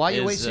 Yeah, why are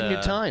you wasting your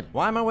time?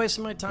 Why am I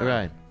wasting my time?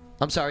 Right.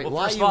 I'm sorry. Well,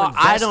 why first are you of all,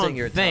 I investing don't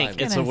your think time?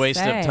 it's a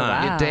waste of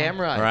time. You're damn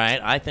right. Right?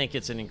 I think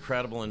it's an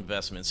incredible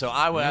investment. So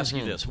I will ask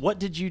you this. What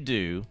did you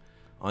do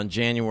on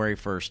January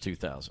 1st,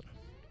 2000?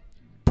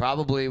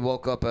 Probably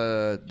woke up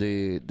at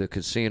the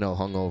casino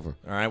hungover.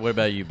 All right. What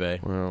about you, Bay?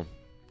 Well,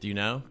 do you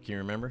know? Can you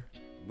remember?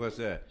 What's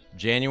that?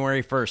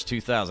 January 1st,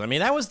 2000. I mean,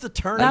 that was the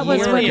turn That of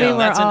was the when millennium. we were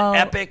That's all- an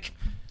epic...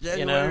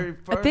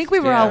 I think we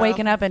were all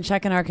waking up and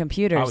checking our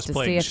computers to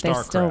see if they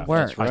still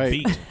work. I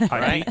beat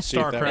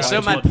StarCraft.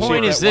 So my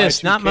point is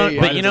this,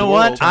 but you know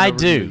what? I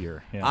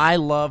do. I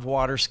love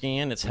water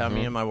skiing. It's how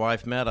me and my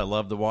wife met. I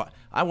love the water.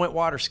 I went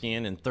water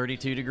skiing in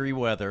 32-degree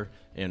weather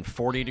in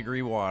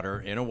 40-degree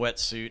water in a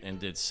wetsuit and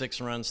did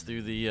 6 runs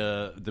through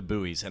the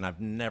buoys, and I've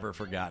never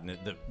forgotten it.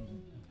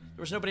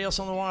 There was nobody else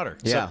on the water.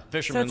 Yeah. So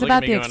fishermen it's look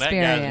about at me the going, that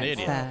guy's an experience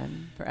idiot.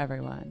 then for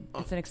everyone.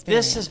 It's an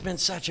experience. This has been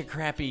such a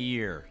crappy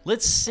year.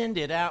 Let's send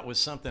it out with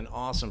something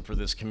awesome for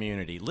this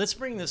community. Let's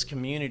bring this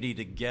community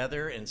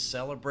together and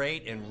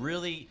celebrate, and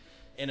really,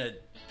 in a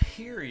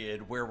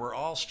period where we're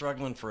all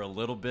struggling for a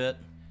little bit,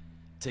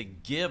 to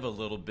give a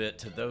little bit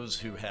to those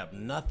who have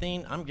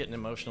nothing. I'm getting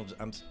emotional.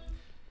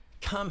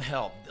 Come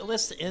help.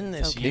 Let's end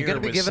this You're year gonna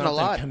be with giving something a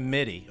lot.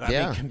 community. I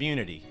mean,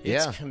 community.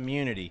 It's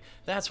community.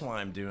 That's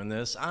why I'm doing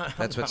this. I'm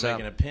That's not what's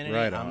making up. a penny.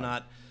 Right I'm on.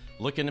 not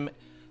looking to.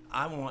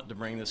 I want to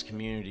bring this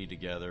community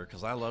together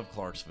because I love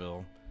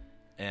Clarksville,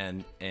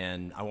 and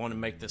I want to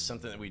make this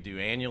something that we do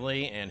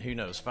annually. And who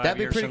knows, 5 That'd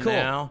be years pretty from cool.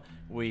 now,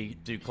 we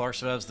do.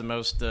 Clarksville has the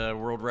most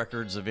world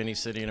records of any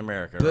city in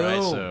America, Boom.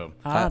 right? So,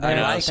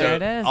 there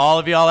it is. all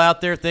of y'all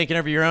out there thinking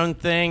of your own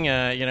thing,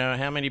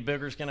 how many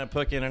boogers can I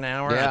put in an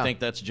hour? Yeah. I think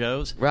that's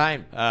Joe's.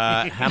 Right.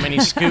 How many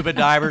scuba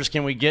divers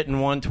can we get in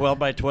one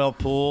 12-by-12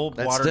 pool?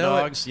 Let's Water do it.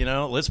 dogs,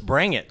 let's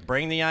bring it.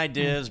 Bring the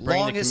ideas, bring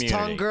Longest the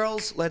community. tongue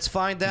girls, let's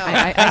find out.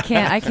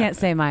 I can't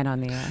say mine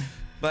on the air.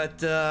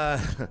 But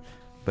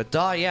But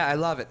yeah, I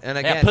love it. And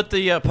again, Yeah, put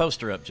the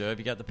poster up, Joe. Have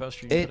you got the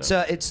poster?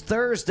 It's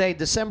Thursday,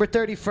 December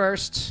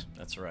 31st.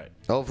 That's right.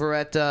 Over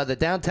at the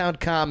Downtown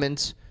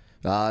Commons,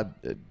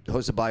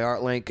 hosted by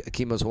ArtLink,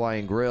 Akimo's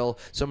Hawaiian Grill,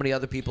 so many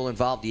other people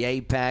involved, the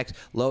Apex,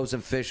 Loaves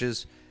and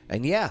Fishes.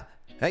 And yeah,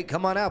 hey,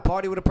 come on out,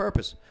 party with a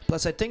purpose.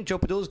 Plus, I think Joe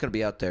Padula's going to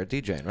be out there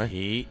DJing, right?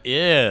 He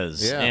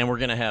is. Yeah. And we're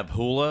going to have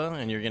hula,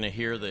 and you're going to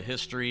hear the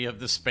history of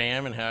the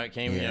spam and how it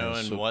came,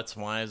 and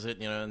why is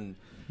it, and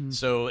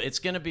so it's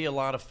going to be a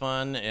lot of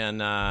fun.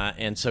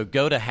 And so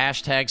go to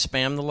hashtag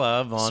Spam the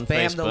Love on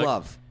Facebook. Spam the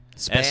Love.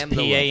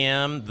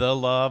 SPAM the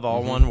Love,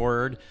 all one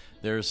word.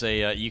 There's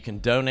you can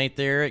donate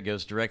there. It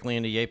goes directly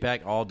into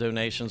YAPAC. All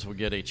donations will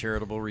get a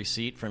charitable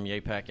receipt from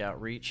YAPAC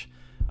Outreach.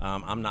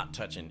 I'm not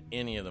touching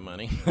any of the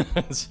money.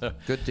 So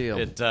good deal.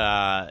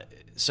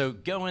 So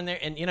go in there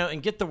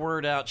and get the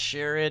word out,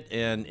 share it,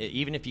 and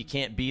even if you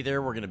can't be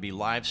there, we're going to be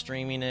live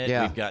streaming it.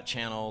 Yeah. We've got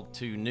Channel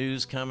 2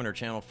 News coming, or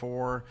Channel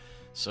 4.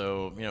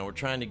 So we're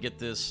trying to get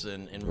this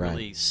and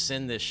really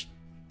send this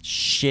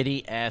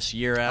shitty ass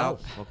year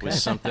out with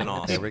something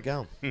awesome. There we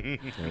go. There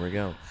we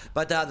go.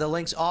 But the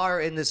links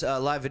are in this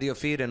live video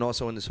feed and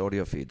also in this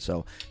audio feed.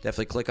 So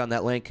definitely click on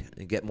that link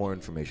and get more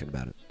information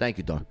about it. Thank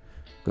you, Don.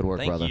 Good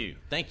work, brother.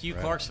 Thank you,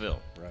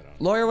 Clarksville. Right on.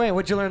 Lawyer Wayne,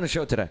 what'd you learn on the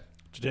show today?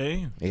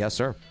 Today? Yes,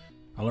 sir.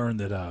 I learned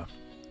that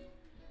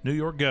New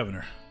York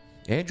governor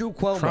Andrew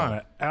Cuomo trying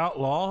to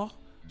outlaw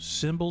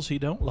symbols he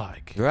don't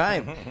like.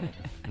 Right.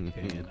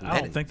 And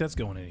I don't think that's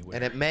going anywhere.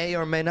 And it may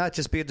or may not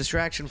just be a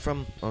distraction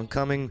from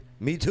oncoming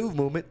Me Too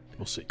movement.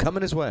 We'll see.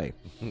 Coming his way.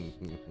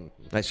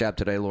 Nice job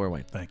today, Laura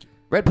Wayne. Thank you.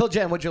 Red Pill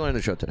Jen, what'd you learn on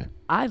the show today?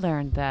 I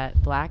learned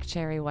that black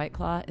cherry White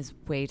Claw is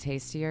way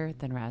tastier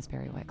than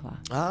raspberry White Claw.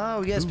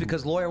 Oh, yes,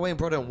 because Lawyer Wayne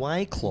brought in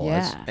White Claws,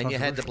 Yeah. and you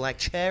had the black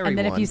cherry And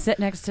then one. if you sit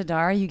next to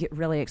Dar, you get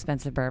really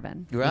expensive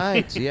bourbon.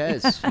 Right,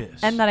 yes.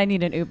 And that I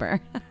need an Uber.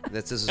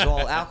 This is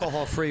all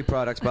alcohol-free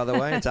products, by the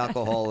way. It's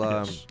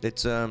alcohol.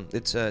 It's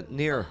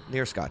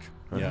near Scotch.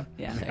 Yeah.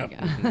 Yeah, there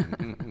you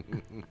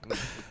go.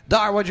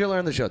 Dar, what'd you learn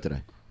on the show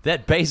today?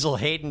 That Basil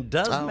Hayden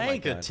does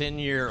make a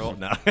 10-year-old.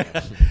 No,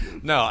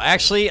 no.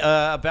 Actually,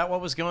 about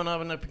what was going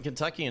on up in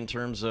Kentucky in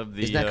terms of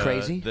the. Isn't that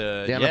crazy?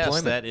 The The yes,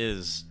 unemployment? that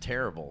is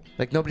terrible.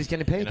 Like nobody's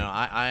getting paid.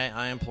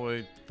 I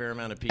employ a fair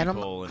amount of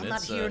people, And I'm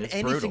not hearing it's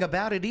anything brutal.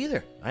 about it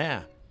either.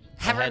 Yeah.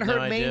 Haven't I had heard no idea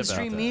about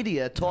mainstream that.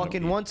 media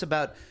talking once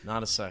about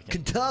Not a second.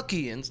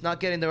 Kentuckians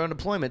not getting their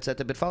unemployments that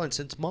they've been filing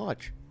since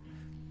March.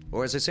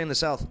 Or as they say in the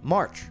South,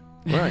 March.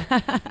 Right.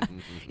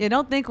 You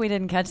don't think we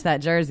didn't catch that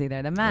jersey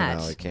there, the match.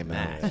 No, it came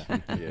out.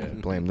 Yeah.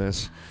 Blame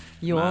this.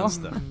 You all?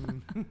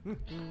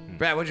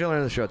 Brad, what'd you learn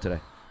on the show today?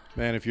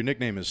 Man, if your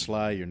nickname is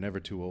Sly, you're never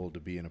too old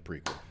to be in a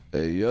prequel.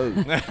 Hey, yo.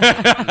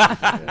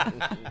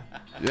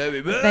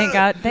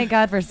 Thank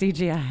God for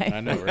CGI. I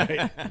know,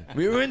 right?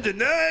 We're in the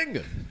Nang.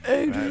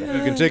 You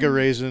can take a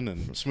raisin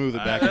and smooth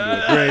it back into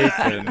a grape,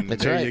 and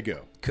That's there right. you go.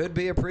 Could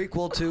be a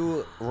prequel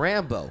to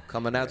Rambo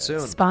coming out soon.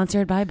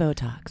 Sponsored by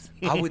Botox.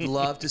 I would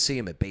love to see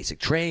him at basic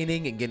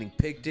training and getting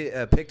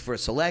picked for a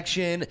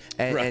selection.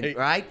 And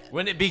right?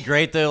 Wouldn't it be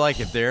great though, like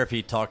if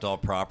he talked all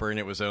proper and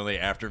it was only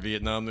after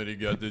Vietnam that he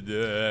got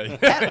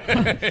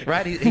the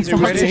Right? He's It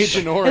was British.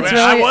 Agent Orange. It's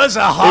really- I was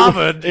a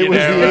Harvard. It was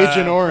the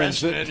Agent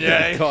Orange that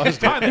yeah.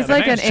 caused it. He's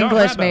like an Name's John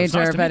English Rambo. It's major,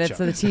 nice to but meet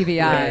it's you. the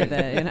TBI.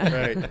 That, you know.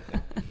 Right.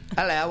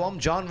 Hello, I'm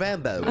John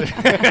Rambo.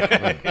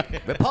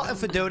 Reporting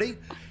for duty.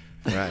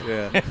 Right.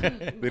 Yeah.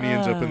 Then he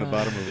ends up in the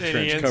bottom of the And he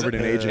trench ends covered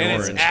up- in Agent and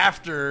Orange. it's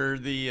after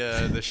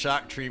the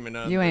shock treatment.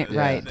 On You ain't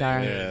right,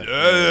 Dar.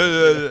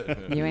 Yeah.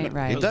 You ain't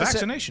right. Those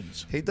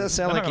vaccinations. He does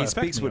sound They're like not he gonna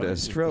speaks affect with me. a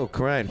stroke,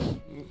 right?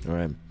 All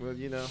right. Well,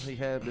 you know, he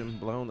had been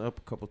blown up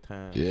a couple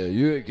times. Yeah,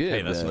 you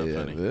again. Hey, that's not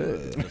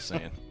funny. Just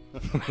saying.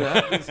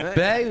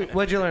 Bay,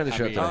 what'd you learn on the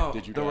show today? Oh,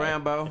 Did you the die?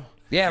 Rambo.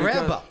 Yeah, Because-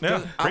 Rambo. Yeah,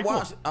 because I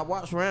prequel.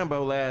 watched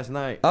Rambo last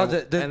night. Oh, And-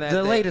 the and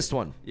the latest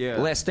one. Yeah.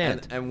 Last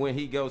Stand. And when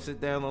he goes sit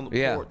down on the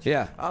Yeah, porch.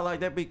 yeah. I like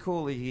that'd be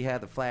cool if he had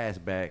the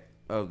flashback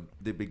of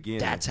the beginning.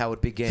 That's how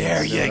it begins.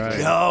 There you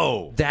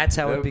go. That's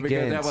how it Because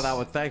begins. that's what I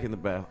was thinking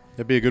about.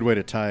 That'd be a good way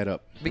to tie it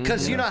up.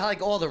 Because you know how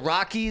like all the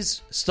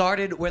Rockies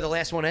started where the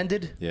last one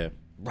ended? Yeah.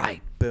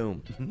 Right.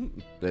 Boom.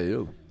 There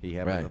you. He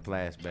having Right. a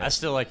flashback. I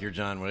still like your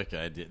John Wick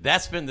idea.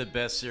 That's been the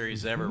best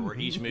series ever, where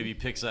each movie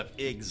picks up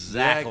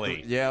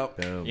exactly.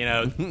 Yep. You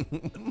know,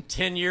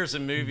 10 years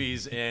of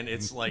movies, and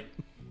it's like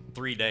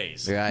 3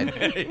 days. Right.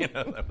 You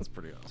know, that was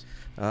pretty awesome.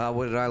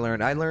 What did I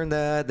learn? I learned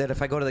that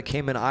if I go to the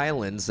Cayman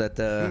Islands, that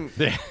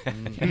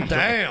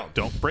Damn.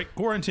 Don't break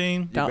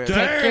quarantine. Don't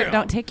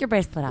take your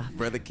bracelet off.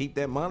 Brother, keep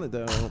that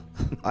monitor on.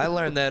 I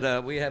learned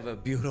that we have a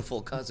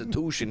beautiful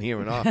constitution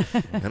here in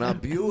our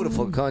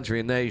beautiful country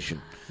and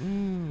nation.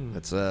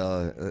 It's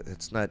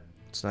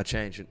not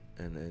changing,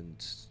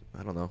 and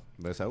I don't know.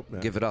 Let's hope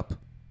not. Give it up.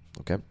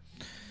 Okay.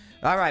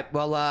 All right.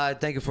 Well,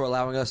 thank you for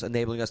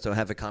enabling us to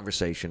have a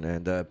conversation.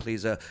 And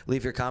please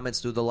leave your comments,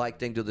 do the like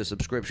thing, do the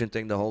subscription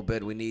thing, the whole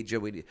bit. We need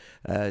you.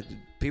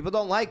 people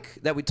don't like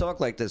that we talk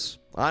like this.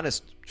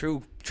 Honest,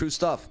 true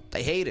stuff.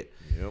 They hate it.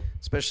 Yep.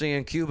 Especially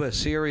in Cuba,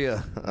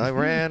 Syria,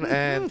 Iran,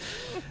 and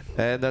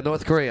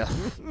North Korea,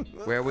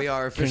 where we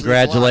are officially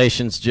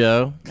Congratulations,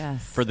 Joe.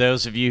 Yes. For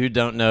those of you who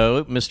don't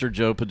know, Mr.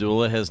 Joe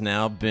Padula has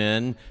now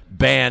been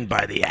banned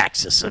by the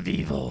Axis of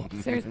Evil.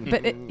 Seriously,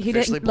 but he Officially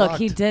didn't look. blocked.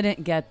 He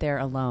didn't get there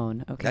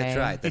alone. Okay,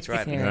 That's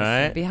right. Seriously.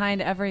 Right.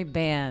 Behind every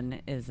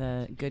ban is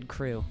a good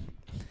crew.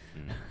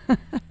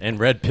 And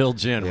Red Pill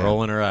Jen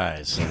rolling her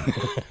eyes.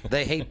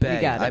 They hate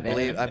Bay. got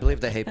it, I believe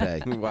they hate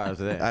Bay. Why is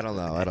that? I don't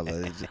know.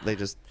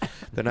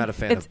 They're not a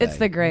fan of Bay. It's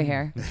the gray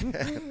hair.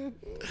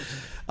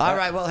 All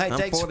right. Well, hey, I'm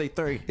thanks.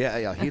 43.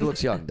 Yeah. He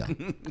looks young, though.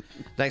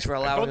 Thanks for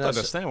allowing don't us.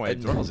 understand why he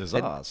draws his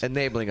eyes.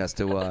 Enabling us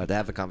to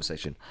have the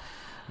conversation.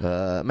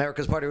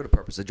 America's Party with a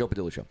Purpose. The Joe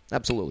Padula Show.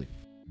 Absolutely.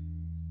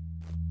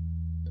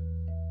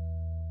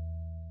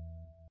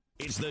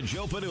 It's the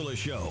Joe Padula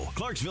Show,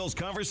 Clarksville's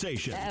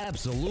conversation.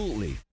 Absolutely.